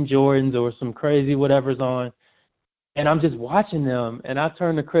Team Jordans or some crazy whatever's on. And I'm just watching them, and I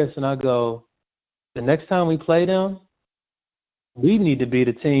turn to Chris and I go, the next time we play them, we need to be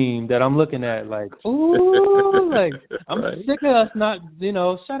the team that I'm looking at. Like, ooh, like, I'm sick of us not,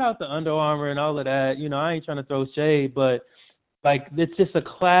 shout out to Under Armour and all of that. I ain't trying to throw shade, but, like, it's just a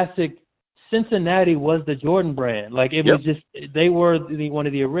classic. Cincinnati was the Jordan brand. Like, it was just, they were one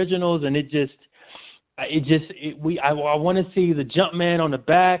of the originals, and I want to see the jump man on the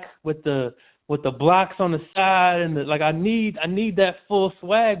back with the blocks on the side, and I need that full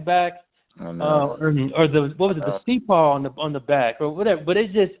swag back, or the the steep paw on the back or whatever. But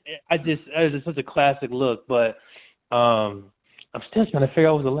it was such a classic look. But I'm still trying to figure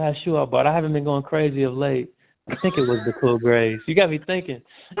out what was the last shoe I bought. I haven't been going crazy of late. I think it was the Cool Grays. You got me thinking.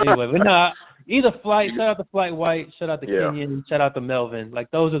 Anyway, but no, either Flight. Shout out to Flight White. Shout out to Kenyon. Shout out to Melvin. Like,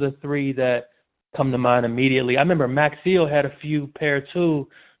 those are the 3 that come to mind immediately. I remember Max Seal had a few pair too.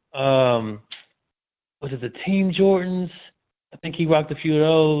 Was it the Team Jordans? I think he rocked a few of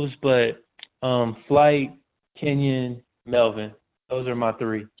those. But Flight, Kenyon, Melvin. Those are my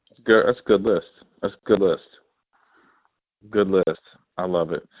 3. Good. That's a good list. Good list. I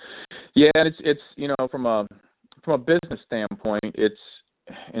love it. Yeah, and it's from a business standpoint, it's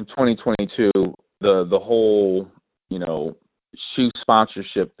in 2022 the whole shoe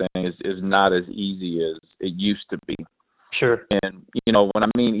sponsorship thing is not as easy as it used to be. Sure. And when I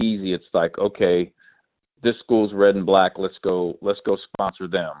mean easy, it's like, okay, this school's red and black. Let's go sponsor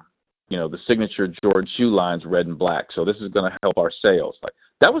them. The signature Jordan shoe line's red and black, so this is going to help our sales. Like,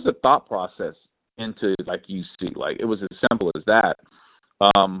 that was the thought process into like UC. Like, it was as simple as that.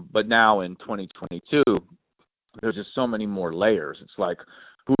 But now in 2022, there's just so many more layers. It's like,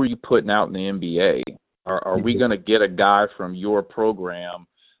 who are you putting out in the NBA? Are we going to get a guy from your program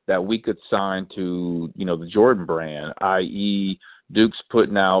that we could sign to, the Jordan brand, i.e. Duke's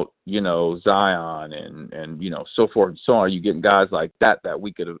putting out, Zion and so forth and so on. Are you getting guys like that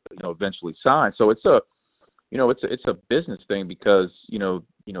we could, eventually sign? So it's a, it's a business thing because,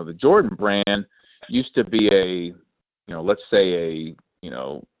 the Jordan brand, used to be let's say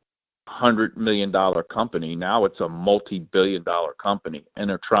 $100 million company. Now it's a multi-billion-dollar company, and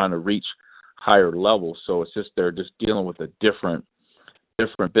they're trying to reach higher levels. So it's just they're just dealing with a different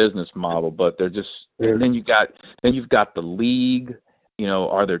business model. But they're just and then you've got the league.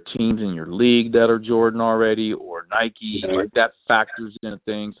 Are there teams in your league that are Jordan already or Nike? Like that factors in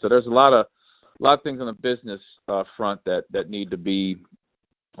things. So there's a lot of things on the business front that need to be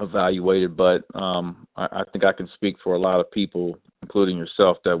evaluated. But I think I can speak for a lot of people, including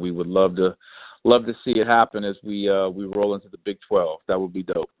yourself, that we would love to see it happen as we roll into the Big 12. That would be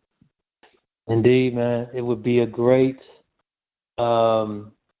dope. Indeed, man. It would be a great,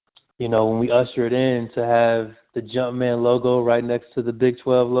 when we usher it in, to have the Jumpman logo right next to the Big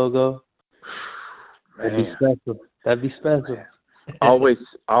 12 logo. That'd be special. That'd be special. I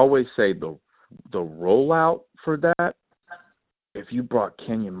always say the rollout for that, if you brought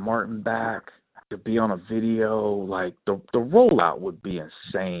Kenyon Martin back to be on a video, like the rollout would be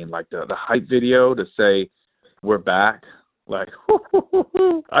insane. Like the hype video to say we're back. Like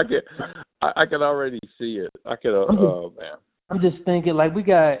I can already see it. Oh man. I'm just thinking like we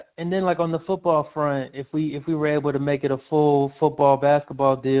got, and then like on the football front, if we were able to make it a full football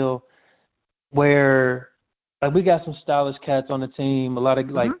basketball deal, where like we got some stylish cats on the team. A lot of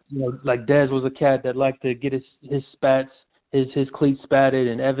like Dez was a cat that liked to get his spats, his cleats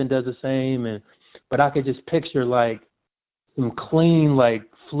spatted, and Evan does the same. But I could just picture like some clean like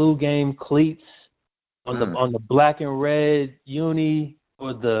flu game cleats on the black and red uni,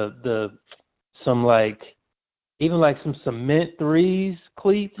 or the some like even like some cement threes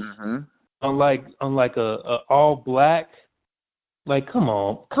cleats on like a all black. Like, come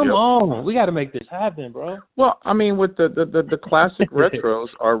on. We got to make this happen, bro. Well, I mean, with the classic retros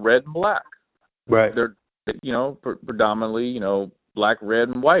are red and black. Right. They're, predominantly, black, red,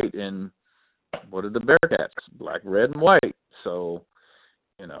 and white. And what are the Bearcats? Black, red, and white. So,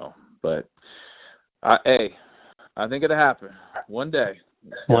 but, I think it'll happen one day.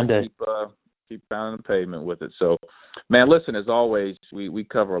 One day. Keep pounding the pavement with it. So, man, listen, as always, we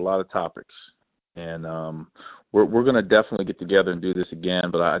cover a lot of topics. And, we're going to definitely get together and do this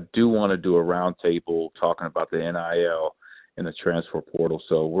again, but I do want to do a roundtable talking about the NIL and the transfer portal.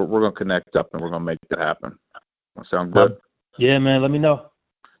 So we're going to connect up and we're going to make that happen. Sound good? Yeah, man. Let me know.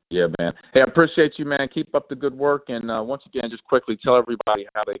 Yeah, man. Hey, I appreciate you, man. Keep up the good work. And once again, just quickly tell everybody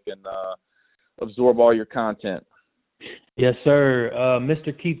how they can absorb all your content. Yes, sir.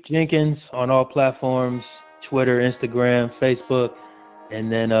 Mr. Keith Jenkins on all platforms, Twitter, Instagram, Facebook,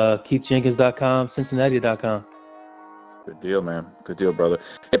 and then KeithJenkins.com, Cincinnati.com. Good deal, man. Good deal, brother.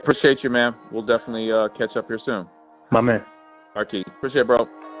 Hey, appreciate you, man. We'll definitely catch up here soon. My man. All right, Keith. Appreciate it, bro.